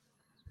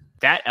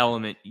 that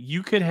element,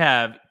 you could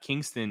have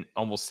Kingston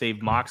almost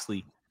save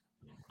Moxley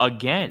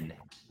again,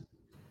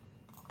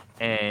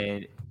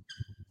 and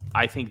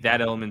I think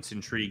that element's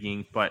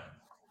intriguing. But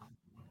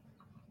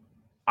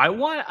I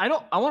want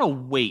to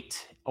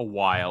wait a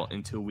while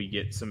until we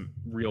get some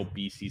real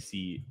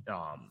BCC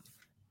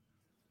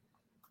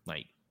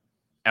like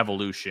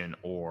evolution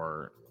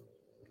or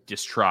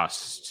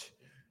distrust,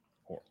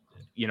 or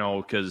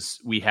because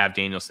we have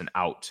Danielson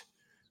out.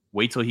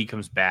 Wait till he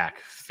comes back,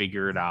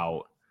 figure it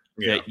out.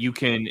 That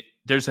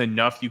there's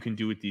enough you can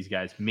do with these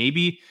guys.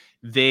 Maybe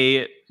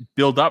they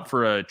build up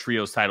for a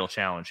trios title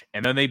challenge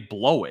and then they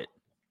blow it,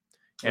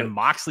 and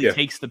Moxley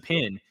takes the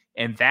pin,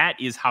 and that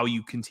is how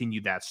you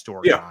continue that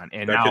story on.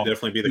 And that now could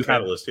definitely be the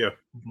catalyst.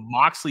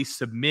 Moxley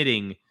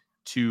submitting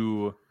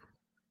to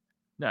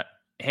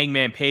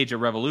Hangman Page at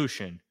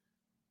Revolution,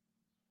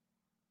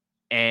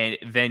 and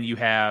then you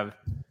have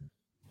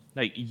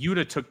like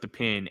Yuta took the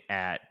pin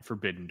at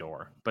Forbidden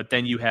Door, but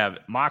then you have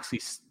Moxley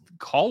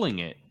calling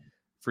it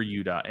for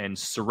Yuta and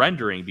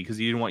surrendering because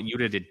he didn't want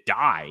Yuta to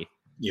die.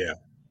 Yeah,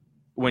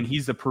 when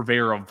he's the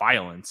purveyor of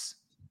violence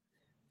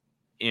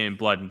in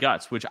Blood and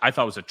Guts, which I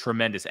thought was a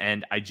tremendous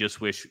end. I just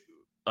wish,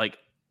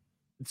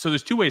 so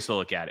there's two ways to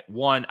look at it.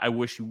 One, I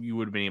wish you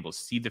would have been able to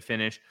see the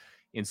finish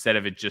instead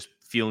of it just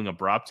feeling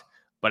abrupt.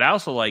 But I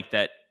also like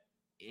that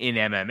in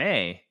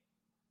MMA,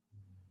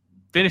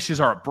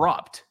 finishes are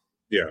abrupt.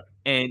 Yeah.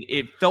 And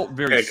it felt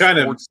very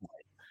sports-like.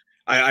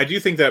 I do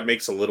think that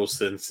makes a little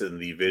sense in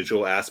the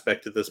visual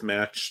aspect of this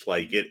match,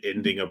 like it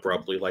ending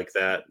abruptly like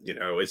that.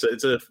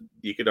 It's a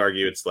you could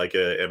argue it's like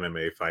a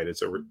MMA fight.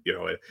 It's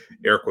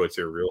air quotes,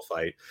 a real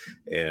fight,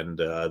 and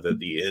that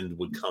the end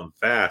would come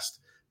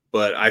fast.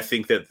 But I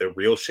think that the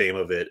real shame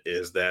of it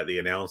is that the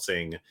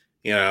announcing,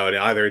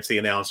 either it's the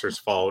announcer's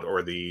fault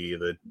or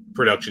the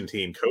production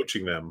team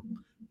coaching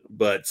them.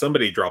 But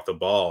somebody dropped the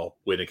ball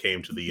when it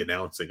came to the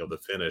announcing of the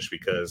finish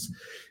because,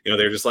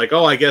 they're just like,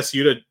 oh, I guess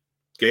Yuta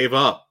gave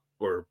up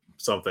or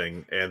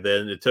something. And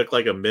then it took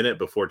like a minute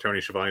before Tony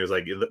Schiavone was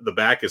like, the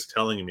back is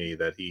telling me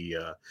that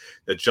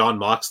that John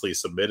Moxley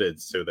submitted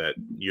so that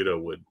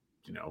Yuta would,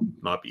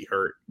 not be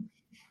hurt.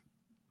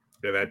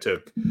 And that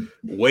took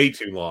way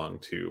too long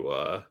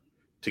to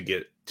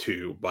get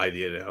to by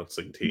the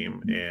announcing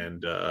team.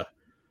 And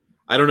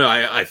I don't know.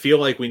 I feel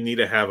like we need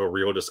to have a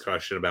real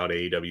discussion about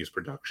AEW's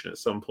production at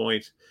some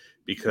point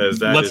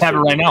because let's have it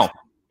right now.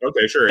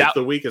 Okay, sure. It's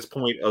the weakest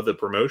point of the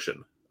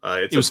promotion.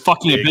 It was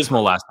fucking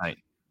abysmal last night.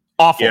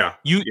 Awful.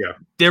 Yeah.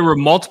 There were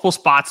multiple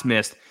spots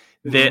missed.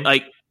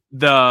 That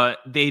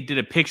they did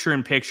a picture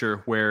in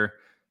picture where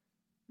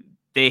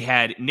they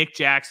had Nick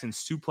Jackson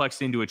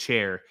suplexed into a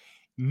chair.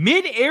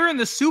 Mid-air in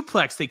the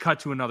suplex, they cut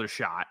to another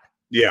shot.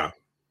 Yeah.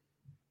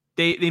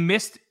 They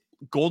missed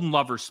Golden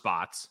Lover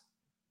spots.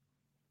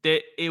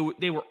 They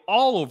were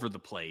all over the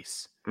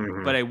place.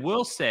 Mhm. But I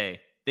will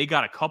say they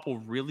got a couple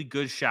really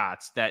good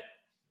shots that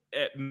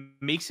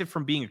makes it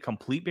from being a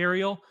complete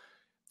burial.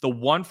 The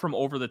one from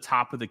over the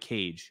top of the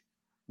cage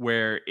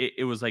where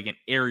it was like an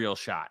aerial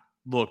shot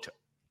looked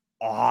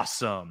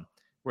awesome,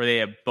 where they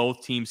have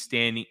both teams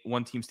standing,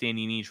 one team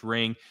standing in each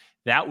ring.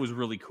 That was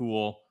really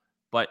cool.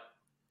 But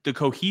the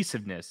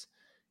cohesiveness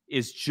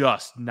is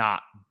just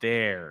not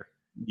there.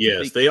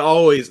 Yes, they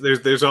always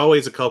there's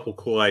always a couple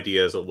cool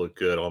ideas that look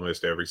good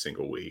almost every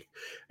single week,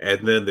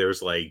 and then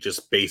there's like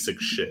just basic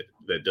shit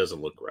that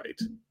doesn't look right.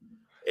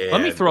 And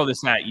Let me throw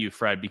this at you,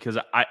 Fred, because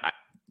I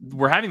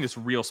we're having this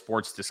real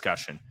sports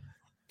discussion.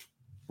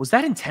 Was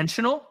that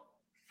intentional?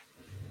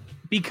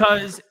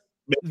 Because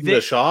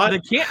the shot,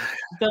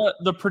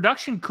 the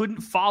production couldn't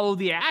follow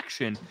the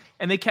action,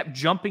 and they kept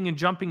jumping and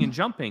jumping and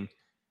jumping.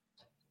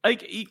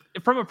 Like,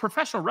 from a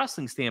professional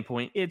wrestling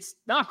standpoint, it's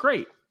not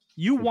great.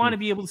 You want to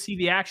be able to see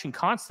the action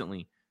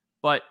constantly,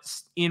 but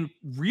in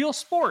real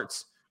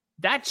sports,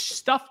 that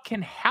stuff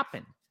can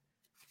happen,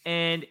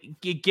 and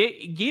it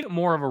gave it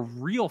more of a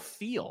real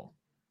feel.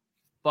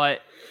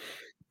 But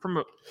from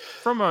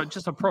a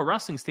just a pro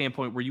wrestling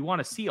standpoint, where you want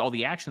to see all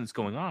the action that's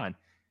going on,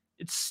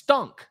 it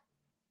stunk.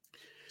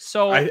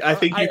 So I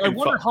think I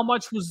wonder how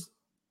much was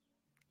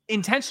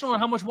intentional and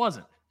how much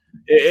wasn't.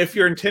 If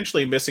you're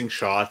intentionally missing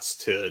shots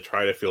to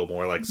try to feel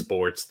more like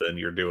sports, then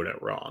you're doing it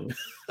wrong.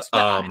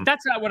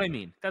 That's not what I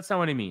mean. That's not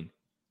what I mean.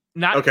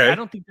 Okay. I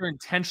don't think they're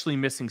intentionally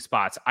missing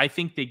spots. I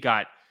think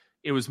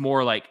it was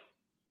more like,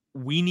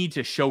 we need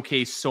to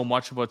showcase so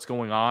much of what's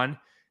going on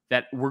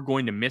that we're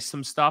going to miss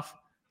some stuff,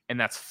 and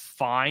that's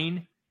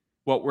fine.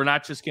 But we're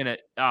not just going to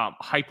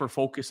hyper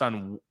focus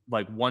on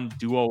like one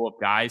duo of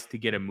guys to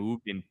get a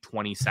move in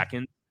 20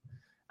 seconds.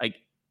 Like,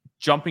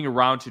 jumping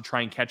around to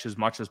try and catch as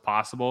much as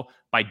possible.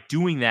 By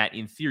doing that,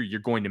 in theory, you're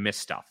going to miss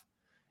stuff.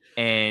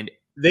 And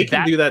they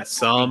can do that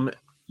some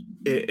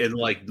in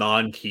like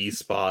non-key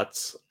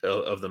spots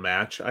of the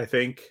match, I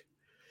think.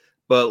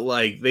 But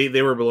like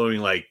they were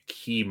blowing like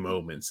key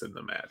moments in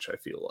the match, I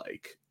feel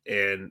like.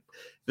 And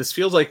this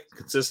feels like a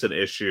consistent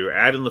issue.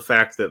 Add in the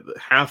fact that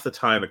half the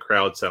time the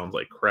crowd sounds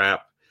like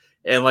crap.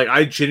 And like,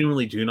 I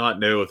genuinely do not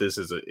know if this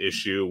is an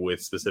issue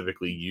with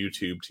specifically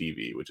YouTube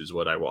TV, which is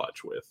what I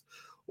watch with,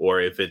 or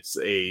if it's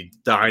a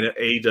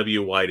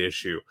AEW wide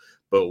issue.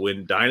 But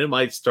when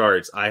Dynamite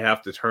starts, I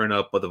have to turn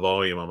up the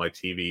volume on my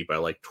TV by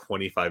like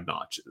 25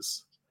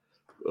 notches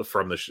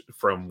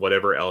from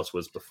whatever else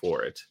was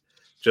before it,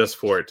 just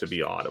for it to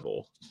be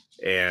audible.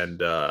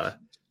 And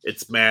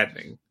it's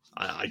maddening.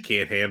 I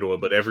can't handle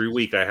it. But every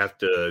week I have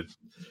to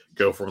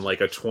go from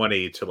like a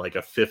 20 to like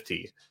a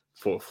 50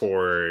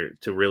 to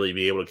really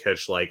be able to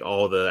catch like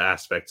all the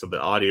aspects of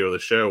the audio of the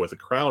show with the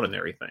crowd and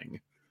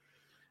everything.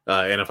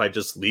 And if I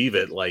just leave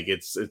it, like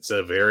it's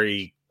a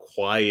very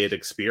quiet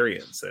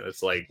experience. And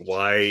it's like,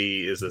 why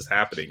is this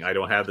happening? I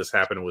don't have this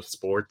happen with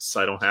sports.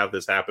 I don't have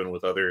this happen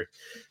with other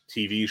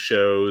TV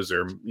shows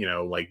or,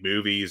 like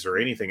movies or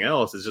anything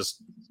else. It's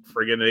just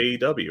friggin'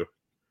 AEW.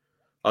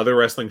 Other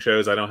wrestling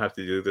shows I don't have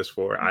to do this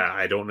for.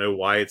 I don't know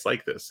why it's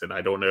like this. And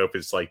I don't know if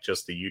it's like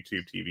just the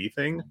YouTube TV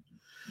thing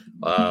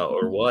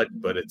or what,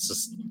 but it's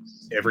just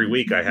every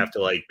week I have to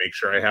like make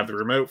sure I have the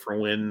remote for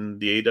when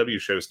the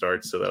AEW show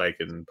starts so that I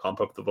can pump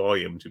up the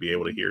volume to be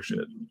able to hear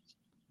shit.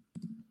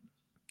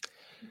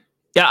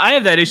 Yeah, I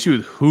have that issue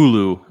with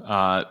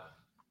Hulu.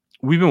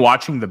 We've been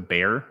watching The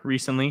Bear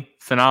recently.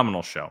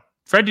 Phenomenal show.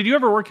 Fred, did you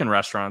ever work in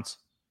restaurants?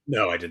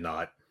 No, I did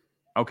not.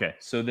 Okay,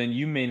 so then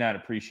you may not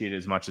appreciate it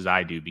as much as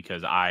I do,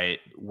 because I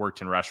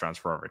worked in restaurants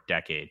for over a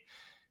decade.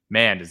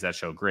 Man, does that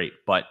show great.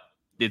 But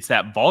it's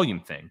that volume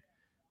thing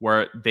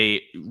where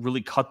they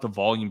really cut the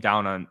volume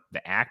down on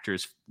the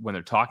actors when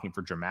they're talking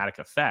for dramatic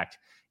effect.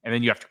 And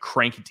then you have to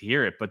crank it to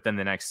hear it. But then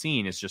the next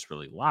scene is just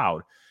really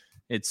loud.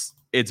 It's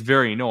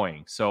very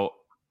annoying. So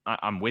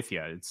I'm with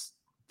you.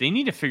 They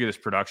need to figure this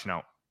production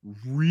out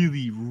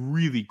really,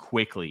 really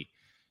quickly,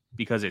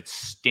 because it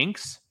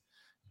stinks.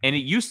 And it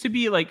used to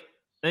be like,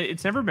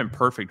 it's never been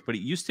perfect, but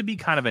it used to be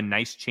kind of a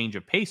nice change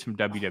of pace from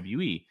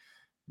WWE.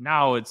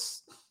 Now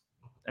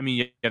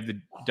you have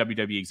the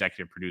WWE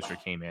executive producer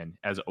came in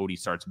as Odie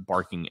starts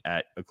barking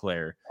at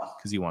Eclair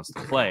because he wants to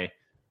play.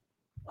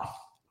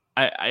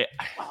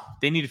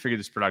 They need to figure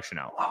this production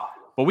out.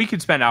 But we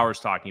could spend hours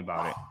talking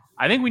about it.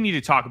 I think we need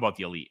to talk about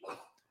the Elite.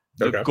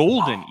 The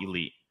Golden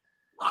Elite.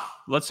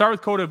 Let's start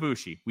with Kota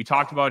Ibushi. We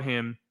talked about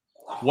him.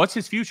 What's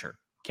his future?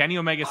 Kenny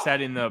Omega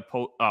said in the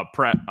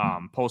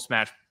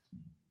post-match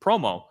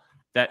promo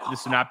that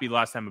this will not be the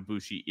last time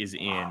Ibushi is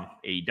in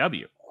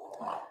AEW.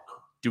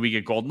 Do we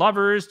get Gold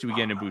Lovers? Do we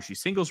get an Ibushi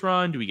singles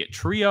run? Do we get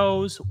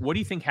trios? What do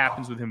you think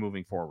happens with him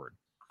moving forward?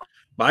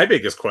 My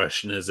biggest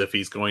question is if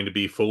he's going to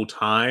be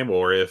full-time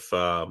or if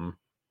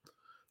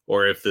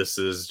this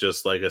is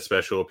just like a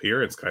special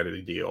appearance kind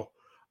of deal.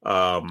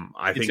 I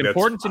think it's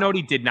important to note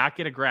he did not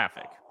get a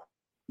graphic.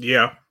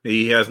 Yeah,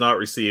 he has not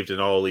received an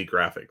All Elite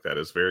graphic. That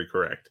is very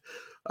correct.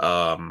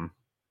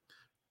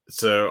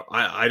 So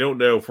I don't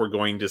know if we're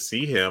going to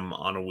see him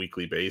on a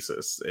weekly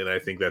basis, and I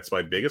think that's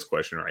my biggest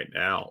question right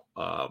now.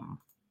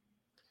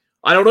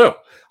 I don't know.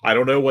 I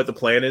don't know what the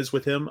plan is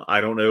with him. I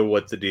don't know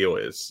what the deal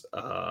is.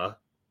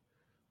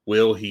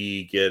 Will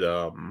he get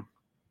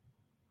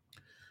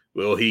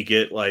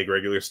like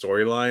regular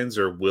storylines,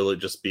 or will it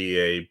just be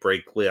a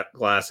break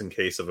glass in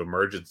case of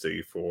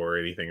emergency for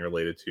anything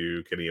related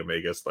to Kenny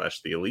Omega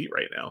 / the Elite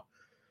right now?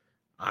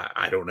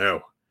 I don't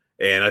know.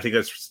 And I think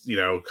that's,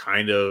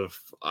 kind of,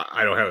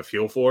 I don't have a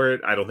feel for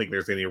it. I don't think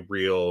there's any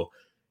real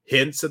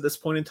hints at this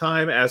point in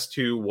time as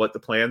to what the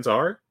plans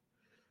are.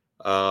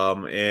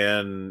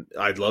 And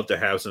I'd love to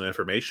have some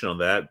information on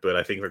that, but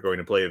I think they're going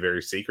to play it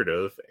very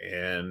secretive,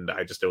 and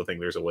I just don't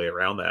think there's a way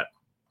around that.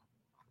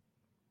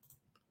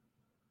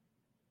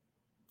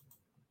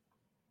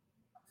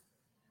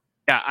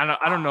 Yeah,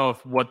 I don't know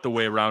what the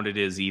way around it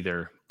is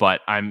either,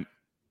 but I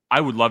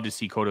would love to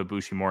see Kota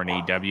Ibushi more in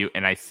AEW,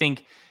 and I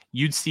think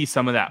you'd see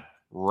some of that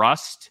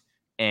rust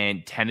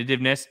and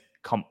tentativeness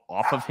come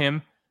off of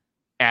him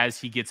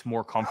as he gets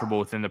more comfortable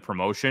within the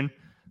promotion.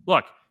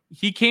 Look,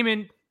 he came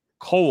in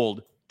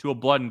cold to a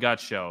Blood and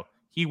Guts show.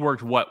 He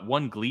worked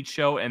one GLEAT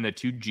show and the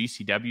 2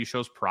 GCW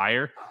shows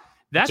prior.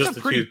 That's just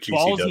a pretty the 2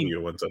 ballsy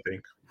GCW ones, I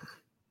think.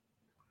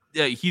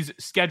 Yeah, he's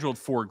scheduled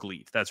for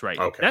GLEAT. That's right.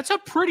 Okay. That's a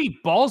pretty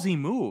ballsy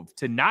move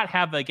to not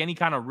have like any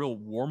kind of real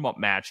warm-up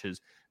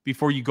matches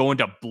before you go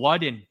into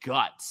Blood and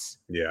Guts.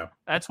 Yeah.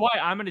 That's why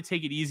I'm going to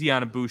take it easy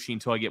on Ibushi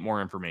until I get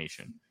more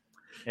information.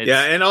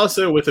 Yeah, and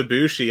also with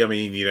Ibushi, I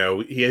mean,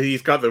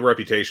 he's got the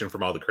reputation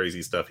from all the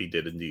crazy stuff he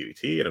did in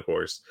DDT, and of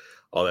course,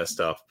 all that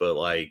stuff. But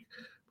like,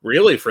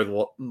 really, for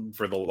the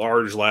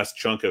large last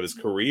chunk of his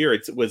career,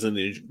 it was in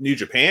New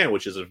Japan,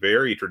 which is a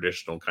very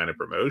traditional kind of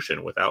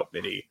promotion without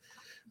many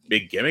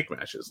big gimmick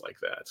matches like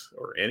that,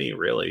 or any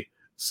really.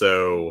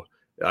 So,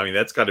 I mean,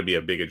 that's got to be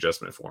a big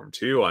adjustment for him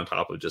too, on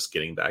top of just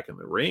getting back in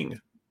the ring.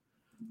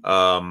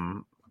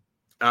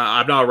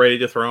 I'm not ready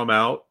to throw him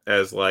out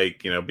as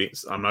like,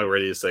 I'm not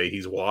ready to say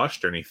he's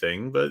washed or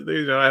anything, but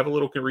I have a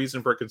little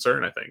reason for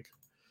concern, I think.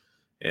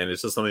 And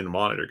it's just something to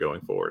monitor going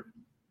forward.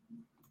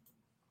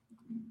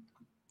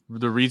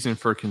 The reason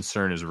for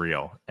concern is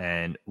real,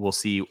 and we'll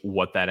see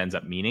what that ends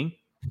up meaning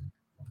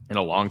in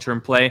a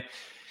long-term play.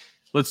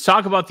 Let's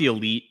talk about the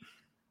Elite.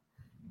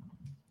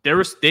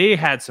 They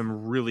had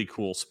some really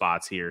cool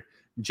spots here.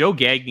 Joe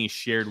Gagne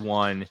shared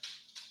one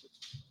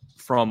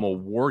from a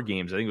War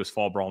Games, I think it was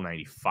Fall Brawl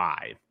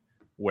 95,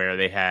 where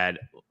they had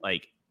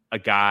like a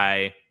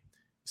guy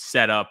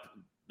set up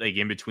like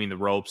in between the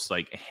ropes,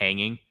 like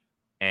hanging,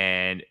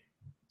 and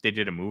they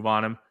did a move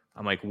on him.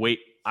 I'm like, wait,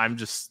 I'm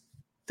just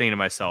thinking to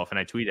myself, and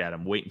I tweeted at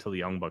him, wait until the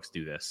Young Bucks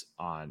do this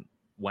on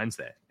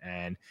Wednesday.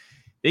 And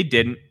they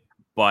didn't,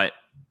 but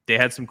they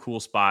had some cool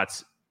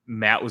spots.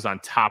 Matt was on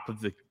top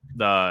of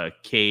the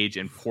cage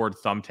and poured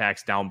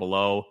thumbtacks down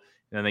below.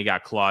 And then they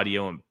got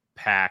Claudio and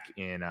Pac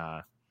in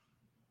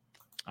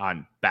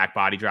on back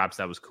body drops.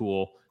 That was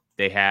cool.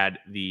 They had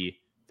the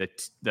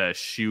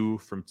shoe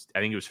from, I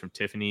think it was from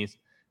Tiffany's,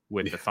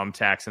 with the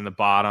thumbtacks in the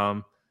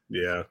bottom.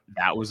 Yeah.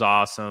 That was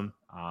awesome.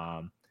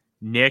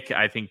 Nick,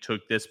 I think,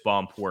 took this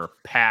bump where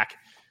Pac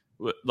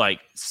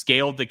like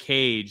scaled the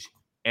cage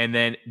and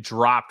then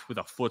dropped with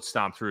a foot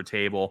stomp through a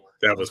table.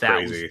 That was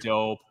crazy. That was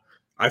dope.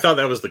 I thought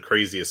that was the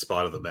craziest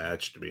spot of the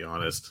match, to be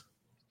honest.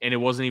 And it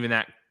wasn't even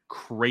that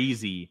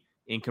crazy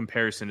in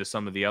comparison to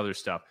some of the other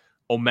stuff.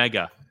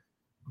 Omega.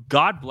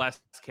 God bless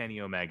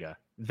Kenny Omega.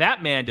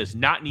 That man does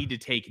not need to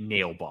take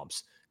nail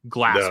bumps,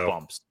 glass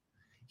bumps.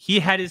 He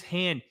had his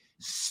hand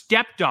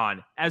stepped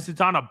on as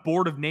it's on a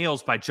board of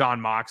nails by Jon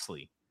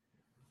Moxley.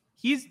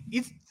 He's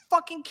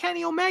fucking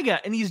Kenny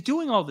Omega, and he's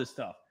doing all this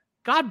stuff.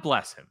 God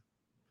bless him.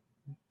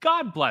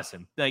 God bless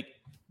him. Like,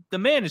 the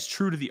man is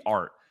true to the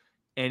art,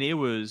 and it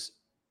was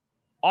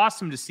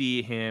awesome to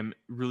see him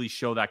really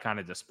show that kind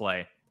of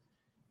display.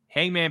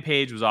 Hangman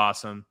Page was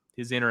awesome.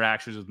 His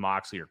interactions with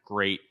Moxley are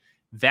great.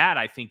 That,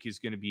 I think, is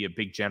going to be a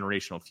big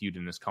generational feud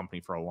in this company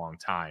for a long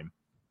time.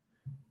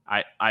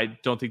 I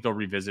don't think they'll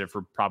revisit it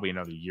for probably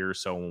another year or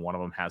so when one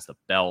of them has the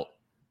belt.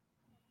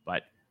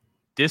 But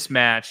this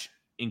match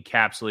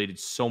encapsulated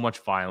so much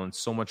violence,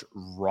 so much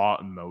raw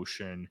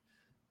emotion,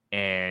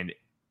 and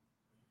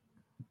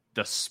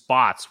the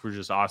spots were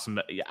just awesome.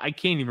 I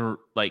can't even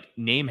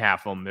name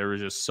half of them. There were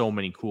just so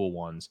many cool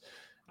ones.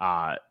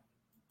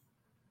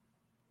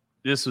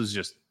 This was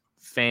just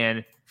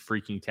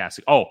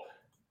fan-freaking-tastic. Oh,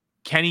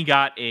 Kenny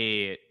got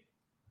a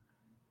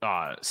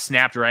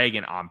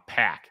Snapdragon on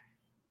Pac.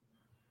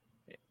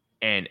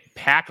 And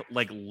Pac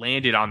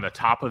landed on the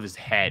top of his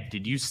head.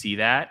 Did you see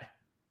that?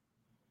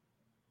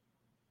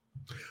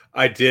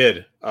 I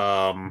did.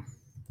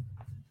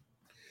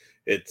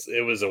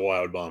 It was a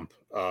wild bump.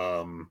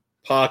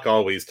 Pac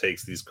always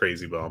takes these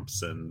crazy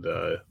bumps, and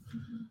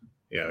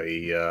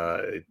he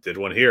did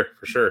one here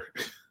for sure.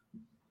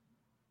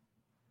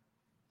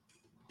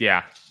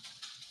 Yeah.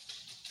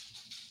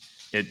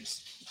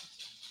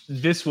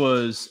 This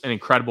was an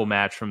incredible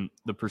match from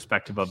the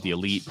perspective of the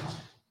Elite.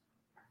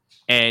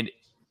 And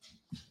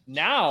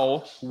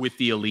now with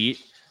the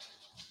Elite,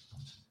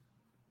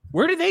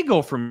 Where do they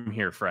go from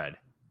here, Fred?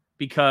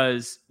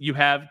 Because you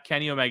have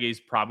Kenny Omega is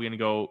probably going to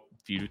go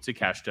feud with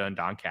Takeshita and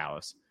Don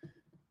Callis.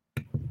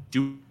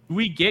 Do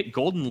we get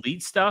Golden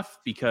Elite stuff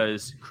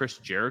because Chris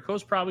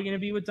Jericho's probably going to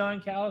be with Don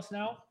Callis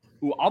now?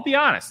 Who, I'll be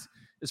honest,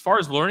 as far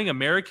as learning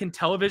American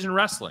television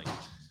wrestling,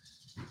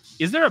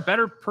 is there a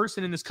better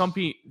person in this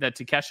company that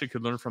Takeshita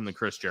could learn from than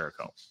Chris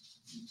Jericho?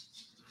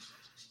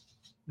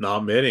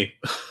 Not many.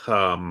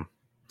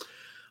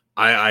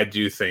 I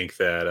do think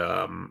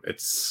that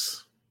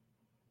it's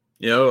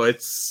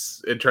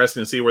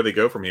interesting to see where they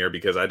go from here,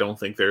 because I don't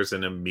think there's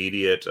an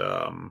immediate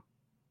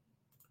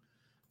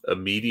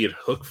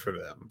hook for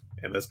them,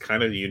 and that's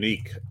kind of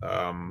unique.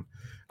 I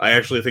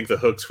actually think the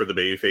hooks for the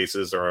baby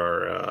faces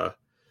are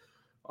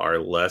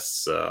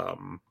less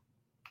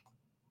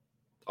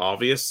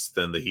obvious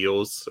than the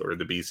heels or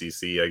the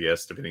BCC, I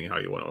guess, depending on how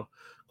you want to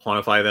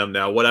quantify them.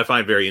 Now, what I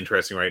find very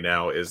interesting right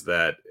now is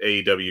that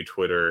AEW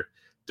Twitter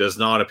does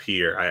not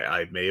appear,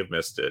 I may have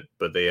missed it,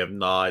 but they have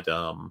not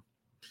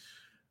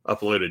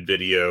uploaded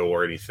video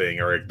or anything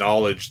or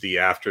acknowledged the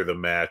after the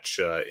match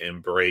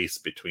embrace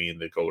between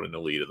the Golden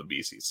Elite and the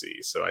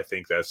BCC. So I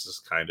think that's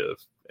just kind of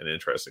an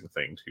interesting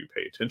thing to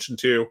pay attention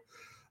to.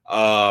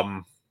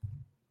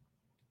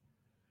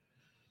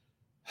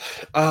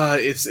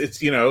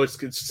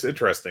 It's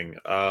interesting.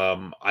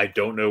 I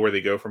don't know where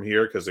they go from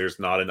here because there's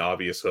not an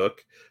obvious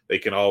hook. They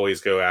can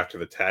always go after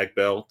the tag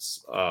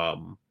belts.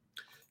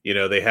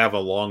 They have a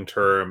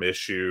long-term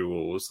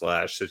issue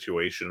 /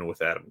 situation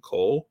with Adam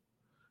Cole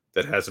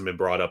that hasn't been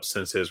brought up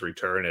since his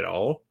return at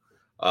all.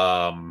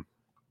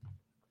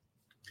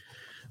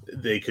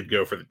 They could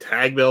go for the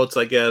tag belts,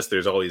 I guess.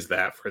 There's always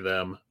that for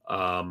them.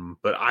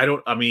 But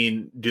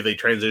do they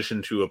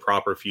transition to a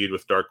proper feud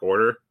with Dark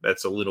Order?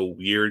 That's a little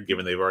weird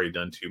given they've already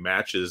done 2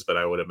 matches, but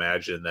I would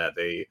imagine that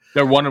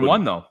they're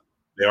 1-1 though.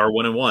 They are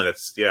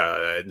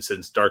 1-1. And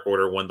since Dark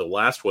Order won the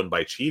last one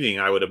by cheating,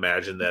 I would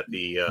imagine that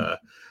the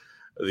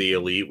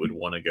Elite would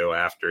want to go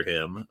after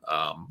them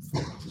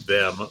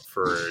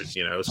for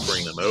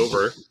screwing them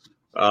over.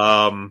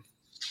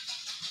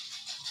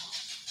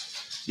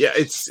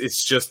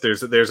 It's just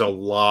there's a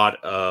lot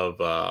of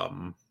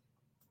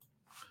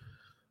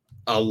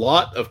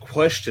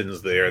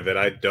questions there that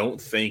I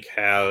don't think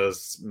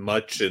has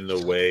much in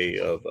the way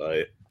of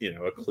a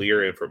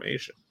clear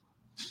information.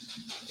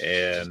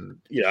 And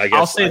I guess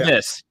I'll say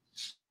this.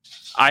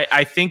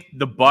 I think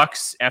the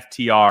Bucks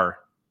FTR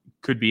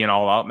could be an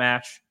all-out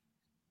match.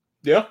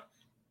 Yeah.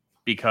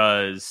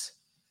 Because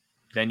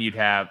then you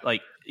have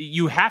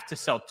to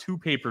sell 2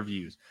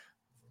 pay-per-views.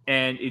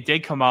 And it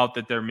did come out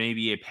that there may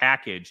be a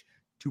package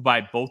to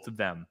buy both of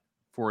them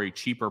for a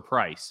cheaper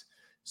price.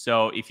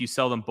 So if you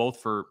sell them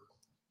both for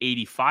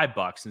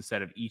 $85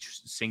 instead of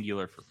each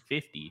singular for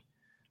 $50,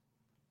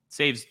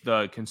 saves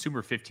the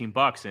consumer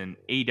 $15, and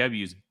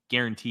AEW is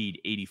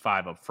guaranteed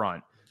 $85 up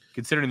front.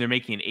 Considering they're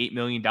making an $8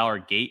 million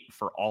gate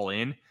for All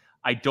In,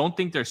 I don't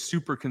think they're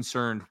super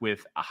concerned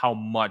with how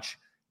much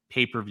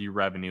pay-per-view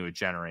revenue it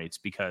generates,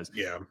 because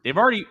they've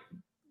already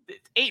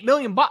 $8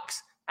 million.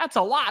 That's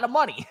a lot of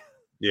money.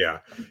 Yeah.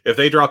 If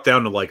they drop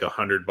down to like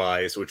 100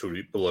 buys, which would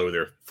be below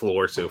their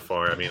floor so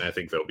far, I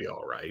think they'll be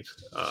all right.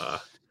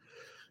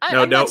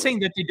 I'm not saying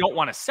that they don't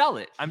want to sell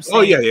it. I'm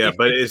saying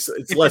but it's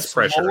less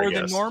pressure, lower I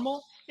guess. than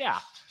normal. Yeah.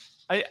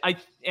 I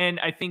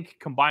think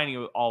combining it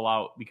with All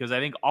Out, because I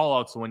think All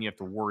Out's the one you have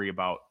to worry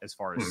about as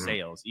far as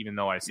sales, even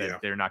though I said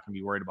they're not going to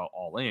be worried about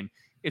All In.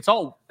 It's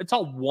all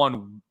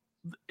one,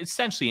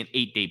 essentially an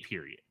 8-day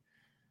period.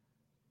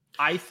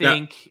 I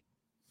think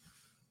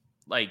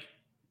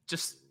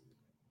just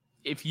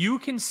if you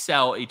can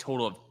sell a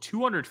total of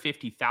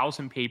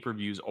 250,000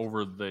 pay-per-views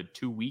over the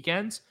 2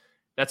 weekends,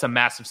 that's a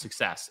massive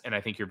success. And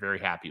I think you're very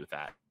happy with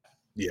that.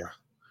 Yeah.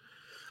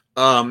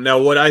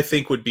 Now what I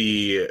think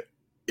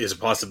is a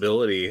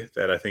possibility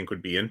that I think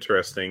would be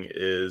interesting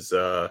is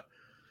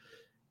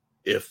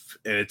if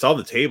it's on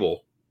the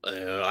table,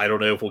 I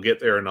don't know if we'll get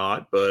there or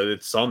not, but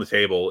it's on the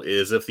table,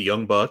 is if the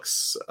Young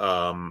Bucks, if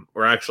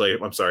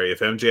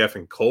MJF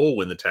and Cole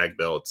win the tag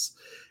belts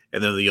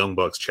and then the Young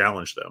Bucks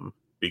challenge them,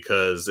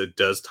 because it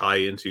does tie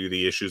into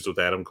the issues with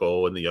Adam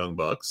Cole and the Young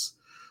Bucks.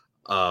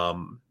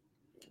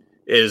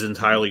 It is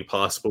entirely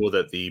possible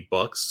that the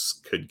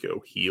Bucks could go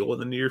heel in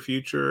the near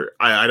future.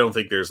 I don't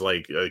think there's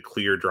like a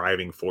clear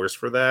driving force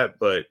for that,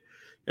 but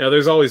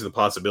there's always the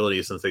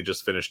possibility, since they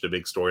just finished a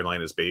big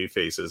storyline as baby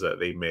faces, that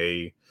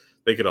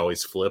they could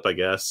always flip, I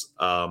guess.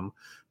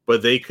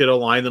 But they could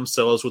align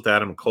themselves with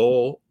Adam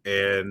Cole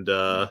and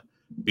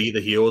be the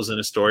heels in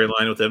a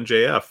storyline with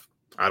MJF.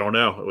 I don't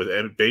know, with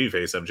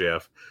babyface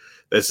MJF.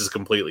 This is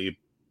completely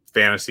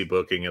fantasy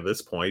booking at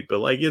this point,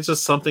 but it's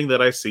just something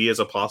that I see as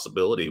a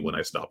possibility when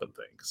I stop and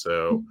think.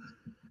 So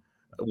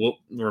what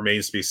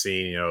remains to be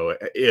seen,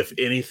 if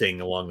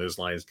anything along those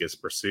lines gets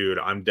pursued.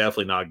 I'm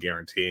definitely not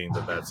guaranteeing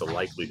that that's a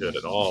likelihood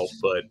at all,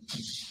 but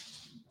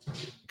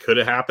could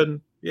it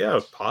happen?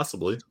 Yeah,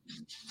 possibly.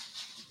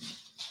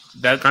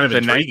 That's kind of the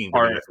intriguing nice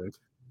part. to me, I think.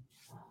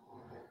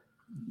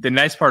 The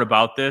nice part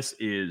about this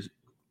is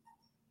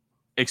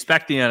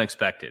expect the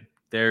unexpected.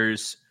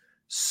 There's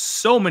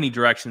so many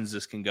directions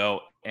this can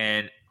go.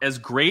 And as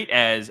great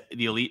as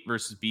the Elite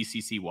versus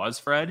BCC was,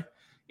 Fred,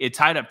 it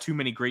tied up too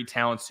many great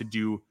talents to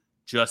do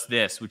just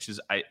this, which is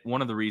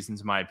one of the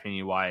reasons, in my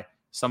opinion, why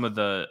some of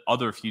the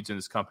other feuds in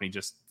this company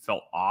just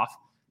felt off.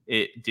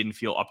 It didn't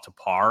feel up to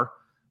par.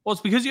 Well,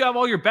 it's because you have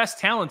all your best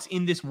talents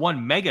in this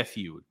one mega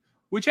feud,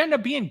 which ended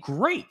up being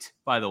great,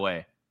 by the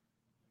way.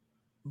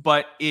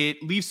 But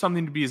it leaves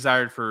something to be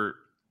desired for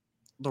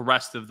the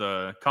rest of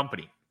the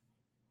company.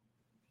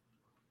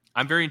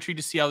 I'm very intrigued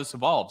to see how this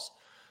evolves.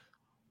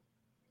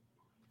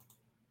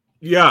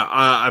 Yeah,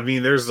 I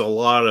mean, there's a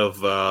lot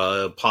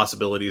of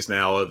possibilities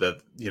now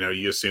that,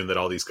 you assume that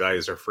all these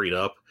guys are freed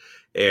up,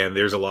 and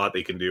there's a lot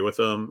they can do with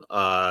them.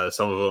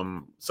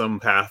 Some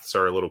paths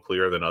are a little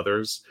clearer than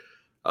others.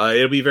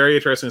 It'll be very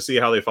interesting to see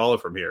how they follow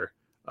from here.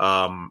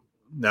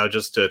 Now,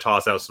 just to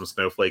toss out some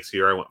snowflakes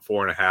here, I went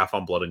 4.5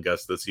 on Blood and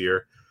Guts this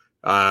year.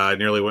 I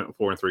nearly went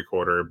 4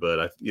 3/4,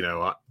 but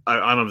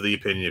I'm of the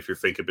opinion if you're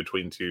thinking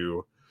between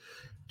two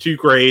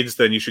grades,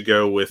 then you should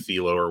go with the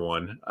lower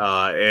one.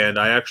 And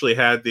I actually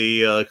had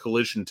the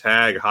Collision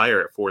tag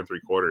higher at 4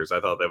 3/4. I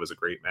thought that was a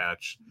great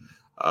match.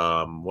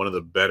 One of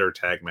the better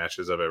tag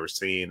matches I've ever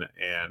seen,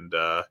 and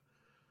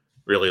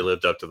really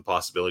lived up to the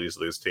possibilities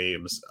of those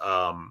teams.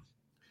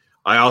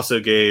 I also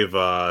gave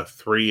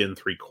 3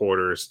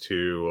 3/4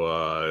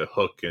 to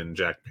Hook and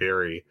Jack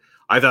Perry.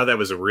 I thought that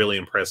was a really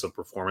impressive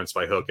performance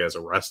by Hook as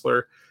a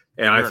wrestler.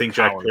 And I think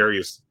Jack Perry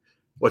is...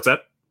 What's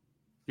that?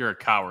 You're a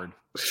coward.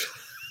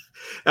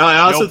 I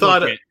also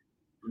thought...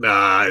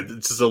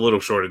 it's just a little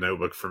short of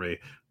notebook for me.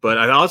 But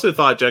I also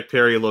thought Jack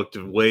Perry looked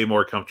way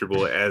more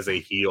comfortable as a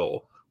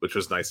heel, which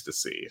was nice to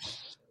see.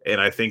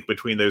 And I think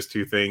between those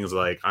two things,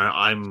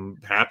 I'm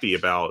happy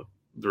about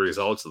the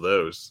results of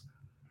those.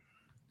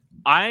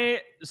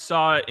 I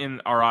saw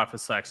in our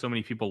office Slack so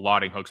many people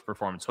lauding Hook's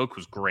performance. Hook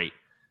was great.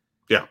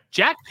 Yeah.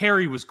 Jack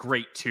Perry was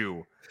great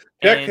too.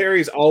 Jack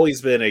Perry's always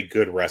been a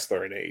good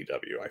wrestler in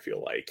AEW, I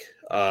feel like.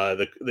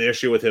 The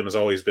issue with him has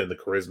always been the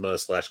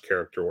charisma /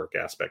 character work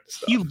aspect of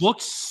stuff. He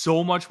looked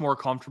so much more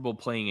comfortable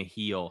playing a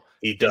heel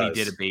than he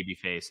did a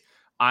babyface.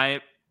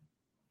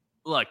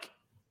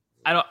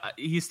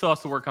 He still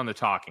has to work on the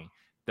talking.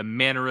 The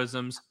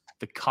mannerisms,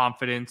 the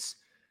confidence,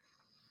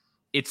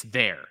 it's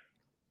there.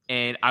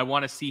 And I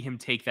want to see him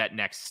take that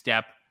next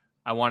step.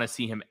 I want to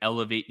see him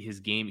elevate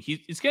his game.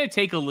 It's going to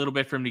take a little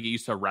bit for him to get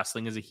used to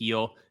wrestling as a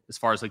heel, as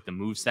far as the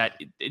moveset.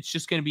 It's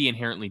just going to be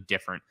inherently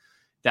different.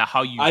 That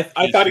how you. I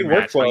thought he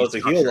worked well as a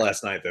heel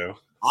last night, though.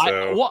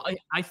 So.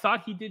 I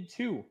thought he did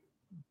too,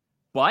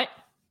 but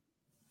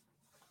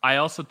I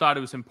also thought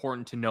it was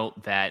important to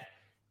note that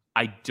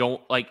I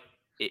don't like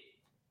it.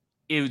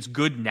 It was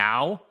good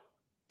now,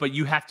 but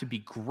you have to be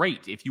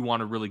great if you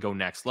want to really go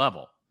next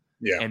level.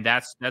 Yeah, and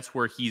that's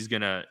where he's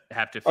gonna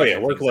have to.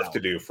 Work left to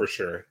do for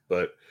sure,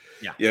 but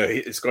yeah,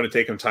 it's going to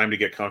take him time to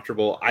get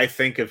comfortable. I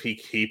think if he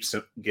keeps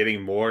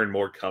getting more and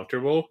more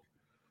comfortable,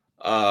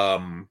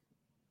 and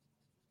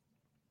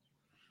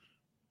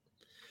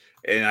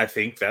I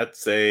think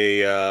that's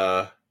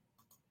a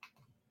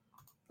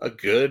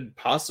good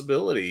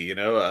possibility.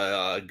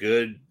 A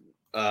good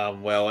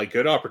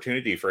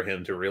opportunity for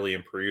him to really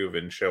improve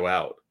and show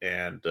out,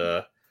 and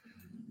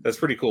that's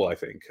pretty cool, I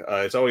think.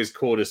 It's always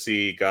cool to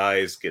see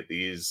guys get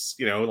these,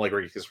 like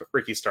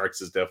Ricky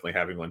Starks is definitely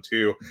having one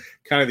too,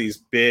 kind of these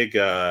big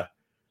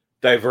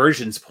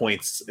divergence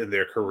points in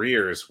their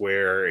careers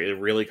where it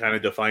really kind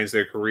of defines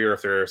their career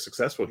if they're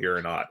successful here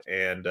or not.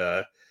 And,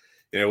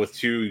 with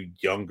two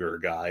younger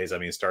guys, I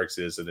mean, Starks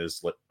is in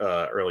his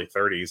early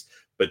 30s,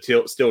 but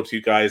still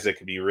two guys that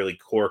could be really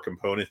core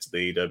components of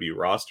the AEW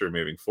roster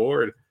moving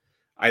forward.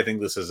 I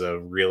think this is a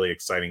really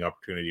exciting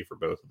opportunity for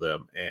both of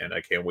them, and I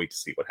can't wait to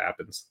see what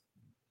happens.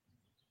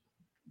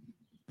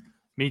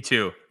 Me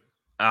too.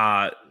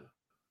 I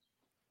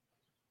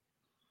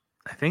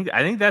think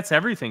that's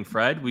everything,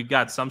 Fred. We've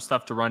got some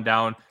stuff to run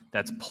down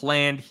that's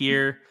planned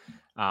here.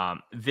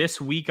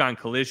 This week on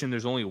Collision,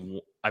 there's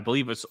I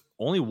believe it's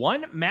only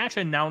one match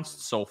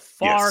announced so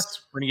far.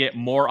 Yes. We're going to get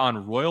more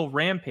on Royal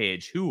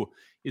Rampage, who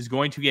is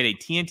going to get a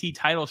TNT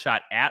title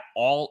shot at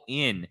All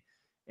In.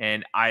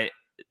 And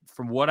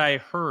from what I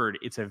heard,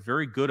 it's a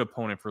very good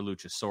opponent for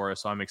Luchasaurus,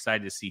 so I'm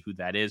excited to see who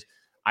that is.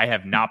 I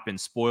have not been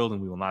spoiled,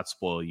 and we will not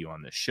spoil you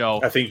on this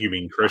show. I think you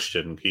mean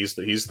Christian. He's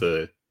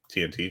the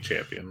TNT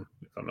champion,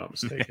 if I'm not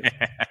mistaken.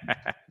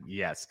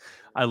 Yes.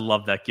 I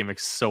love that gimmick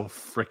so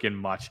freaking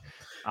much.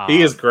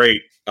 He is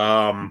great.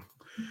 All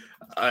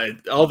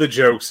the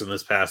jokes in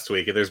this past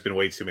week, and there's been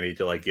way too many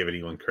to give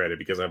anyone credit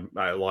because a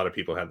lot of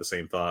people had the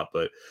same thought,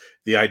 but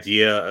the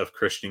idea of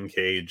Christian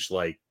Cage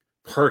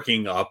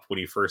perking up when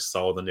he first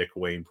saw the Nick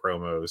Wayne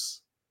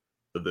promos,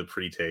 the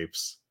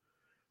pre-tapes,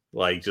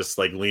 just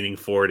leaning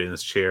forward in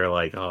his chair,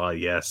 oh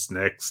yes,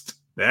 next.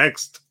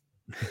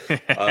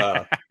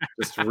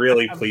 Just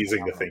really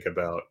pleasing to think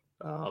about.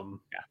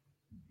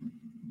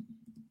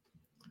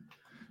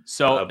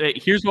 So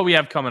here's what we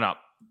have coming up.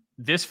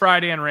 This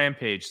Friday on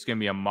Rampage is going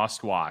to be a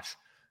must-watch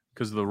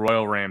because of the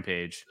Royal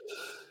Rampage.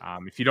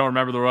 If you don't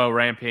remember the Royal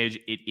Rampage,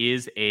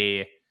 it's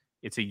a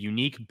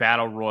unique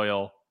battle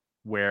royal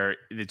where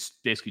it's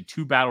basically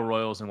 2 battle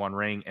royals in one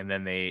ring, and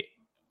then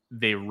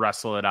they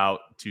wrestle it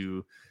out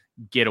to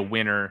get a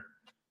winner.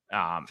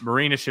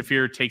 Marina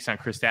Shafir takes on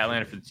Chris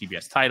Statlander for the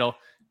TBS title.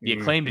 The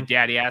Acclaimed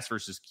Daddy Ass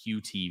versus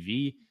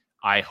QTV.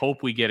 I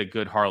hope we get a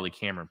good Harley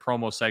Cameron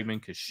promo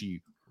segment because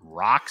she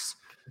rocks.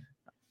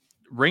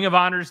 Ring of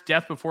Honor's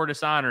Death Before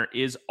Dishonor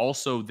is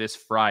also this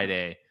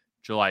Friday,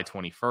 July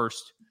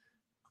 21st.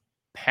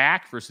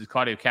 Pac versus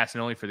Claudio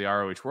Castagnoli for the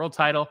ROH World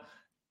title.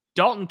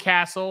 Dalton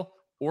Castle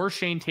or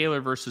Shane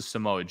Taylor versus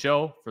Samoa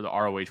Joe for the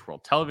ROH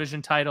World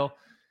Television title.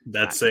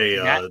 That's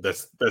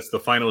that's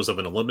the finals of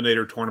an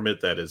eliminator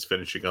tournament that is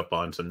finishing up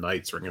on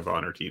tonight's Ring of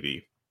Honor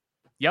TV.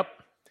 Yep.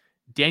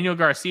 Daniel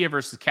Garcia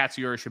versus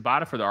Katsuyori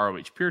Shibata for the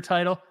ROH Pure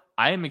title.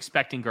 I am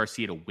expecting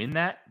Garcia to win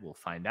that. We'll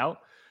find out.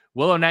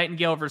 Willow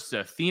Nightingale versus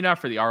Athena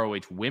for the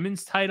ROH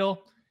Women's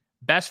title.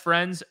 Best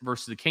Friends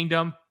versus the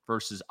Kingdom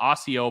versus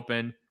Aussie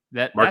Open.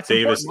 Mark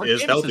Davis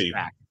is healthy.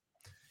 Back.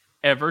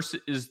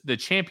 Versus the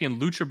champion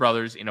Lucha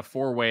Brothers in a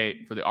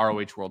 4-way for the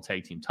ROH World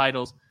Tag Team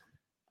titles.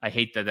 I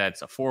hate that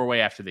that's a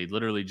 4-way after they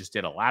literally just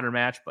did a ladder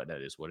match, but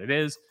that is what it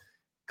is.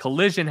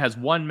 Collision has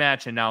 1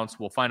 match announced.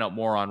 We'll find out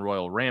more on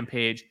Royal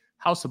Rampage.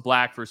 House of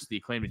Black versus the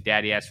Acclaimed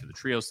Daddy Ass for the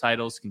Trios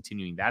titles,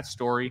 continuing that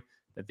story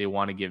that they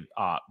want to give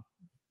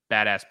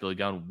Badass Billy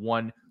Gunn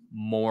 1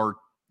 more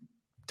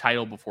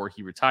title before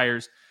he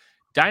retires.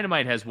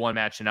 Dynamite has 1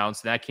 match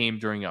announced. That came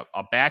during a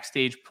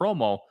backstage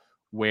promo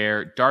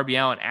where Darby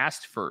Allin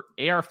asked for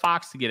AR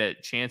Fox to get a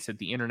chance at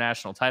the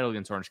international title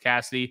against Orange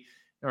Cassidy.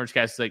 Orange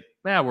Cassidy's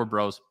like, we're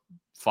bros.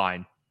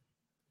 Fine.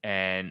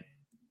 And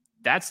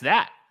that's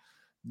that.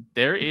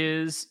 There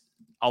is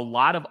a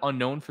lot of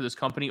unknown for this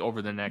company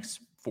over the next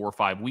 4 or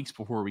 5 weeks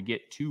before we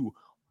get to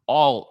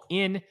All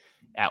In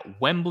at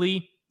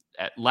Wembley.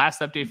 At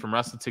last update from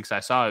WrestleTix,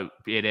 I saw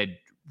it had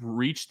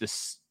reached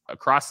this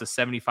across the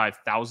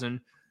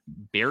 75,000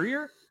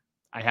 barrier.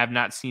 I have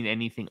not seen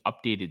anything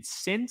updated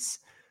since.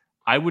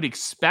 I would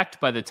expect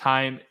by the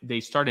time they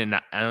started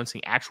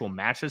announcing actual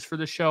matches for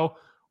the show,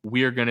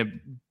 we are going to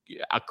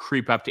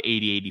creep up to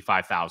 80,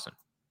 85,000.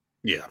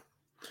 Yeah.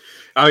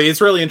 I mean,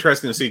 it's really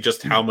interesting to see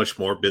just how much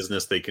more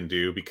business they can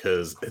do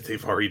because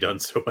they've already done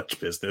so much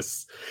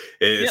business.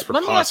 It's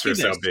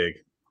preposterous how big.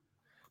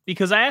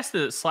 Because I asked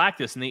the Slack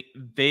this, and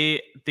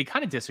they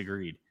kind of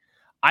disagreed.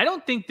 I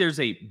don't think there's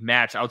a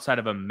match outside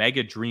of a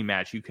mega dream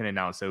match you can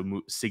announce that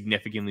would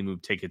significantly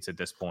move tickets at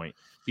this point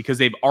because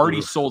they've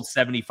already sold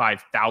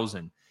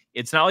 75,000.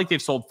 It's not like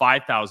they've sold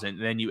 5,000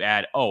 and then you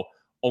add,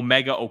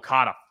 Omega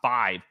Okada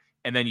 5,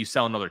 and then you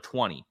sell another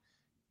 20.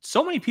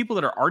 So many people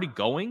that are already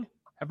going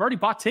have already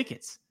bought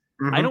tickets.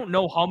 Mm-hmm. I don't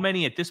know how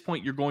many at this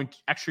point you're going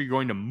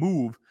to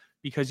move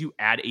because you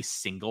add a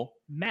single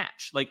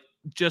match. Like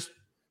just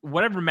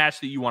whatever match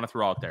that you want to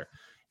throw out there.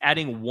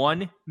 Adding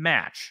 1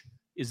 match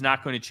is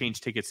not going to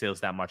change ticket sales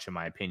that much, in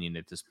my opinion,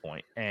 at this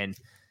point. And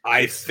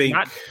I think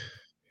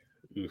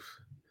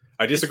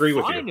I disagree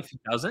with you. If it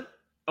doesn't,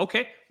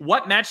 okay.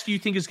 What match do you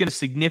think is going to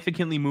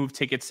significantly move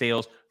ticket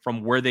sales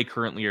from where they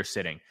currently are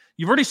sitting?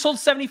 You've already sold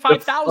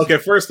 75,000. Okay,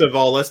 first of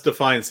all, let's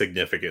define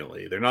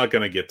significantly. They're not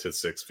going to get to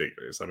 6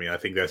 figures. I mean, I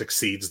think that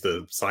exceeds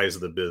the size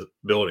of the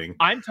building.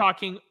 I'm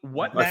talking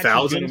what match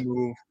is going to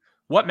move.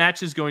 What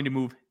match is going to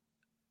move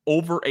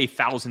over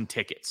 1,000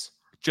 tickets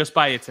just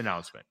by its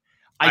announcement?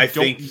 I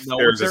don't know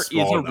if there is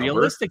a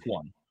realistic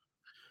one.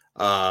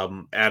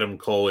 Adam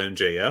Cole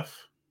MJF,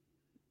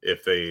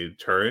 if they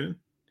turn,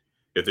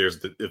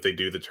 if they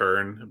do the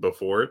turn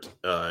before it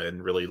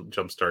and really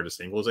jumpstart a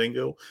singles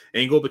angle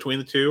between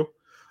the two,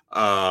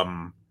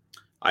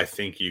 I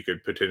think you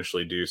could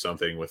potentially do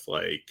something with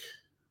like.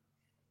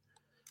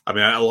 I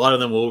mean, a lot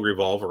of them will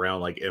revolve around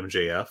like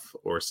MJF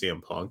or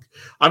CM Punk.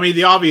 I mean,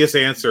 the obvious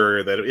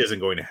answer that isn't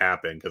going to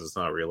happen because it's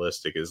not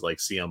realistic is like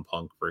CM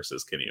Punk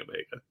versus Kenny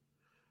Omega.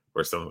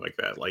 Or something like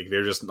that. Like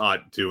they're just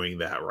not doing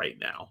that right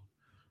now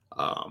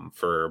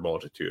for a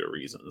multitude of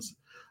reasons.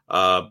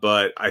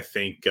 But I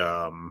think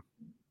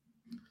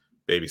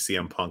maybe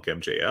CM Punk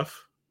MJF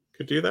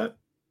could do that.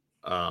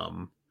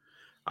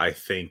 I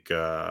think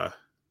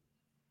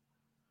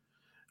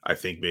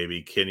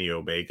maybe Kenny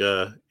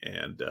Omega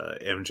and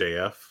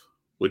MJF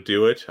would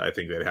do it. I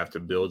think they'd have to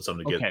build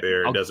something to get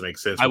there. It doesn't make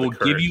sense. I will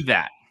give you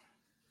that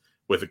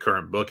with the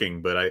current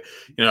booking, but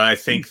I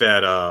think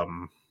that.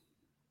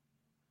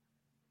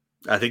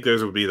 I think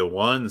those would be the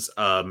ones.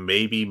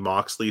 Maybe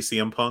Moxley,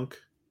 CM Punk.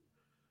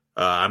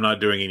 I'm not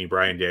doing any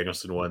Bryan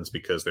Danielson ones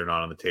because they're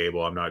not on the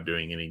table. I'm not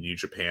doing any New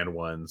Japan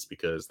ones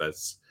because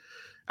that's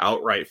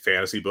outright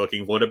fantasy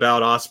booking. What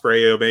about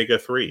Ospreay Omega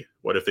 3?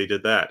 What if they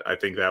did that? I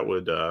think that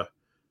would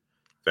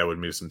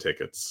move some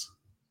tickets.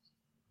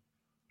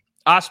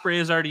 Ospreay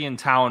is already in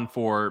town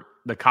for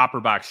the Copper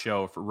Box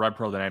show for Red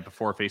Pro the night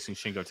before facing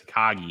Shingo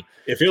Takagi.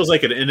 It feels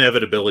like an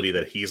inevitability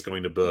that he's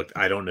going to book.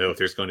 I don't know if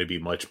there's going to be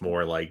much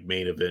more like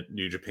main event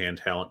New Japan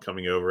talent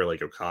coming over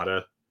like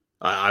Okada.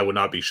 I would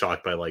not be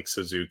shocked by like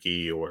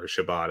Suzuki or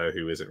Shibata,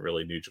 who isn't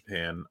really New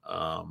Japan.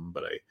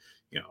 But I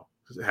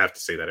have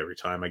to say that every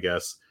time, I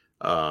guess.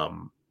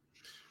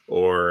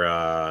 or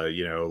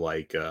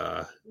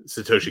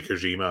Satoshi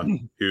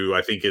Kojima, who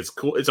I think is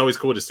cool. It's always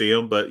cool to see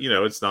him, but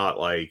it's not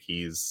like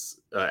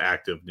he's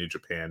active New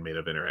Japan main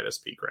eventer at his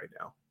peak right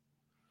now.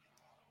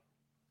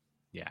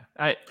 Yeah,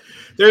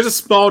 there's a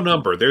small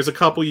number. There's a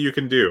couple you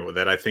can do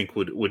that I think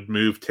would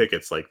move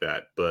tickets like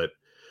that, but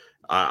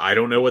I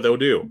don't know what they'll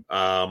do.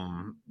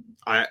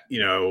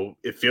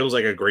 It feels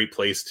like a great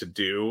place to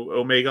do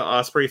Omega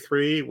Ospreay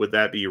 3. Would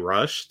that be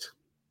rushed?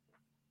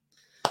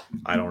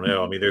 I don't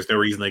know. I mean, there's no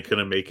reason they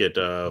couldn't make it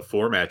a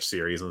 4-match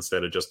series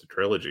instead of just a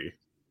trilogy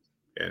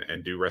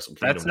and do Wrestle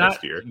Kingdom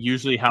next year.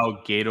 Usually how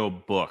Gato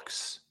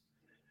books.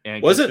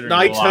 And wasn't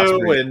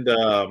Naito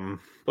and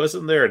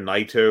wasn't there a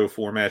Naito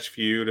 4-match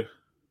feud?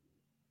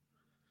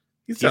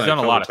 He's done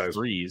a lot of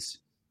 3s. He's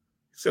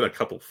done a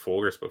couple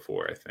 4s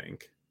before, I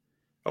think.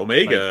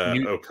 Omega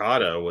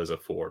Okada was a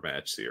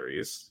 4-match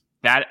series.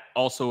 That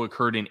also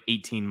occurred in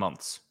 18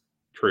 months.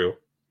 True.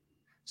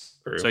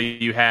 So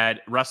you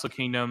had Wrestle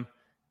Kingdom,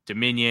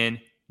 Dominion,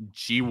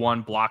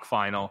 G1 block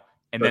final,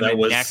 and then the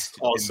next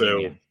also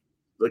Dominion.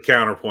 The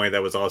counterpoint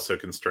that was also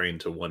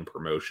constrained to one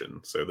promotion.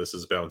 So this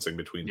is bouncing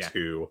between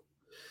two.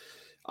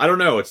 I don't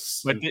know.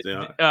 AEW's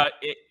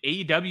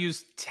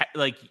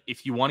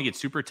if you want to get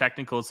super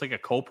technical, it's like a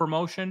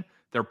co-promotion.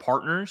 They're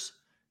partners.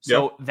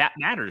 So that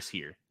matters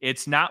here.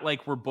 It's not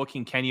like we're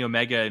booking Kenny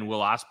Omega and Will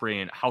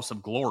Ospreay in House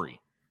of Glory.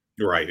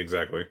 Right,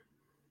 exactly. Or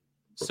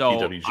so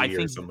PWG I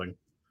think or something.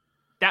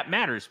 That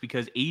matters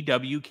because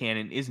AEW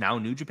canon is now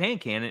New Japan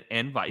canon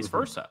and vice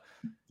versa.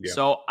 Yeah.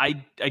 So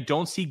I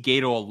don't see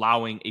Gato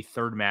allowing a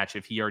third match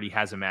if he already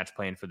has a match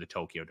planned for the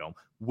Tokyo Dome,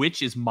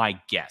 which is my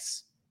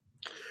guess.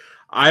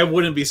 I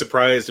wouldn't be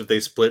surprised if they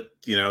split,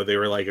 they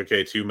were like,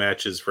 okay, 2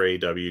 matches for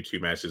AEW, 2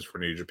 matches for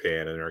New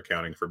Japan, and they're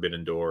accounting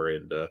Forbidden Door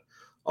and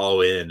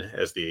All In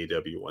as the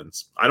AEW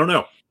ones. I don't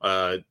know.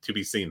 To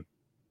be seen.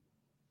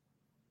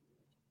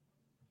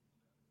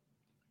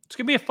 It's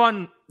going to be a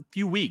fun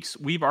few weeks.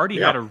 We've already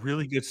had a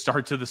really good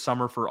start to the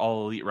summer for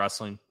All Elite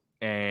Wrestling,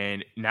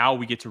 and now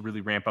we get to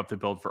really ramp up the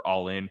build for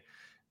All In.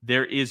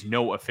 There is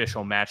no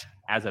official match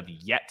as of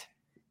yet,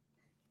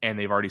 and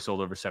they've already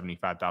sold over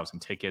 75,000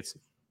 tickets.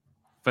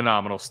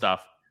 Phenomenal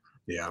stuff.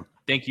 Yeah.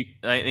 Thank you.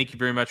 Thank you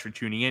very much for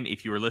tuning in.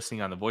 If you were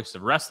listening on the Voices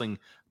of Wrestling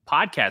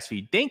podcast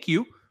feed, thank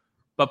you.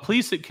 But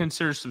please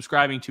consider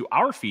subscribing to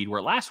our feed,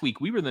 where last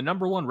week we were the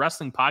 #1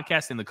 wrestling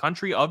podcast in the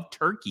country of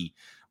Turkey.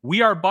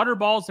 We are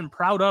Butterballs and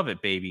proud of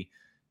it, baby.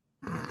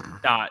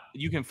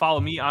 You can follow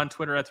me on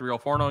Twitter at The Real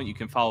Forno. You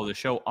can follow the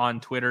show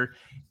on Twitter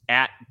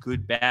at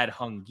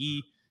GoodBadHungee.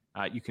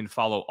 You can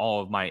follow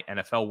all of my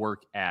NFL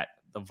work at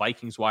the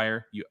Vikings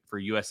Wire for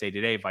USA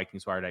Today,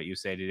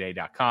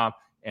 VikingsWire.usatoday.com,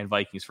 and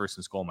Vikings First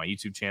and Goal, my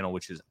YouTube channel,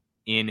 which is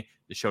in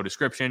the show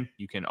description.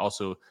 You can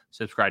also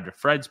subscribe to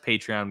Fred's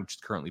Patreon, which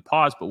is currently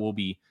paused, but will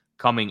be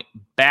coming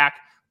back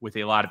with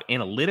a lot of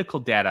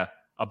analytical data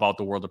about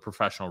the world of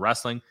professional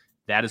wrestling.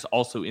 That is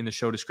also in the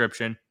show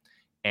description.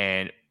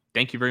 And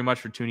thank you very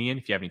much for tuning in.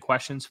 If you have any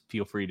questions,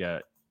 feel free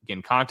to get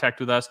in contact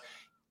with us.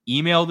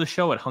 Email the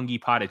show at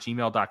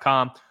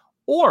hungeepod@gmail.com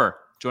or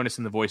join us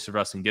in the Voice of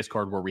Wrestling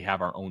Discord, where we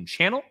have our own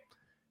channel.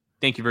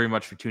 Thank you very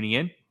much for tuning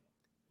in.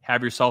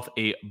 Have yourself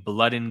a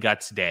blood and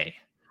guts day.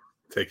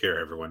 Take care,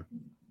 everyone.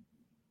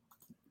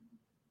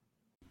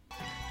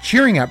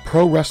 Cheering at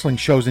pro wrestling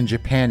shows in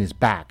Japan is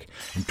back,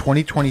 and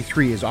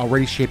 2023 is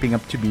already shaping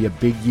up to be a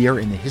big year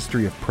in the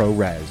history of pro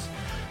res.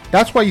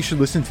 That's why you should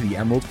listen to the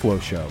Emerald Flow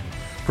Show.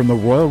 From the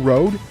Royal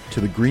Road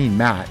to the Green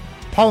Mat,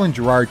 Paul and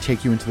Gerard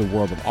take you into the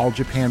world of All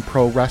Japan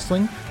Pro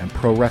Wrestling and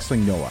Pro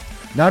Wrestling Noah.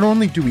 Not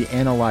only do we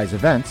analyze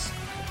events,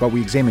 but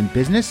we examine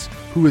business,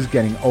 who is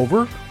getting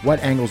over, what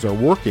angles are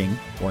working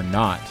or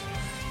not.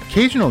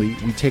 Occasionally,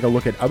 we take a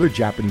look at other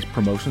Japanese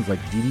promotions like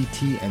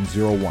DDT and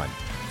 01.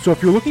 So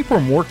if you're looking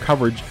for more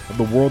coverage of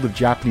the world of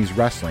Japanese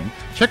wrestling,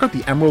 check out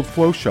the Emerald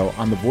Flow Show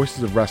on the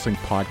Voices of Wrestling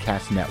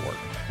Podcast Network,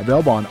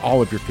 available on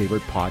all of your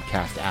favorite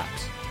podcast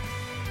apps.